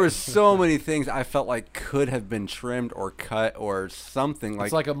steps. there was so many things I felt like could have been trimmed or cut or something.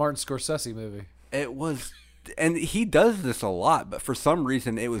 It's like a Martin Scorsese movie. It was, and he does this a lot, but for some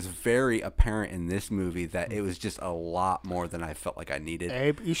reason it was very apparent in this movie that it was just a lot more than I felt like I needed.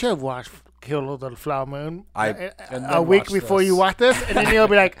 Abe, you should have watched Kill of the Flower Moon And a then week watch before this. you watch this, and then you'll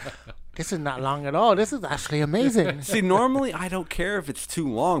be like, this is not long at all. This is actually amazing. See, normally I don't care if it's too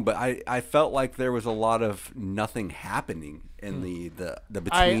long, but I felt like there was a lot of nothing happening in the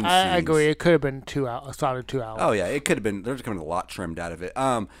between scenes. I agree. It could have been 2 hours, a solid 2 hours. Oh yeah, it could have been. There's coming a lot trimmed out of it.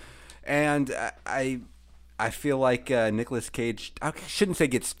 And I feel like Nicolas Cage. I shouldn't say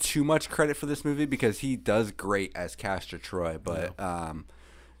gets too much credit for this movie because he does great as Castor Troy, but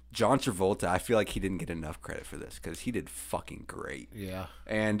John Travolta, I feel like he didn't get enough credit for this because he did fucking great. Yeah.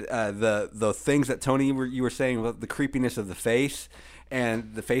 And the things that Tony you were saying about the creepiness of the face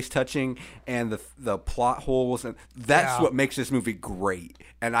and the face touching and the plot holes, and that's what makes this movie great.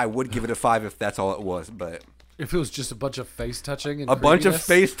 And I would give it a 5 if that's all it was, but If it was just a bunch of face touching and a bunch of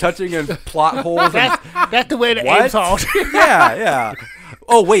creepiness. face touching and plot holes. And, That's the way the What? Abe's hauled. yeah.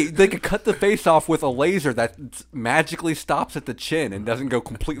 Oh wait, they could cut the face off with a laser that magically stops at the chin and doesn't go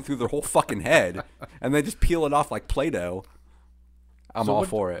completely through their whole fucking head, and they just peel it off like Play-Doh. I'm all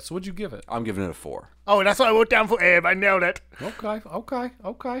for it. So what'd you give it? I'm giving it a 4. Oh, that's what I wrote down for Abe. I nailed it. Okay.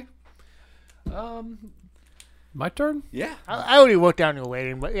 My turn? Yeah. I already wrote down your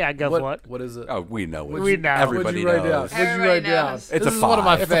rating, but yeah, go for it. What is it? Oh, we know it. We know. Everybody What'd you write down? knows. What'd you Everybody write down? knows. It's This a is one of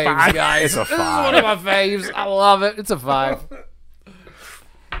my 5. faves, guys. It's a This is 5. one of my faves. I love it. It's a 5.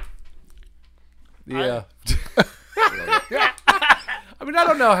 Yeah. I mean, I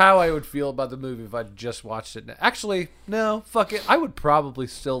don't know how I would feel about the movie if I just watched it. Actually, no, fuck it. I would probably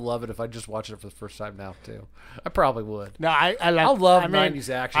still love it if I just watched it for the first time now, too. I probably would. No, I like. I love I mean, 90s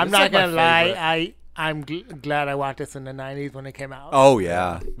action. I'm It's not like my gonna lie. favorite. I'm glad I watched this in the 90s when it came out. Oh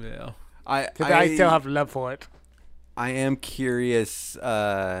yeah. Yeah. Because I still have love for it. I am curious.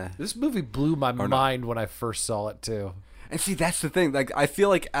 This movie blew my mind when I first saw it, too. And see, that's the thing. Like, I feel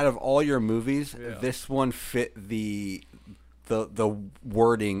like out of all your movies, this one fit the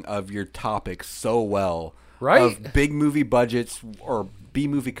wording of your topic so well. Right? Of big movie budgets or B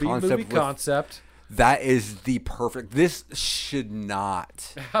movie concept. B-movie concept. That is the perfect. This should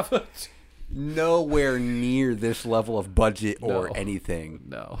not nowhere near this level of budget or No. anything.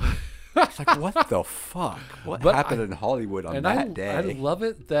 No. It's like, what the fuck? What But happened in Hollywood on And that day? I love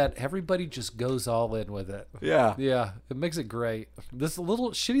it that everybody just goes all in with it. Yeah. Yeah, it makes it great. This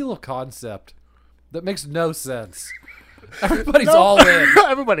shitty little concept that makes no sense. Everybody's all in.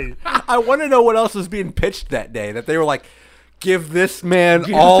 Everybody. I want to know what else was being pitched that day. That they were like, give this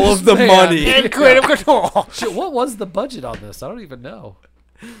man all this of the man- money. And creative control. Shit, what was the budget on this? I don't even know.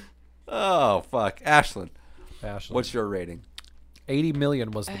 Oh, fuck. Ashlyn, Ashley. what's your rating? 80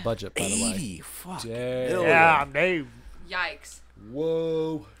 million was the budget, by the way. 80. Fuck. Damn. Yeah, they. Yikes.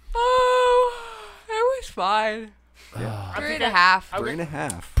 Whoa. Oh, it was fine. 3.5.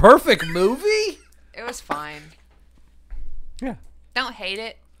 3.5. Perfect movie? It was fine. Yeah. Don't hate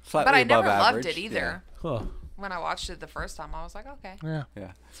it. Slightly But I above never average. loved it either. Huh. When I watched it the first time, I was like, okay. Yeah.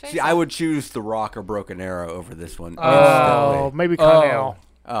 Yeah. Face See, I off. would choose The Rock or Broken Arrow over this one. Oh, instantly. maybe Cornell.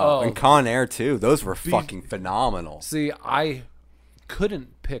 Oh, and Con Air too. Those were fucking phenomenal. See, I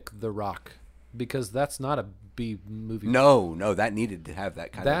couldn't pick The Rock because that's not a B movie. No, that needed to have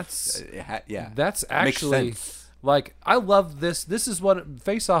that kind That's- of. Yeah. That's Makes actually sense. like I love this. This is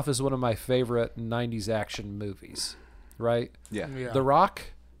Face Off is one of my favorite '90s action movies. Right? Yeah. Yeah. The Rock,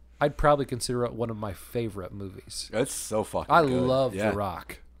 I'd probably consider it one of my favorite movies. It's so fucking I good. love Yeah. The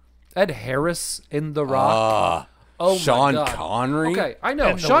Rock. Ed Harris in The Rock. Ah, Oh Sean my God. Connery. Okay, I know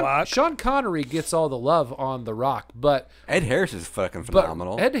And The Rock. Sean Connery gets all the love on The Rock, but Ed Harris is fucking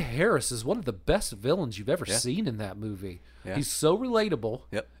phenomenal. Ed Harris is one of the best villains you've ever seen in that movie. Yeah. He's so relatable.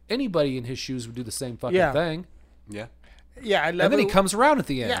 Yep. Anybody in his shoes would do the same fucking Yeah. thing. Yeah. Yeah, I love And then he it. comes around at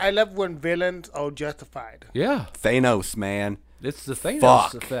the end. Yeah, I love when villains are justified. Yeah. Thanos, man. It's the Thanos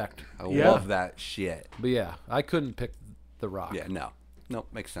Fuck. effect. I Yeah. love that shit. But yeah, I couldn't pick The Rock. Yeah, no. Nope,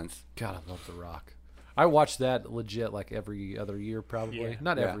 makes sense. God, I love The Rock. I watch that legit like every other year, probably. Yeah.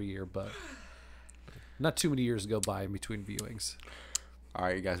 Not Yeah. every year, but not too many years go by in between viewings. All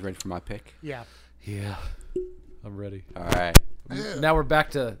right, you guys ready for my pick? Yeah. Yeah, I'm ready. All right. Now we're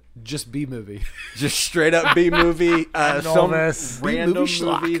back to just B movie. Just straight up B movie. Some Novice. random B-movie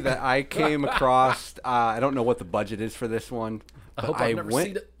schlock. movie that I came across. I don't know what the budget is for this one. I but hope I've never went,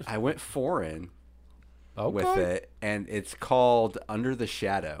 seen it. I went foreign Okay. with it, and it's called Under the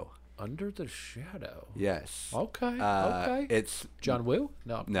Shadow. Under the Shadow. Yes. Okay. Uh, okay. It's John Woo?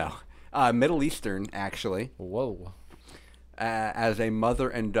 No. no Middle Eastern actually. Whoa. As a mother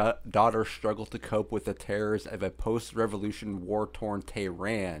and daughter struggle to cope with the terrors of a post-revolution war-torn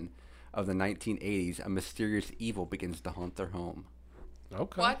Tehran of the 1980s, a mysterious evil begins to haunt their home.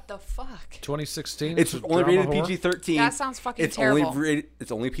 Okay. What the fuck? 2016. It's a only drama rated horror? PG-13. That sounds fucking it's terrible.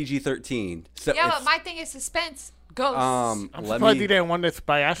 It's only PG-13. So Yeah, it's, but my thing is suspense. Ghosts. I'm let surprised you me. didn't want this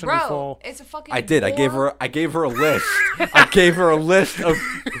by Ashley Bro, before. it's a fucking I did. I gave war. her a list. I gave her a list of.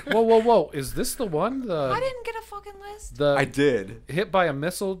 Whoa. Is this the one? I didn't get a fucking list. The I did. hit by a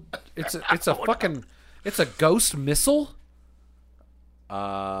missile. It's a fucking. It's a ghost missile.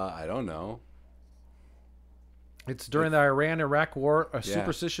 I don't know. It's during the Iran-Iraq War. A Yeah.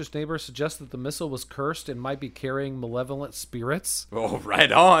 superstitious neighbor suggests that the missile was cursed and might be carrying malevolent spirits. Oh,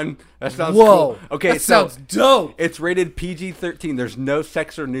 right on. That sounds Whoa. cool. Okay, that so sounds dope. it's rated PG-13. There's no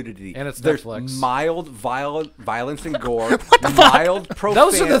sex or nudity. And it's There's Netflix. mild violence and gore. Mild profan.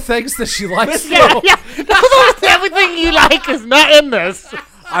 Those are the things that she likes. Yeah, though. yeah. Everything you like is not in this.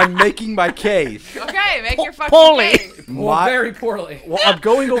 I'm making my case. Okay, make your fucking Poorly. case. Well, My- very poorly. Well, I'm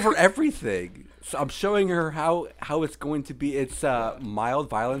going over everything. So I'm showing her how it's going to be. It's mild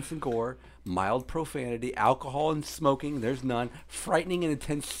violence and gore, mild profanity, alcohol and smoking. There's none. Frightening and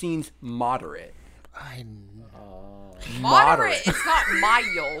intense scenes, moderate. Moderate. It's not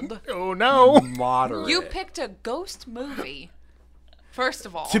mild. Oh no. Moderate. You picked a ghost movie. First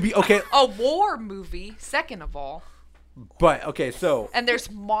of all. To be okay, A war movie. Second of all. but okay. So And there's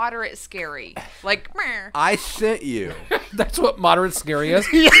moderate scary. Like, meh. I sent you. That's what moderate scary is.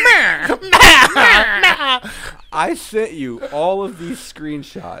 I sent you all of these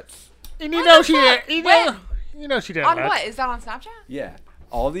screenshots. And you know she fuck? did. When? You know she did. On what? Is that on Snapchat? Yeah,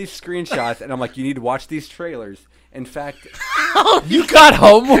 all these screenshots, and I'm like, you need to watch these trailers. In fact, You got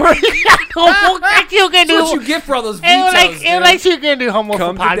homework. Homework. You can That's do. what you get for all those It vetoes, dude. like you can do homework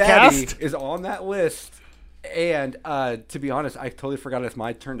Come for to Daddy podcast. is on that list. And to be honest, I totally forgot it's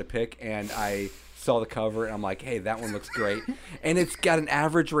my turn to pick, and I saw the cover, and I'm like, hey, that one looks great. And it's got an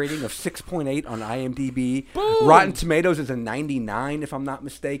average rating of 6.8 on IMDb. Rotten Tomatoes is a 99, if I'm not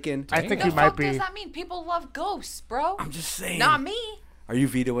mistaken. I think The you might fuck be. does that mean? People love ghosts, bro. I'm just saying. Not me. Are you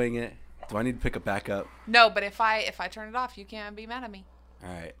vetoing it? Do I need to pick it back up? No, but if I turn it off, you can't be mad at me. All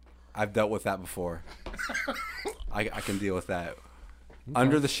right. I've dealt with that before. I can deal with that.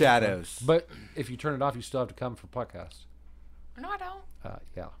 Under the Shadows. But if you turn it off, you still have to come for podcast. No, I don't.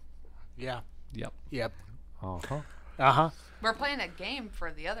 Yeah. Yeah. Yep. Yep. Uh-huh. Uh huh. We're playing a game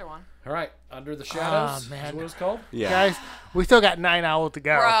for the other one. All right. Under the Shadows. man. Is what it's called? Yeah. Guys, we still got 9 hours to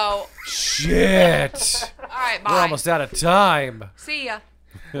go. Bro. Shit. All right, bye. We're almost out of time. See ya.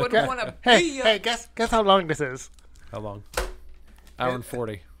 Wouldn't want to Hey, be ya. hey, guess how long this is? How long? Hour and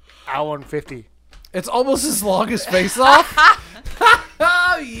 40. Hour and 50. It's almost as long as Face Off.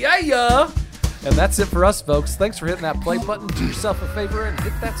 Oh, yeah. And that's it for us, folks. Thanks for hitting that play button. Do yourself a favor and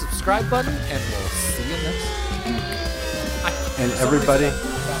hit that subscribe button, and we'll see you next week. And everybody,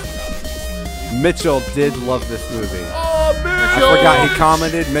 Mitchell did love this movie. Oh, I forgot he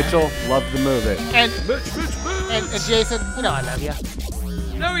commented. Mitchell loved the movie. And Jason, you know I love you.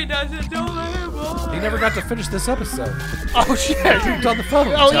 No, he doesn't. Don't let him on. He never got to finish this episode. Oh shit. It's on the phone.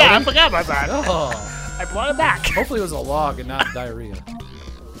 Oh yeah, I Tony. forgot about that. Oh. I brought it back. Hopefully it was a log and not diarrhea.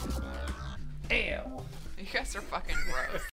 Ew. You guys are fucking gross.